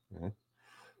 Yeah.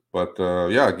 But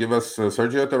give us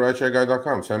Sergio at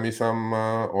therideshareguy.com. Send me some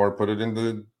or put it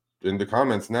in the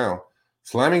comments now.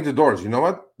 Slamming the doors. You know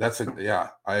what?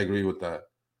 I agree with that.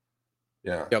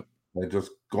 Yeah. Yep. I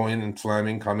just go in and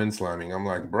slamming, come in slamming. I'm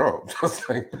like, bro, just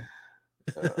like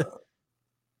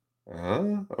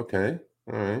okay.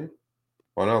 All right.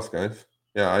 What else, guys?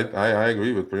 Yeah, I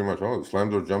agree with pretty much all of it. Slam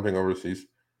door jumping overseas.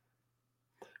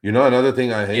 Another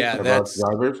thing I hate about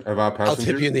drivers, about passengers.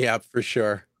 I'll tip you in the app for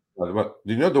sure. But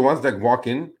do you know the ones that walk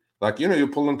in, like, you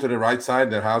pull them to the right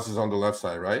side, their house is on the left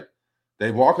side, right?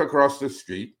 They walk across the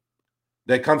street,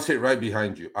 they come sit right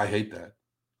behind you. I hate that.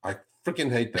 I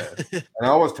freaking hate that. And I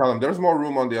always tell them, there's more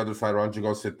room on the other side. Why don't you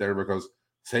go sit there, because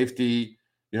safety,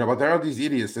 but there are these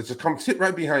idiots that just come sit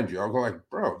right behind you. I'll go like,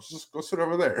 bro, just go sit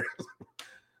over there.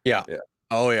 Yeah.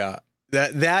 Oh yeah.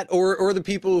 That or the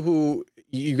people who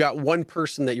you got one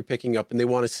person that you're picking up and they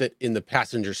want to sit in the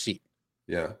passenger seat.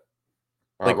 Yeah.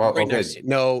 Like right next to you.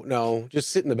 No,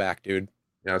 just sit in the back, dude.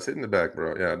 Yeah, sit in the back,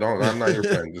 bro. Yeah, I'm not your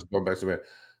friend. Just go back to bed.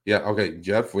 Yeah, okay,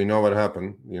 Jeff, we know what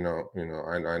happened. I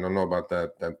don't know about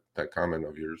that comment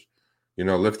of yours.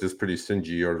 Lyft is pretty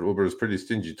stingy, or Uber is pretty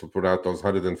stingy to put out those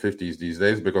 150s these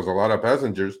days, because a lot of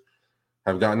passengers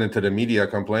have gotten into the media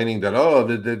complaining that,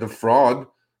 the fraud,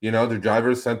 the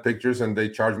drivers sent pictures and they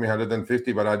charged me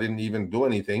 150, but I didn't even do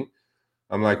anything.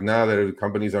 I'm like, nah, the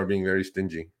companies are being very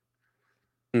stingy.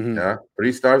 Yeah,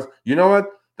 3 stars. You know what?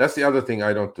 That's the other thing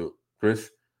I don't do,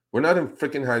 Chris. We're not in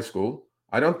freaking high school.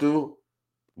 I don't do,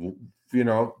 I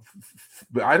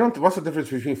don't. What's the difference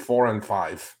between 4 and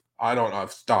 5? I don't know.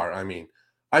 Star. I mean,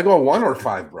 I go 1 or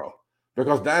 5, bro,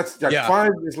 because that's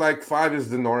like 5 is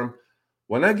the norm.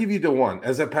 When I give you the 1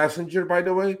 as a passenger, by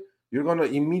the way, you're gonna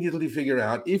immediately figure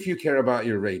out if you care about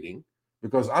your rating,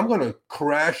 because I'm gonna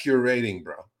crash your rating,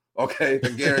 bro. Okay, I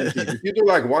guarantee. If you do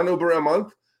like 1 Uber a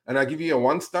month, and I give you a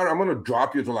 1 star, I'm going to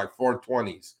drop you to like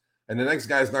 420s. And the next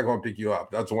guy's not going to pick you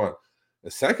up. That's one. The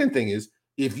second thing is,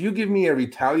 if you give me a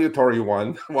retaliatory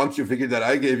 1, once you figure that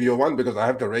I gave you a 1, because I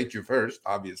have to rate you first,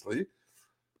 obviously,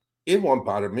 it won't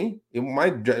bother me. My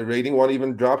rating won't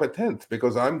even drop a 10th,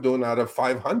 because I'm doing out of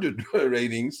 500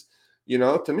 ratings,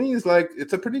 to me, it's like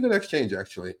it's a pretty good exchange,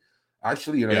 actually.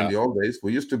 Actually, in the old days,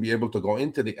 we used to be able to go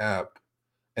into the app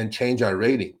and change our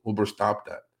rating. Uber stopped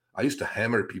that. I used to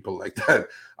hammer people like that.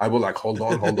 I would like, hold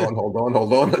on, and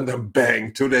then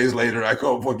bang. 2 days later, I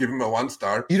go, we'll give him a 1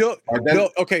 star.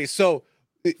 Okay, so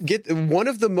get one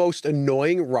of the most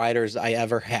annoying riders I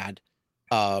ever had.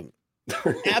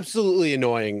 Absolutely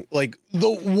annoying. Like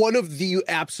one of the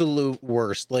absolute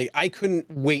worst. Like I couldn't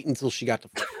wait until she got the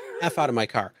F out of my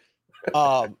car.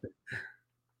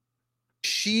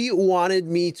 She wanted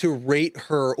me to rate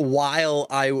her while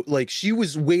she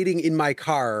was waiting in my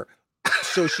car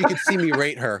so she could see me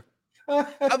rate her.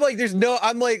 I'm like,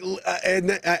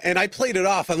 and I played it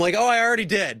off. I'm like, oh, I already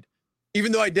did.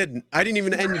 Even though I didn't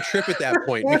even end the trip at that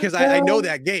point because I know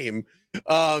that game.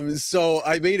 So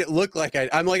I made it look like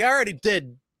I'm like, I already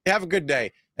did. Have a good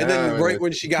day. And then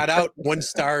when she got out, 1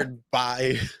 star,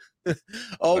 bye.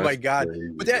 Oh my God. Crazy,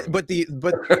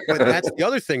 but that's the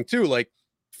other thing too. Like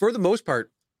for the most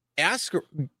part, ask, for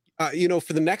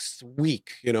the next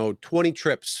week, 20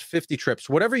 trips, 50 trips,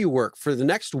 whatever you work for the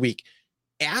next week,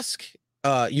 ask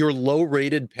your low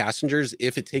rated passengers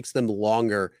if it takes them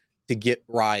longer to get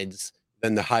rides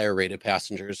than the higher rated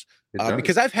passengers.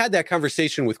 Because I've had that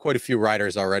conversation with quite a few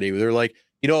riders already. They're like,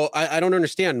 I don't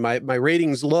understand. My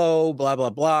rating's low, blah, blah,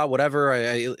 blah, whatever.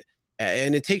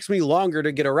 And it takes me longer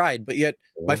to get a ride. But yet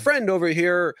my friend over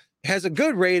here has a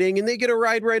good rating and they get a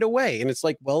ride right away. And it's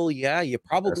like, well, yeah, you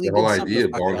probably that's the whole idea,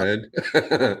 bonehead.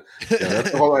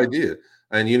 That's the whole idea.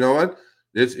 And you know what?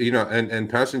 It's and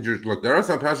passengers, look, there are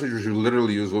some passengers who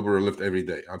literally use Uber or Lyft every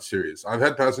day. I'm serious. I've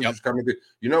had passengers coming to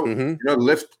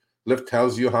Lyft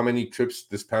tells you how many trips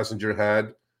this passenger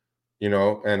had,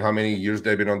 and how many years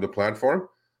they've been on the platform.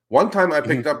 One time I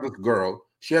picked up this girl,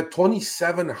 she had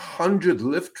 2,700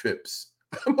 Lyft trips.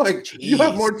 I'm like, jeez, you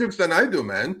have more trips than I do,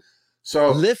 man.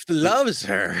 So Lyft loves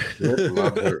her. Lyft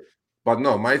loves her. But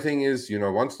no, my thing is,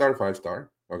 1 star, 5 star.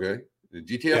 Okay. The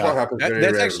GTFO happens very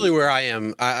That's rarely. actually where I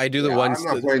am. I do the one. I'm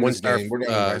not playing 1 this star. game. We're not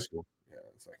in high school. Yeah,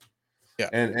 it's like,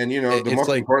 and the most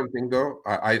important thing though,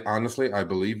 I honestly I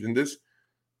believed in this.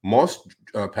 Most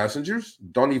passengers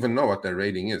don't even know what their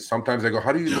rating is. Sometimes they go,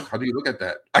 how do you look at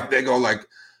that? They go like,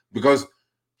 because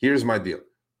here's my deal.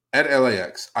 At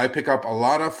LAX, I pick up a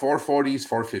lot of 440s,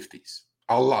 450s.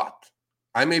 A lot.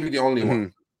 I may be the only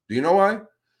one. Do you know why?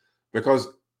 Because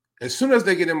as soon as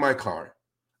they get in my car,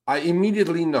 I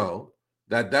immediately know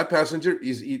that passenger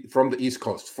is from the East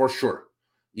Coast for sure.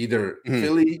 Either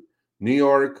Philly, New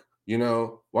York,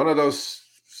 one of those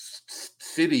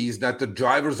cities that the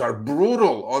drivers are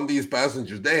brutal on these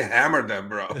passengers. They hammer them,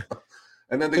 bro.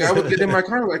 And then the guy would get in my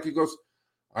car, like he goes,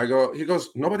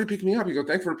 nobody picked me up. He goes,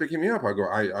 thanks for picking me up. I go,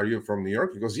 are you from New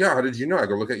York? He goes, yeah, how did you know? I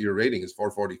go, look at your rating, it's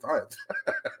 445.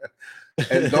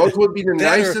 And those would be the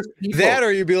nicest people. That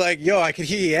or you'd be like, yo, I could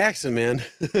hear your accent, man.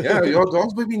 Yeah,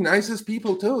 those would be nicest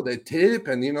people too. They tip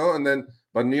and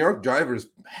but New York drivers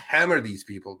hammer these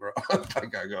people, bro.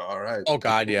 Like I go, all right. Oh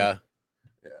God, yeah.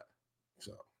 Yeah.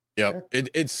 So yep.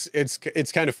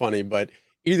 It's kind of funny, but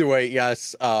either way,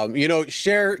 yes.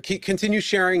 Continue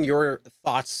sharing your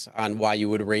thoughts on why you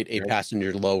would rate a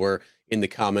passenger lower in the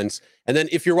comments. And then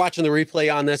if you're watching the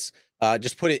replay on this,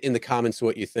 just put it in the comments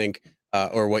what you think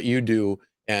or what you do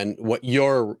and what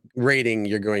your rating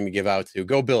you're going to give out to.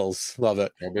 Go Bills. Love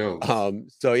it. Go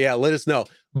Bills. So yeah, let us know.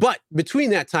 But between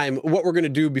that time, what we're going to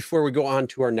do before we go on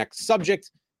to our next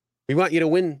subject, we want you to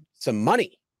win some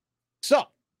money. So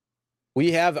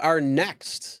we have our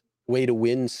next way to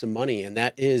win some money, and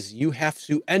that is you have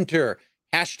to enter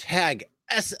hashtag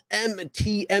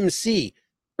SMTMC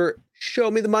for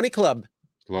Show Me the Money Club.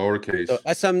 Lowercase.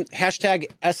 So hashtag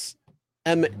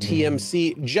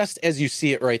SMTMC, just as you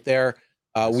see it right there.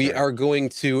 We are going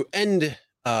to end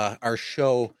our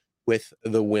show with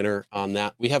the winner on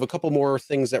that. We have a couple more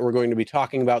things that we're going to be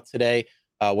talking about today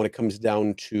when it comes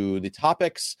down to the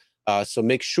topics. So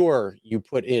make sure you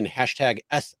put in hashtag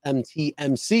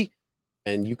SMTMC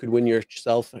and you could win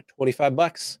yourself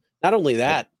 $25. Not only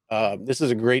that, this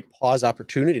is a great pause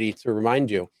opportunity to remind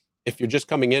you, if you're just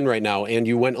coming in right now and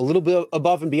you went a little bit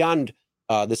above and beyond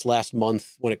this last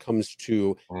month when it comes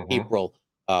to April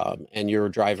and you're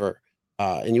a driver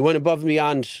and you went above and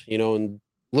beyond, and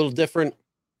a little different,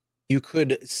 you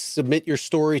could submit your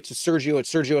story to Sergio at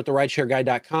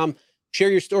sergio@therideshareguy.com. Share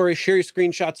your story, share your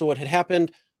screenshots of what had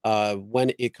happened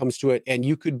when it comes to it. And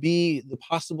you could be the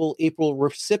possible April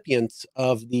recipient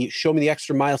of the Show Me the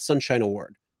Extra Mile Sunshine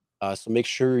Award. So make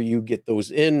sure you get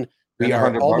those in. We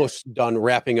are almost done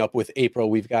wrapping up with April.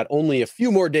 We've got only a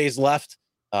few more days left.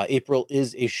 April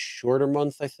is a shorter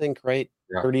month, I think, right?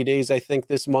 Yeah. 30 days, I think,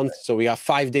 this month. So we got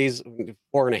 5 days,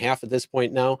 4.5 at this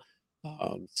point now.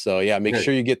 So yeah, make Okay.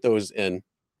 sure you get those in.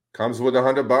 Comes with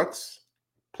 $100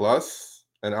 plus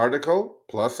an article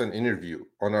plus an interview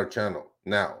on our channel.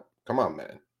 Now, come on,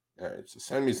 man. All right, so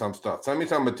send me some stuff. Send me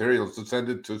some materials to send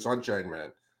it to Sunshine,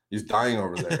 man. He's dying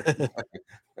over there.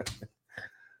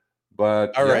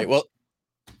 But All yeah. right. Well,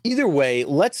 either way,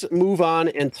 let's move on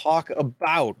and talk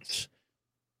about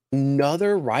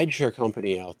another rideshare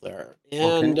company out there.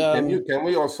 Oh, And can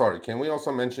we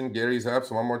also mention Gary's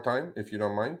apps one more time, if you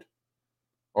don't mind?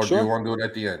 Or do you sure, want to do it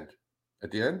at the end? At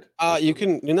the end? you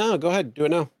can go ahead, do it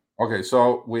now. Okay,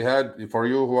 so we had, for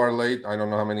you who are late, I don't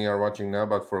know how many are watching now,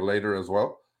 but for later as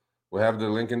well, we have the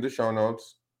link in the show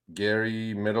notes.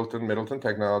 Gary Middleton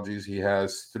Technologies. He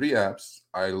has 3 apps.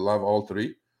 I love all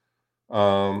 3.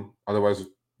 Otherwise,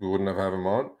 we wouldn't have him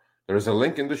on. There's a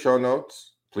link in the show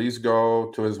notes. Please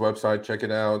go to his website, check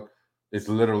it out. It's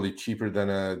literally cheaper than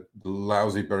a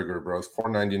lousy burger, bro. It's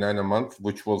 $4.99 a month,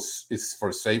 which is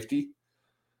for safety.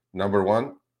 Number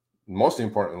one, most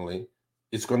importantly,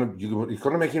 it's gonna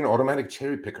make you an automatic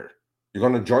cherry picker. You're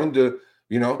gonna join the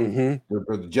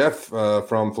Jeff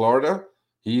from Florida.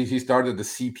 He started the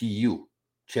CPU,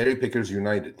 Cherry Pickers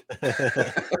United.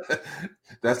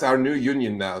 That's our new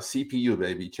union now, CPU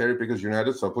baby, Cherry Pickers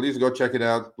United. So please go check it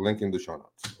out. Link in the show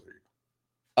notes.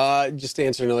 Just to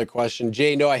answer another question,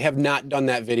 Jay. No, I have not done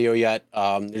that video yet.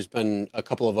 There's been a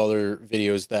couple of other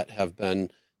videos that have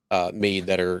been made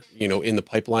that are in the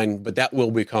pipeline, but that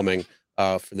will be coming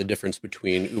for the difference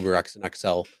between UberX and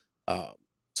XL.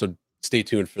 So stay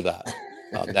tuned for that.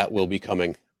 That will be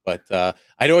coming. But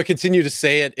I know I continue to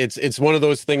say it. It's one of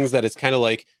those things that it's kind of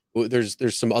like there's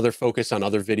some other focus on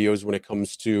other videos when it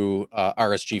comes to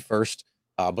RSG first,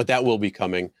 but that will be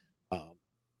coming.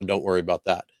 Don't worry about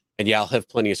that. And yeah, I'll have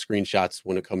plenty of screenshots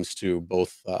when it comes to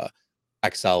both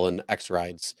XL and X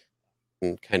rides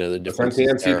and kind of the differences.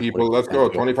 TMC people, let's go.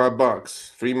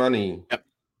 $25, free money. Yep.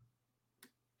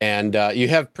 And you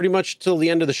have pretty much till the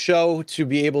end of the show to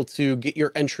be able to get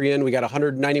your entry in. We got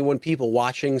 191 people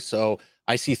watching, so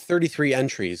I see 33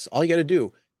 entries. All you got to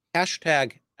do,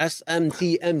 hashtag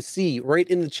SMTMC right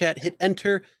in the chat, hit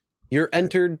enter. You're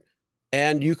entered,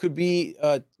 and you could be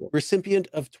a recipient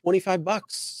of $25.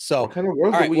 So what kind of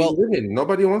world do we live in?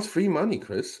 Nobody wants free money,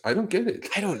 Chris. I don't get it.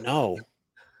 I don't know.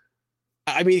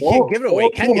 I mean, you can't give it away,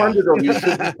 all can 200 of you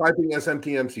should be typing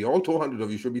SMTMC. All 200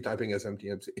 of you should be typing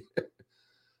SMTMC.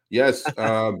 Yes,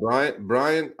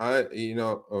 Brian,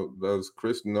 does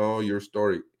Chris know your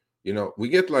story? We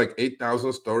get like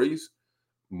 8,000 stories.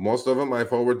 Most of them I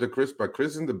forward to Chris, but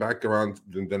Chris in the background,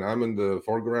 then I'm in the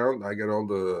foreground. I get all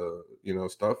the,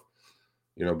 stuff.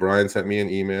 Brian sent me an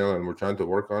email and we're trying to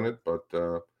work on it, but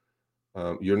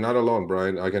you're not alone,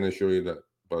 Brian. I can assure you that.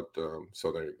 But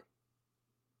so there you go.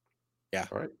 Yeah.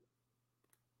 All right.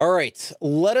 All right.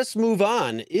 Let us move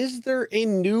on. Is there a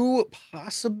new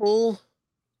possible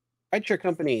rideshare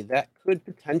company that could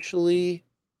potentially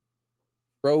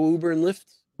throw Uber and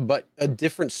Lyft, but a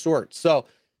different sort? So,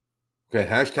 okay,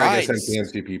 hashtag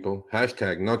SMTMC, people.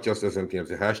 Hashtag, not just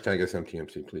SMTMC. Hashtag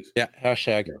SMTMC, please. Yeah,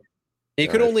 hashtag. Yeah. You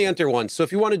could only enter one. So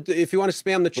if you want to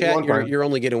spam the chat, you're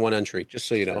only getting one entry, just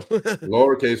so you know.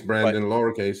 Lowercase, Brandon,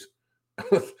 lowercase.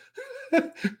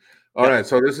 All right,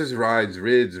 so this is rides.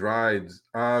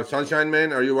 Sunshine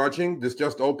Man, are you watching? This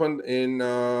just opened in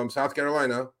South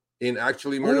Carolina, in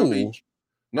actually Myrtle Beach.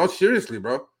 No, seriously,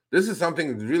 bro. This is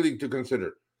something really to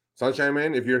consider. Sunshine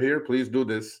Man, if you're here, please do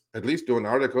this. At least do an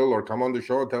article or come on the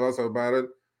show, tell us about it.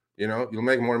 You'll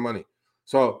make more money.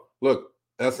 So look,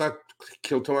 let's not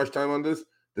kill too much time on this.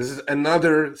 This is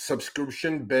another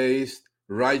subscription-based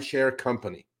rideshare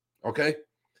company. Okay?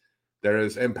 There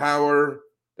is Empower.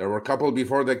 There were a couple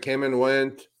before that came and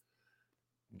went.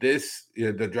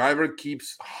 The driver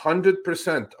keeps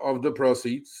 100% of the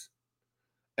proceeds.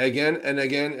 Again and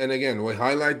again and again, we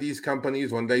highlight these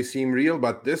companies when they seem real,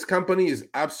 but this company is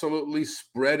absolutely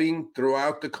spreading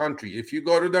throughout the country. If you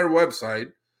go to their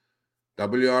website,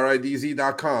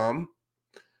 wridz.com,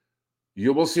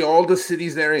 you will see all the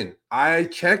cities they're in. I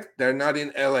checked, they're not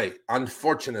in LA,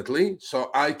 unfortunately, so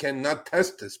I cannot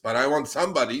test this, but I want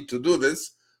somebody to do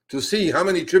this to see how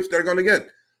many trips they're going to get.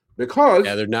 Because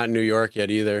they're not in New York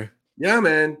yet either. Yeah,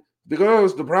 man.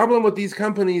 Because the problem with these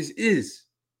companies is,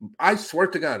 I swear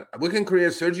to God, we can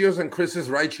create Sergio's and Chris's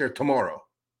rideshare tomorrow.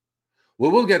 We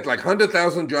will get like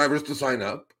 100,000 drivers to sign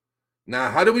up. Now,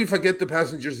 how do we forget the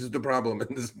passengers is the problem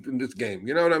in this game?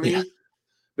 You know what I mean? Yeah.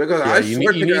 Because I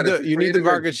swear to God, you need the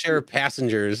market share of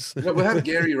passengers. We have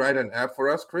Gary write an app for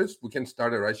us, Chris. We can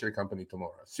start a rideshare company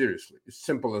tomorrow. Seriously, it's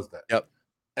simple as that. Yep.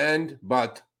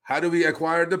 But how do we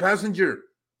acquire the passenger?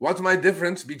 What's my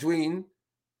difference between,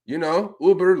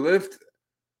 Uber, Lyft,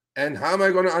 And how am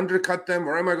I going to undercut them?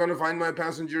 Where am I going to find my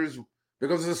passengers?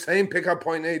 Because it's the same pickup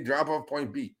point A, drop off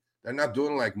point B. They're not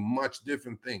doing like much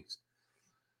different things.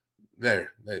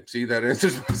 There, see that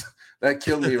answers that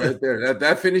killed me right there.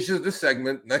 That finishes the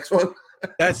segment. Next one.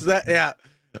 That's that. Yeah.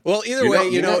 Well, either way,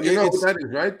 you know who it's that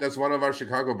is, right? That's one of our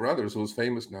Chicago brothers who's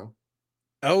famous now.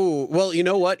 Oh, well, you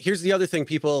know what? Here's the other thing,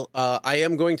 people. I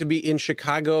am going to be in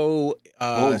Chicago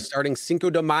starting Cinco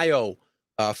de Mayo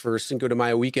for Cinco de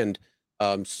Mayo weekend.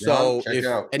 So check if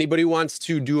out. anybody wants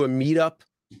to do a meetup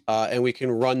and we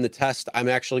can run the test, I'm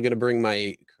actually going to bring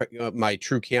my my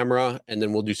true camera, and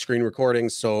then we'll do screen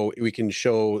recordings so we can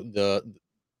show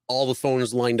all the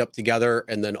phones lined up together,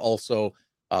 and then also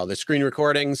the screen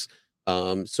recordings.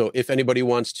 So if anybody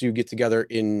wants to get together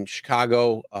in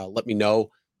Chicago, let me know.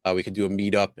 We could do a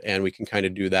meetup and we can kind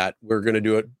of do that. We're going to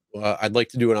do it. I'd like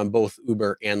to do it on both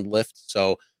Uber and Lyft.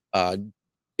 So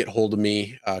get hold of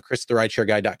me, Chris at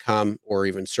therideshareguy.com, or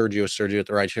even Sergio at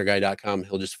therideshareguy.com.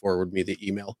 He'll just forward me the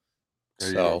email.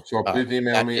 So please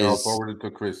email me. I'll forward it to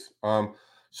Chris.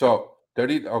 So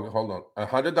hold on,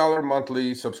 $100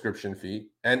 monthly subscription fee.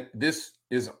 And this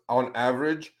is on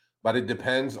average, but it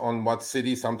depends on what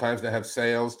city. Sometimes they have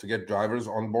sales to get drivers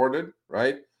onboarded,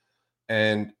 right?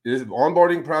 And the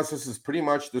onboarding process is pretty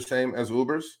much the same as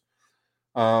Uber's.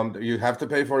 You have to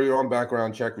pay for your own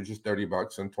background check, which is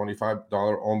 $30 and $25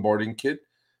 onboarding kit.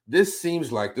 This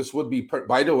seems like this would be,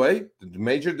 by the way, the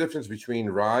major difference between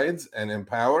Rides and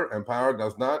Empower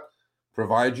does not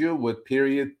provide you with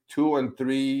period 2 and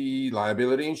 3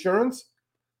 liability insurance.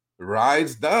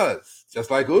 Rides does,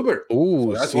 just like Uber.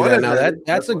 Ooh, so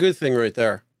that's a good thing right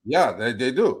there. Yeah,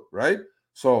 they do, right?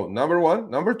 So number one.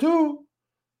 Number two,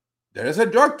 there is a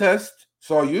drug test.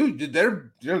 So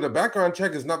the background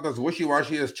check is not as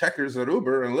wishy-washy as checkers at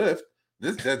Uber and Lyft.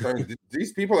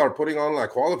 These people are putting on like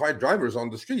qualified drivers on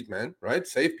the street, man, right?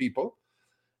 Safe people.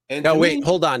 And now, wait,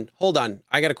 hold on.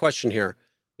 I got a question here.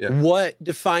 Yeah. What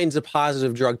defines a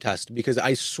positive drug test? Because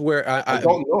I swear I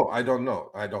don't know.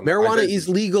 Marijuana is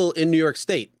legal in New York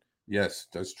State. Yes,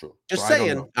 that's true. Just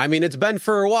saying. I mean, it's been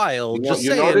for a while. Just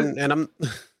saying. And I'm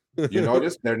You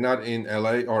notice they're not in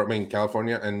LA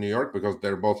California and New York because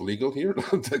they're both legal here.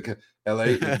 LA,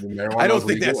 marijuana. I don't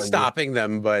think that's stopping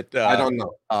them, but I don't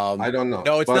know. I don't know.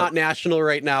 No, it's not national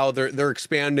right now. They're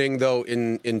expanding though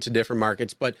into different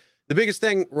markets. But the biggest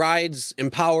thing, Rides,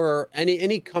 Empower,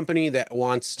 any company that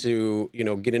wants to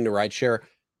get into rideshare.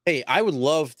 Hey, I would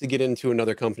love to get into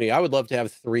another company. I would love to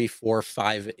have 3, 4,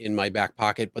 5 in my back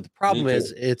pocket. But the problem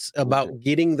is, it's about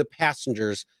getting the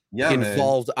passengers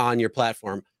involved on your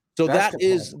platform. So that's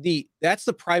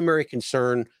the primary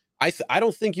concern. I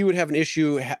don't think you would have an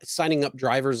issue signing up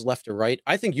drivers left or right.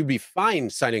 I think you'd be fine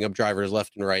signing up drivers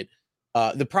left and right.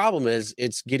 The problem is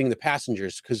it's getting the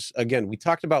passengers, because again, we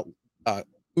talked about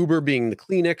Uber being the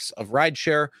Kleenex of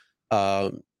rideshare.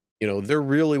 They're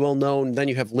really well known. Then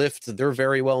you have Lyft. They're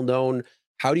very well known.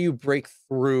 How do you break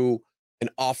through and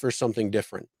offer something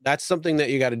different? That's something that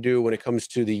you got to do when it comes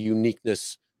to the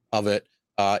uniqueness of it.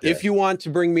 If you want to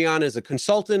bring me on as a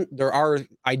consultant, there are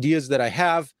ideas that I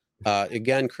have.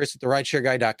 Again, Chris at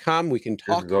therideshareguy.com. We can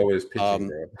talk. He's always pitching,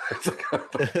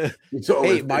 bro.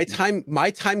 Hey,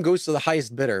 my time goes to the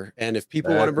highest bidder. And if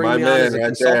people want to bring me on as a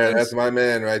consultant, that's my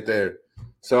man right there.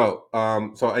 So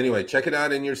anyway, check it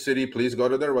out in your city. Please go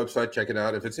to their website, check it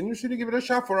out. If it's in your city, give it a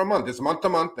shot for a month. It's month to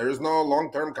month. There is no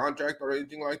long-term contract or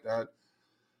anything like that.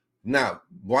 Now,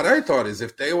 what I thought is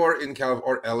if they were in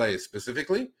California or LA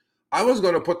specifically, I was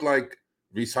going to put like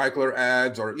recycler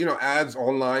ads or, ads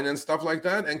online and stuff like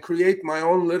that and create my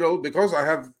own little, because I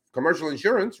have commercial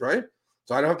insurance, right?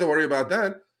 So I don't have to worry about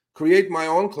that. Create my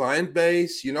own client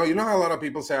base. You know how a lot of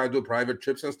people say I do private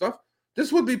trips and stuff.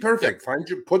 This would be perfect.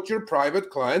 Put your private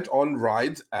client on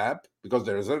Rides app, because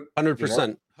there's a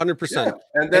 100%. Yeah.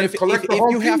 And then collect the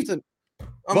whole have to.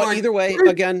 But either way,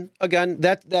 again,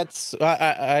 that's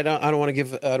I don't want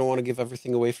to give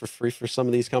everything away for free for some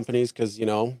of these companies, because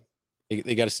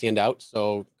they got to stand out.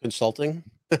 So consulting,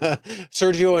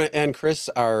 Sergio and Chris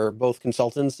are both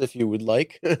consultants. If you would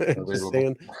like, just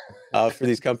saying, for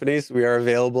these companies, we are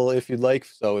available if you'd like.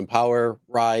 So Empower,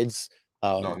 Rides,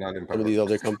 no, not Empower. Some of these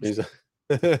other companies.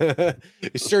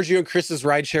 Sergio and Chris's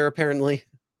rideshare, apparently.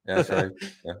 That's right.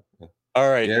 Yeah. All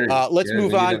right, let's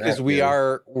move on, because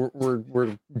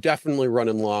we're definitely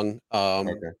running long.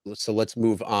 So let's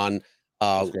move on.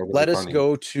 Let us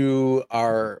go to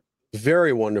our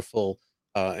very wonderful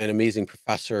and amazing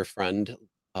professor friend,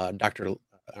 Professor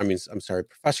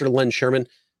Len Sherman.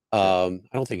 I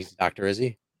don't think he's a doctor, is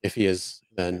he? If he is,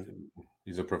 then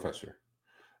he's a professor.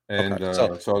 And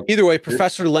so either way,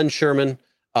 Professor Len Sherman.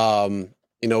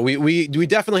 we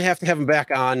definitely have to have him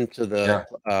back on to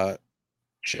the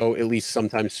show at least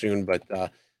sometime soon. But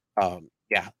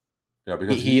yeah,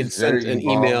 because he had he's sent very an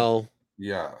involved. email.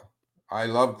 Yeah, I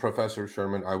love Professor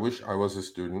Sherman. I wish I was a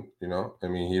student. I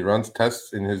mean, he runs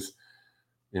tests in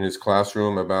his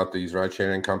classroom about these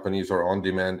ride-sharing companies or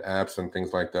on-demand apps and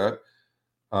things like that.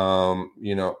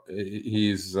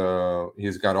 He's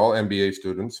got all MBA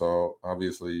students, so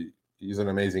obviously he's an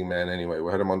amazing man. Anyway,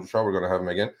 we had him on the show. We're going to have him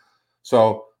again.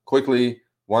 So quickly,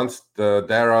 once the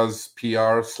Dara's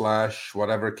PR /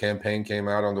 whatever campaign came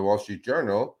out on the Wall Street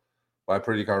Journal by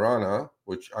Pritika Rana,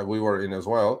 which we were in as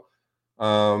well.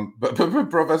 But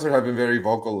Professor have been very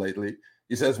vocal lately.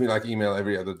 He sends me like email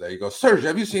every other day. He goes, "Serge,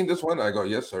 have you seen this one?" I go,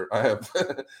 "Yes, sir, I have."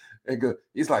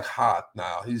 He's like hot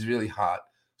now. He's really hot.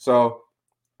 So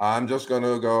I'm just going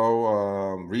to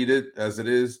go read it as it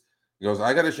is. He goes,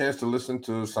 "I got a chance to listen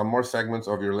to some more segments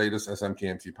of your latest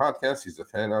SMTMT podcast." He's a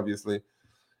fan, obviously,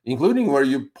 including where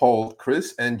you polled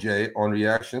Chris and Jay on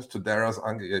reactions to Dara's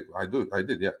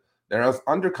Dara's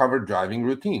undercover driving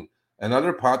routine.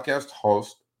 Another podcast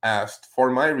host asked for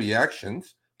my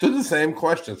reactions to the same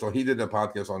question. So he did a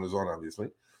podcast on his own,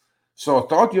 obviously. So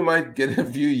thought you might get a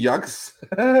few yucks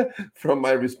from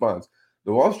my response.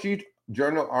 The Wall Street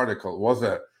Journal article was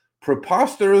a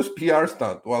preposterous PR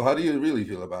stunt. Well, how do you really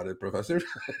feel about it, Professor?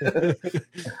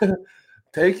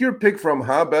 Take your pick from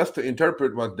how best to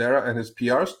interpret what Dara and his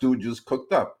PR stooges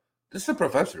cooked up. This is a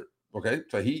professor, okay?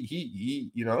 So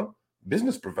he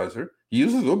business professor. He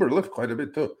uses Uber Lyft quite a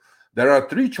bit too. There are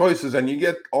 3 choices and you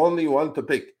get only one to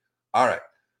pick. All right.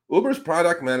 Uber's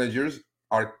product managers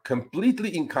are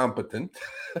completely incompetent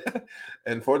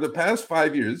and for the past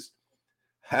 5 years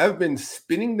have been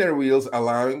spinning their wheels,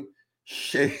 allowing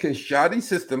shoddy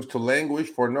systems to languish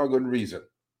for no good reason.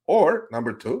 Or,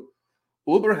 number 2,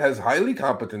 Uber has highly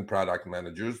competent product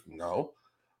managers, no,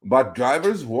 but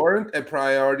drivers weren't a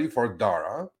priority for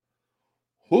Dara,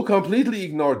 who completely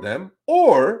ignored them.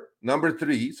 Or, number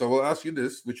 3, so we'll ask you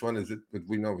this, which one is it? But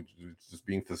we know it's just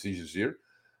being facetious here.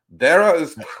 Dara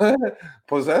is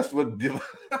possessed with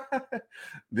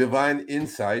divine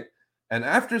insight, and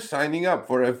after signing up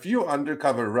for a few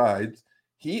undercover rides,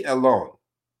 he alone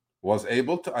was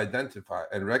able to identify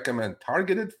and recommend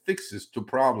targeted fixes to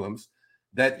problems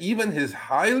that even his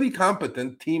highly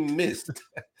competent team missed.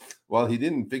 Well, he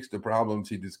didn't fix the problems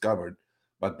he discovered,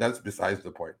 but that's besides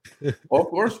the point. Of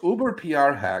course, Uber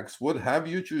PR hacks would have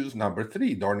you choose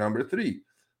door number 3,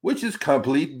 which is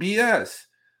complete BS.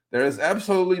 There is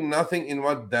absolutely nothing in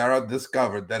what Dara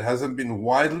discovered that hasn't been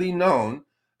widely known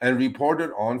and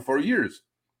reported on for years.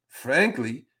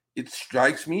 Frankly, it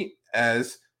strikes me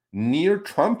as near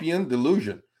Trumpian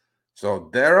delusion. So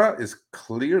Dara is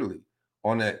clearly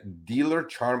on a dealer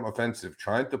charm offensive,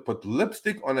 trying to put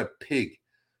lipstick on a pig.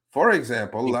 For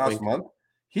example, last month,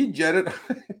 he jetted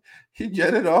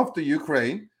off to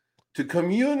Ukraine to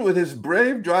commune with his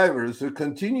brave drivers who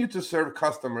continue to serve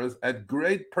customers at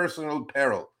great personal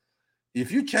peril. If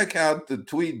you check out the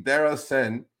tweet Dara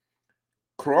sent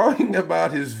crowing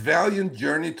about his valiant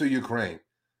journey to Ukraine,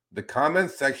 the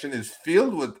comment section is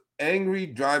filled with angry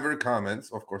driver comments,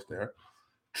 of course,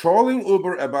 trolling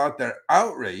Uber about their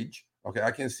outrage. Okay,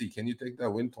 I can see. Can you take that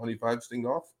Win25 sting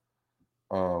off?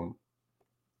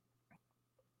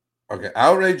 Okay,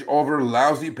 outrage over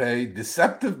lousy pay,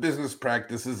 deceptive business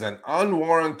practices, and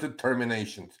unwarranted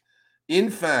terminations. In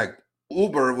fact,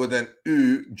 Uber with an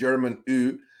U, German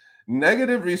U,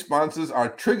 negative responses are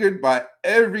triggered by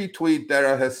every tweet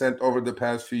Dara has sent over the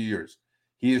past few years.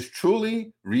 He is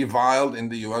truly reviled in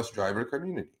the US driver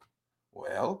community.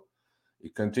 Well,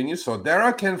 it continues. So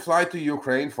Dara can fly to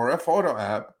Ukraine for a photo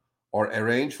app or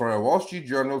arrange for a Wall Street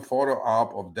Journal photo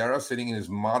op of Dara sitting in his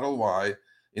Model Y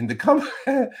in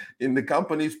the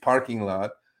company's parking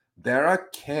lot. Dara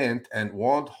can't and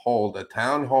won't hold a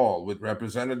town hall with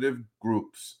representative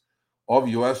groups of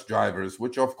U.S. drivers,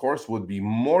 which of course would be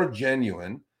more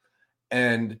genuine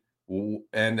and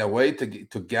a way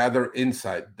to gather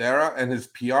insight. Dara and his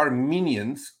PR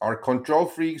minions are control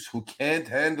freaks who can't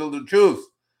handle the truth.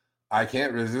 I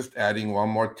can't resist adding one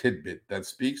more tidbit that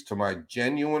speaks to my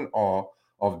genuine awe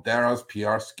of Dara's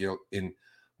PR skill in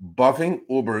buffing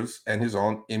Ubers and his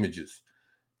own images.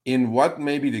 In what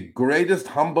may be the greatest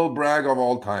humble brag of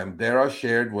all time, Dara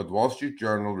shared with Wall Street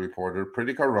Journal reporter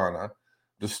Pritika Rana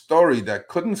the story that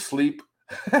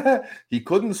he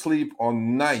couldn't sleep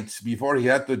on nights before he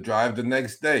had to drive the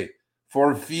next day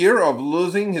for fear of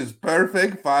losing his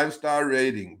perfect 5-star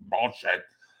rating. Bullshit.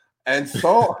 And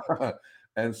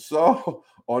so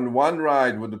on one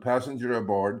ride with the passenger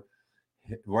aboard,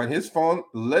 when his phone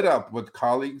lit up with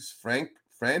colleagues' frank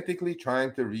frantically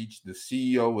trying to reach the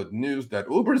CEO with news that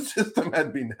Uber's system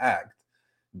had been hacked.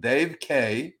 Dave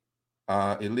K,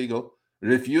 illegal,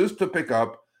 refused to pick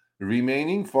up,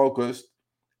 remaining focused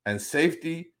and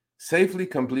safely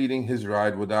completing his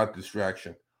ride without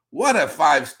distraction. What a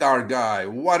 5-star guy.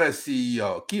 What a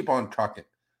CEO. Keep on trucking.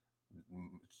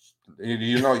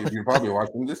 You know, you're probably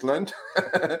watching this, Len.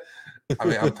 I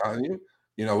mean, I'm telling you,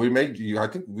 we made you, I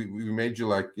think we made you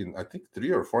like in, I think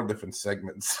 3 or 4 different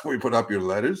segments. We put up your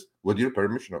letters with your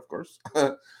permission, of course.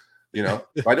 By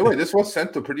the way, this was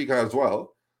sent to Pritika as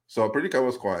well. So Pritika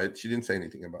was quiet. She didn't say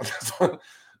anything about this one.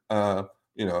 I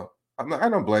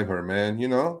don't blame her, man.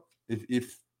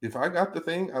 If I got the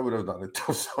thing, I would have done it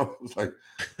too. So it's like,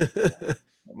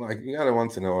 I'm like, you gotta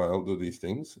once in a while do these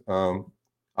things.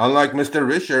 Unlike Mr.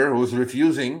 Risher, who's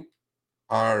refusing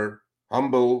our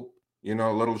humble,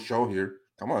 little show here.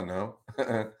 Come on now.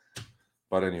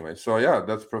 But anyway, so yeah,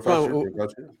 that's Professor.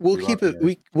 We'll keep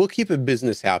it. We'll keep it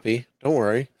business happy. Don't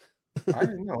worry. I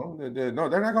know. No,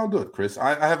 they're not gonna do it, Chris.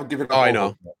 I haven't given up. Oh, I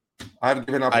know. I haven't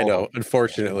given up. I know.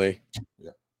 Unfortunately.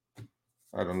 Yeah.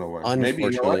 I don't know why.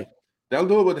 Unfortunately, maybe they'll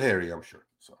do it with Harry. I'm sure.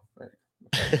 So. Right.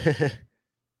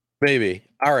 Maybe.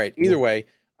 All right. Either way,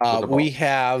 we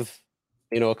have.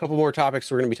 A couple more topics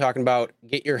we're going to be talking about.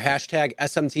 Get your hashtag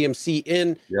SMTMC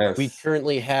in. Yes. We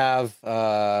currently have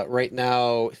right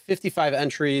now 55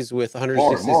 entries with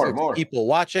 166 more. people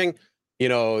watching. You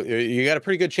got a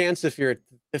pretty good chance if you're at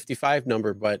 55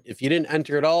 number, but if you didn't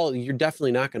enter at all, you're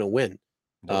definitely not going to win.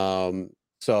 Nope.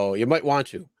 So you might want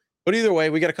to. But either way,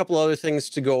 we got a couple other things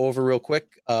to go over real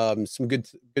quick. Some good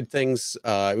things.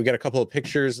 We got a couple of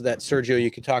pictures that Sergio you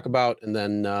could talk about, and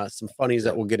then some funnies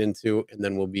that we'll get into, and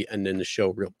then we'll be ending the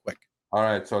show real quick. All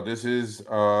right. So this is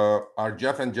our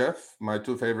Jeff and Jeff, my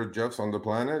 2 favorite Jeffs on the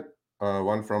planet.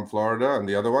 One from Florida, and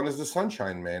the other one is the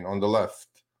Sunshine Man on the left,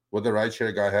 with the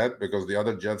rideshare guy hat, because the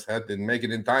other Jeff's hat didn't make it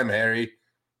in time, Harry.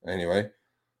 Anyway.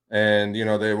 And,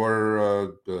 they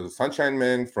were the Sunshine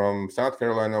Man from South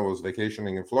Carolina was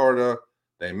vacationing in Florida.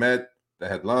 They met, they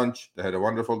had lunch, they had a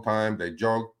wonderful time. They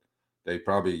joked. They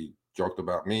probably joked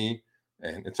about me,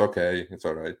 and it's okay. It's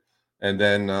all right. And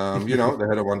then, they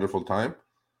had a wonderful time.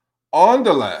 On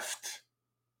the left,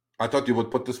 I thought you would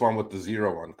put this one with the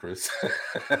 0 on, Chris.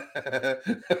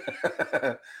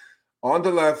 On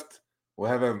the left, we'll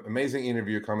have an amazing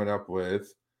interview coming up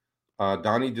with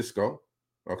Donnie Disco.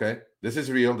 Okay, this is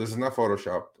real. This is not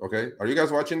photoshopped. Okay, are you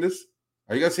guys watching this?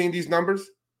 Are you guys seeing these numbers?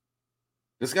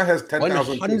 This guy has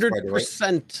 10,000.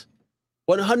 100%.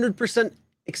 100%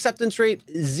 acceptance rate.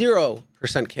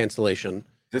 0% cancellation.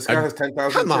 This guy has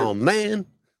 10,000. Come on, man.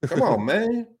 Come on,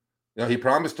 man. He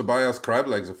promised to buy us crab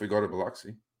legs if we go to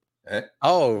Biloxi.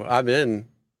 Oh, I'm in.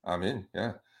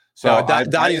 Yeah. So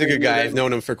Donnie's a good guy. I've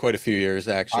known him for quite a few years,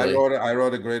 actually. I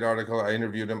wrote a great article. I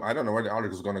interviewed him. I don't know where the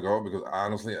article is going to go, because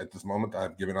honestly, at this moment,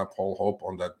 I've given up all hope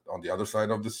on the other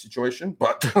side of the situation.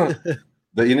 But the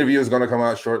interview is going to come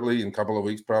out shortly, in a couple of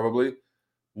weeks, probably.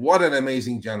 What an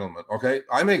amazing gentleman. Okay,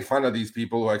 I make fun of these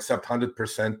people who accept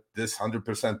 100% this,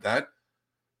 100% that.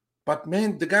 But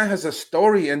man, the guy has a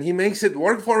story, and he makes it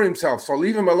work for himself. So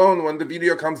leave him alone when the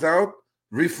video comes out.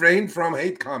 Refrain from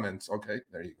hate comments. Okay,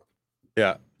 there you go.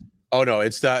 Yeah. Oh no,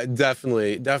 it's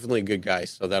definitely a good guy.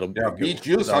 So that'll be beat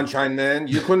you, Sunshine Man.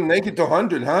 You couldn't make it to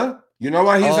 100, huh? You know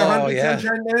why he's 100, yeah.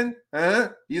 Sunshine Man? Huh?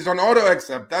 He's on auto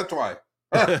accept. That's why.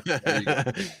 Huh?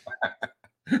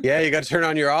 Yeah, you got to turn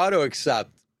on your auto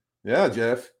accept. Yeah,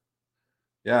 Jeff.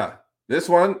 Yeah, this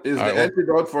one is the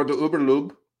antidote for the Uber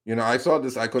Lube. I saw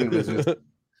this. I couldn't resist.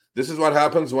 This is what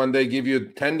happens when they give you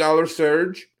 $10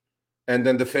 surge, and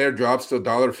then the fare drops to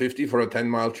 $1.50 for a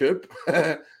 10-mile trip.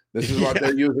 This is what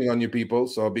they're using on you people,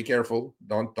 so be careful.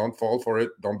 Don't fall for it.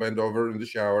 Don't bend over in the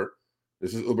shower.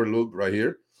 This is Uber Lube right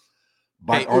here.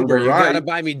 But on Uber, the right, you gotta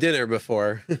buy me dinner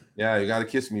before. Yeah, you gotta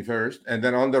kiss me first. And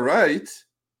then on the right,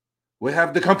 we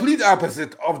have the complete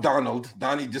opposite of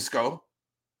Donnie Disco.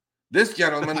 This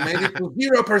gentleman made it to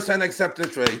 0%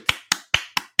 acceptance rate.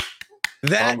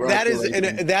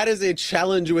 That is a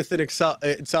challenge within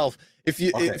itself.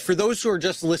 For those who are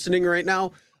just listening right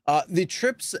now. The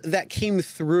trips that came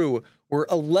through were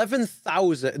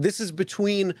 11,000. This is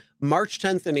between March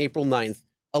 10th and April 9th.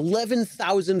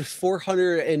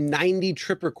 11,490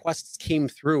 trip requests came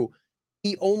through.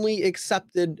 He only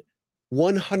accepted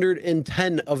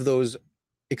 110 of those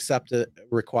accepted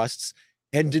requests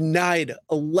and denied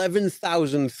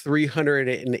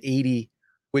 11,380,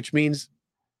 which means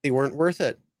they weren't worth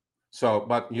it. So,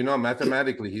 but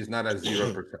mathematically, he's not at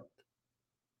 0%,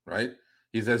 right?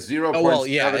 He's at 0.7%. Oh, well,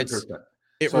 yeah,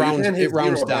 it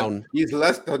rounds down. He's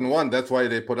less than 1. That's why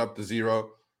they put up the 0.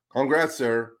 Congrats,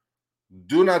 sir.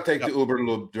 Do not take the Uber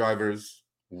Lube drivers.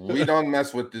 We don't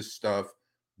mess with this stuff.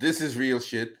 This is real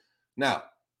shit. Now,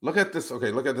 look at this.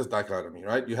 Okay, look at this dichotomy,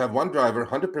 right? You have one driver,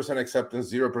 100%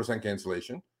 acceptance, 0%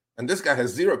 cancellation, and this guy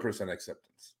has 0%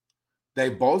 acceptance. They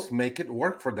both make it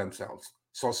work for themselves.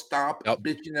 So stop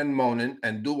bitching and moaning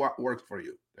and do what works for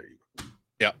you. There you go.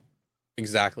 Yeah,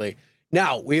 exactly.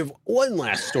 Now we have one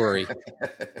last story,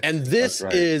 and this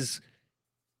is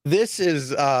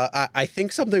I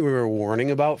think something we were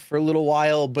warning about for a little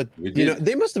while, but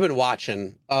they must have been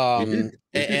watching.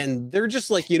 And they're just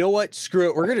like, you know what? Screw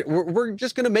it. We're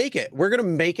just gonna make it. We're gonna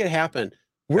make it happen.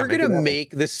 We're gonna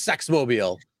make the sex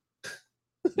mobile.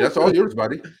 That's all yours,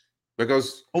 buddy.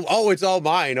 Because it's all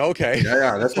mine. Okay.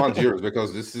 Yeah, that's one's yours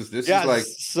because this is like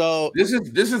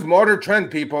this is modern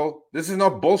trend, people. This is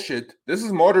not bullshit. This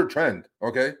is modern trend.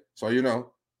 Okay, so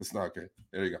it's not okay.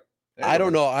 There you go. I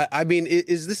don't know. I mean,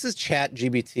 is this Chat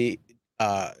GBT?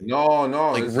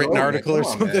 No, like written article or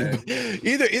something.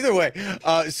 Either way.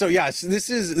 So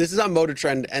this is on Motor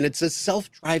Trend, and it's a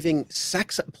self-driving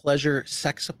sex pleasure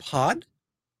sexapod.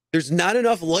 There's not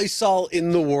enough Lysol in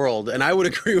the world, and I would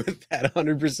agree with that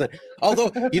 100%. Although,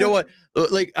 you know what?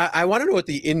 Like, I want to know what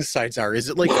the insides are. Is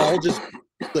it like all just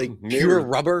like pure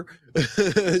rubber?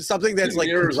 Something that's like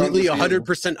completely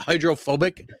 100%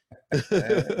 hydrophobic?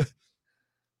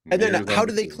 And then how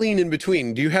do they clean in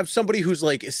between? Do you have somebody who's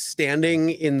like standing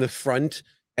in the front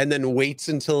and then waits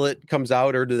until it comes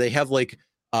out? Or do they have like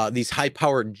these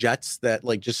high-powered jets that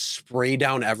like just spray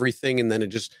down everything and then it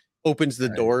just opens the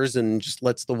doors and just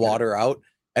lets the water out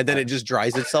and then it just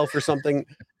dries itself or something?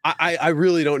 I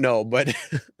really don't know, but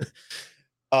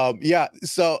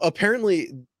so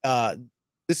apparently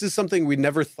this is something we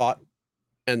never thought,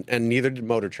 and neither did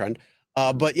Motor Trend.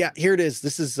 But here it is.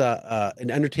 This is an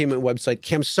entertainment website,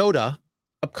 Camsoda,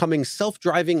 upcoming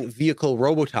self-driving vehicle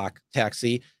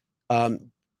robotaxi,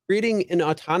 creating an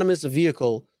autonomous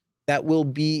vehicle that will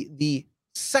be the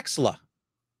Sexla.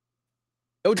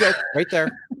 No joke, right there.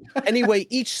 Anyway,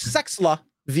 each Sexla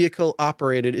vehicle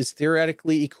operated is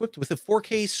theoretically equipped with a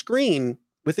 4K screen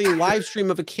with a live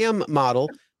stream of a cam model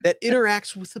that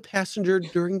interacts with the passenger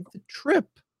during the trip.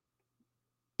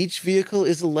 Each vehicle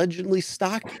is allegedly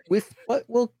stocked with what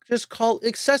we'll just call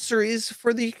accessories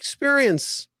for the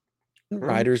experience. And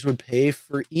riders would pay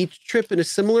for each trip in a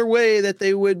similar way that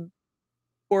they would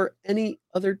for any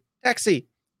other taxi.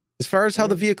 As far as how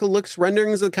the vehicle looks,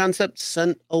 renderings of the concept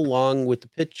sent along with the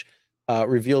pitch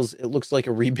reveals it looks like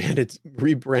a rebranded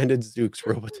Zoox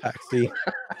robotaxi.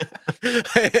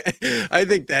 I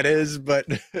think that is, but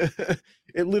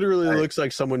it literally looks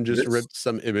like someone just ripped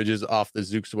some images off the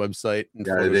Zoox website. And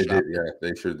they did. Yeah,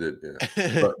 they sure did.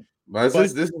 Yeah. But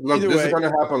this is going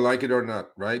to happen, like it or not,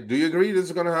 right? Do you agree this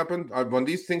is going to happen? When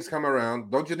these things come around,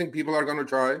 don't you think people are going to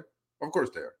try? Of course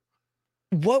they are.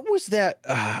 What was that?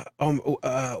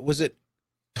 Was it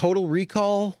Total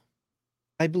Recall?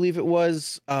 I believe it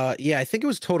was. I think it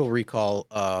was Total Recall.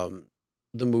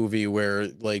 The movie where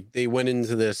like they went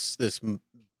into this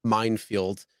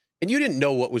minefield, and you didn't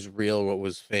know what was real, what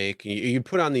was fake. You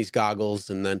put on these goggles,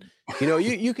 and then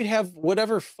you could have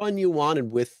whatever fun you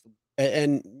wanted with,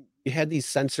 and you had these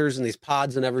sensors and these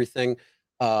pods and everything.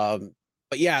 But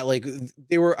like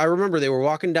I remember they were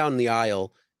walking down the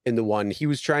aisle. In the one, he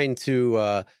was trying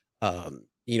to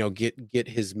get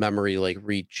his memory like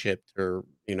rechipped or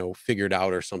figured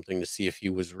out or something to see if he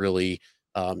was really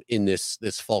in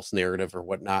this false narrative or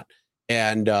whatnot.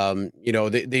 And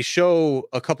they show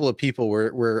a couple of people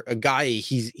where a guy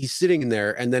he's sitting in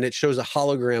there, and then it shows a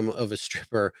hologram of a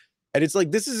stripper, and it's like,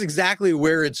 this is exactly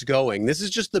where it's going. This is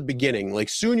just the beginning. Like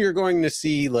soon you're going to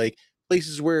see like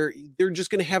places where they're just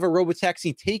going to have a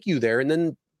robotaxi take you there, and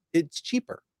then it's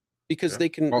cheaper. Because they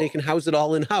can house it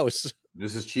all in house.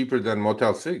 This is cheaper than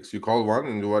Motel 6. You call one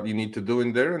and do what you need to do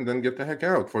in there, and then get the heck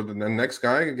out. For the next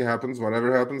guy, it happens.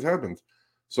 Whatever happens, happens.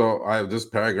 So I have this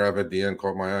paragraph at the end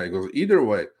caught my eye. It goes, either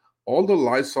way, all the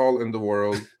Lysol in the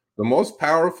world, the most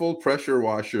powerful pressure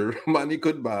washer money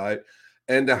could buy,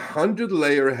 and a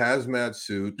 100-layer hazmat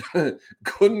suit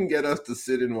couldn't get us to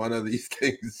sit in one of these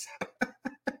things.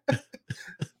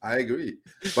 I agree,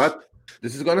 but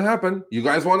this is going to happen. You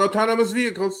guys want autonomous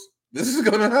vehicles? This is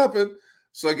going to happen.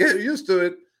 So get used to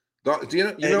it. You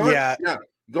know what? Yeah.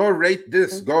 Go rate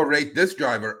this. Go rate this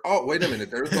driver. Oh, wait a minute.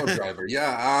 There's no driver.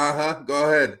 Yeah. Go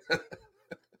ahead.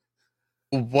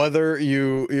 Whether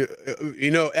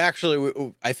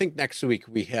actually, I think next week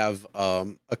we have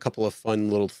a couple of fun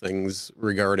little things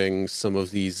regarding some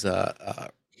of these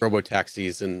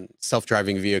robotaxis and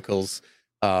self-driving vehicles.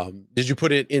 Did you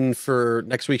put it in for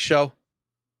next week's show?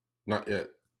 Not yet.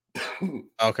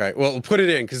 Okay, well, put it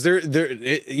in because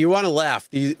you want to laugh.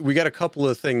 We got a couple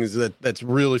of things that's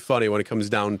really funny when it comes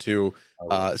down to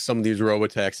some of these robo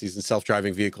taxis and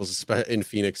self-driving vehicles in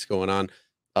Phoenix going on.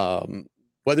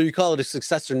 Whether you call it a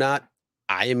success or not,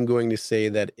 I am going to say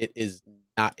that it is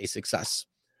not a success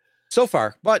so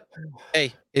far. But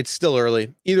hey, it's still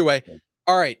early. Either way,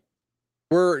 all right.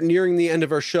 We're nearing the end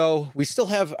of our show. We still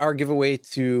have our giveaway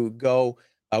to go.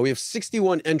 We have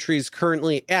 61 entries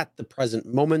currently at the present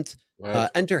moment.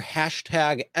 Enter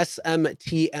hashtag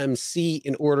SMTMC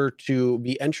in order to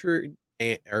be entered.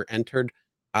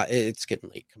 It's getting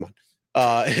late. Come on.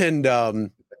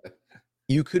 And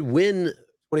you could win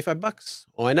 $25.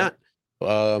 Why not?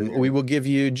 We will give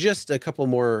you just a couple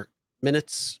more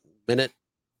minute,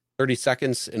 30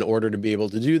 seconds in order to be able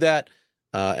to do that.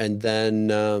 And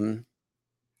then...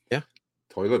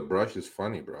 Toilet brush is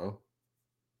funny, bro.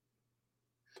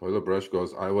 Toilet brush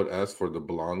goes, I would ask for the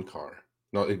blonde car.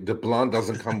 No, the blonde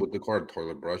doesn't come with the car,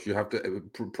 toilet brush. You have to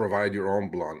provide your own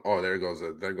blonde. Oh, there goes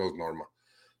Norma.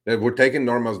 Yeah, we're taking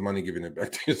Norma's money, giving it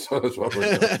back to you. So that's what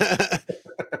we're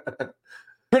doing.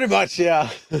 Pretty much, yeah.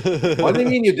 What do you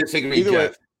mean you disagree, Either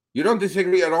Jeff? way. You don't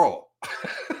disagree at all.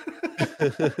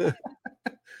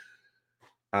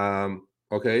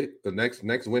 Okay, the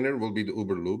next winner will be the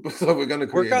Uber Loop. So we're gonna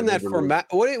work on that format.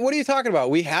 What are you talking about?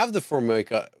 We have the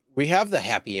formica. We have the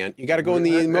happy end. You got to go in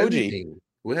the emoji. Everything.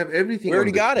 We have everything. We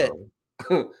already got it.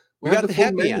 we got the full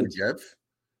happy menu, end, Jeff.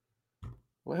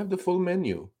 We have the full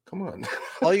menu. Come on.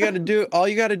 all you got to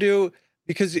do,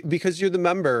 because you're the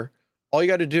member. All you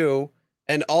got to do,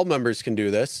 and all members can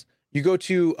do this. You go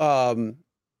to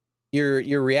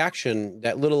your reaction,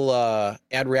 that little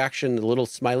add reaction, the little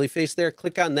smiley face there.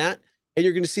 Click on that. And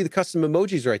you're going to see the custom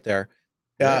emojis right there.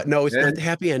 No, it's not the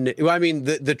happy end. Well, I mean,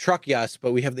 the truck, yes,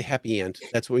 but we have the happy end.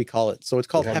 That's what we call it. So it's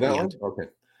called happy end. Okay.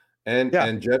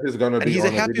 And Jeff is going to be he's a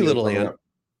happy little ant.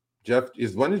 Up.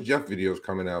 When is Jeff videos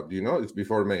coming out? Do you know? It's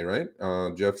before May, right?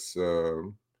 Jeff's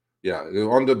on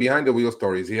the behind the wheel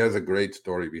stories. He has a great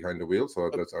story behind the wheel. So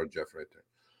that's our Jeff right there.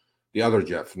 The other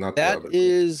Jeff, not that the other.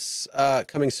 Is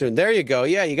coming soon. There you go.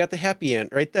 Yeah, you got the happy end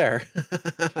right there.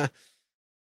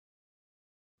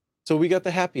 So we got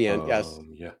the happy end, yes.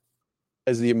 Yeah.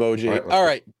 As the emoji. All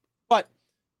right. But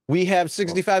we have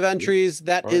 65 entries.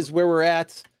 That is where we're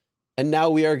at. And now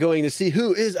we are going to see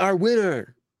who is our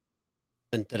winner.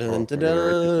 Dun, dun, dun, dun,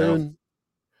 dun.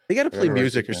 They got to play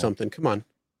music or something. Come on.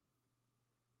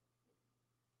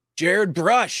 Jared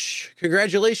Brush.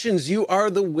 Congratulations. You are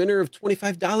the winner of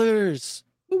 $25.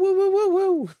 Woo, woo, woo, woo,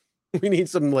 woo. We need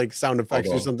some like sound effects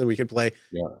or something we could play.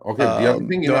 Yeah. Okay. The other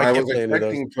thing, I was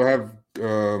expecting to have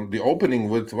the opening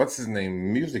with what's his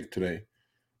name music today.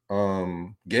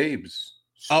 Gabe's.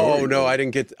 Oh no, I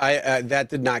didn't get. That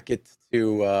did not get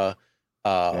to.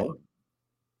 No?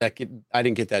 I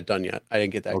didn't get that done yet. I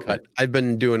didn't get that cut. I've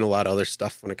been doing a lot of other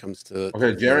stuff when it comes to.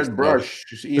 Okay, Jared Brush,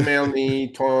 just email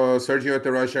me to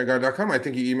Sergio@therussianguy.com. I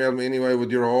think you emailed me anyway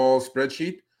with your whole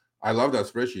spreadsheet. I love that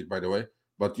spreadsheet, by the way.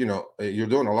 But you're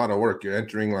doing a lot of work. You're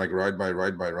entering like ride by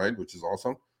ride, which is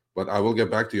awesome. But I will get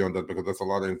back to you on that because that's a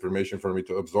lot of information for me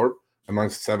to absorb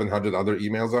amongst 700 other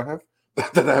emails I have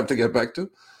that I have to get back to.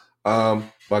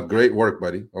 But great work,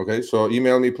 buddy. Okay, so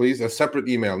email me, please. A separate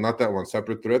email, not that one,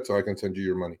 separate thread, so I can send you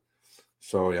your money.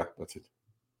 So yeah, that's it.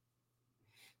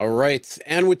 All right.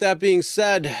 And with that being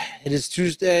said, it is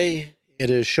Tuesday.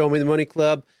 It is Show Me the Money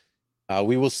Club.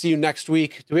 We will see you next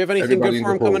week. Do we have anything good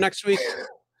for him coming next week?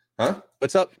 Huh?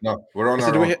 What's up? No, we're on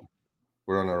our own.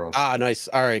 We're on our own. Ah, nice.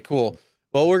 All right, cool.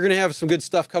 Well, we're going to have some good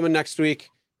stuff coming next week.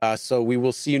 So we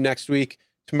will see you next week.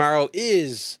 Tomorrow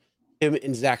is him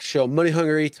and Zach's show, Money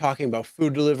Hungry, talking about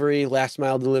food delivery, last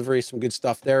mile delivery, some good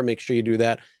stuff there. Make sure you do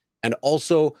that. And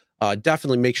also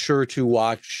definitely make sure to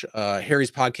watch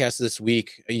Harry's podcast this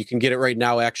week. You can get it right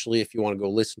now, actually. If you want to go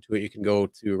listen to it, you can go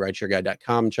to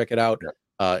rideshareguy.com and check it out.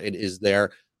 Yeah. It is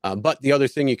there. But the other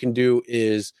thing you can do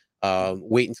is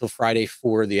wait until Friday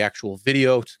for the actual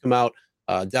video to come out.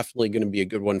 Definitely going to be a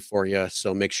good one for you.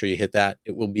 So make sure you hit that.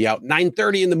 It will be out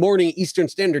 9:30 in the morning Eastern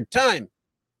Standard Time.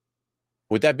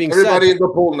 With that being Everybody said, in the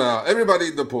pool now. Everybody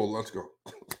in the pool. Let's go.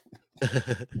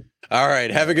 All right.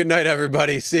 Have a good night,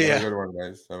 everybody. See ya. Have a good one,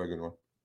 guys. Have a good one.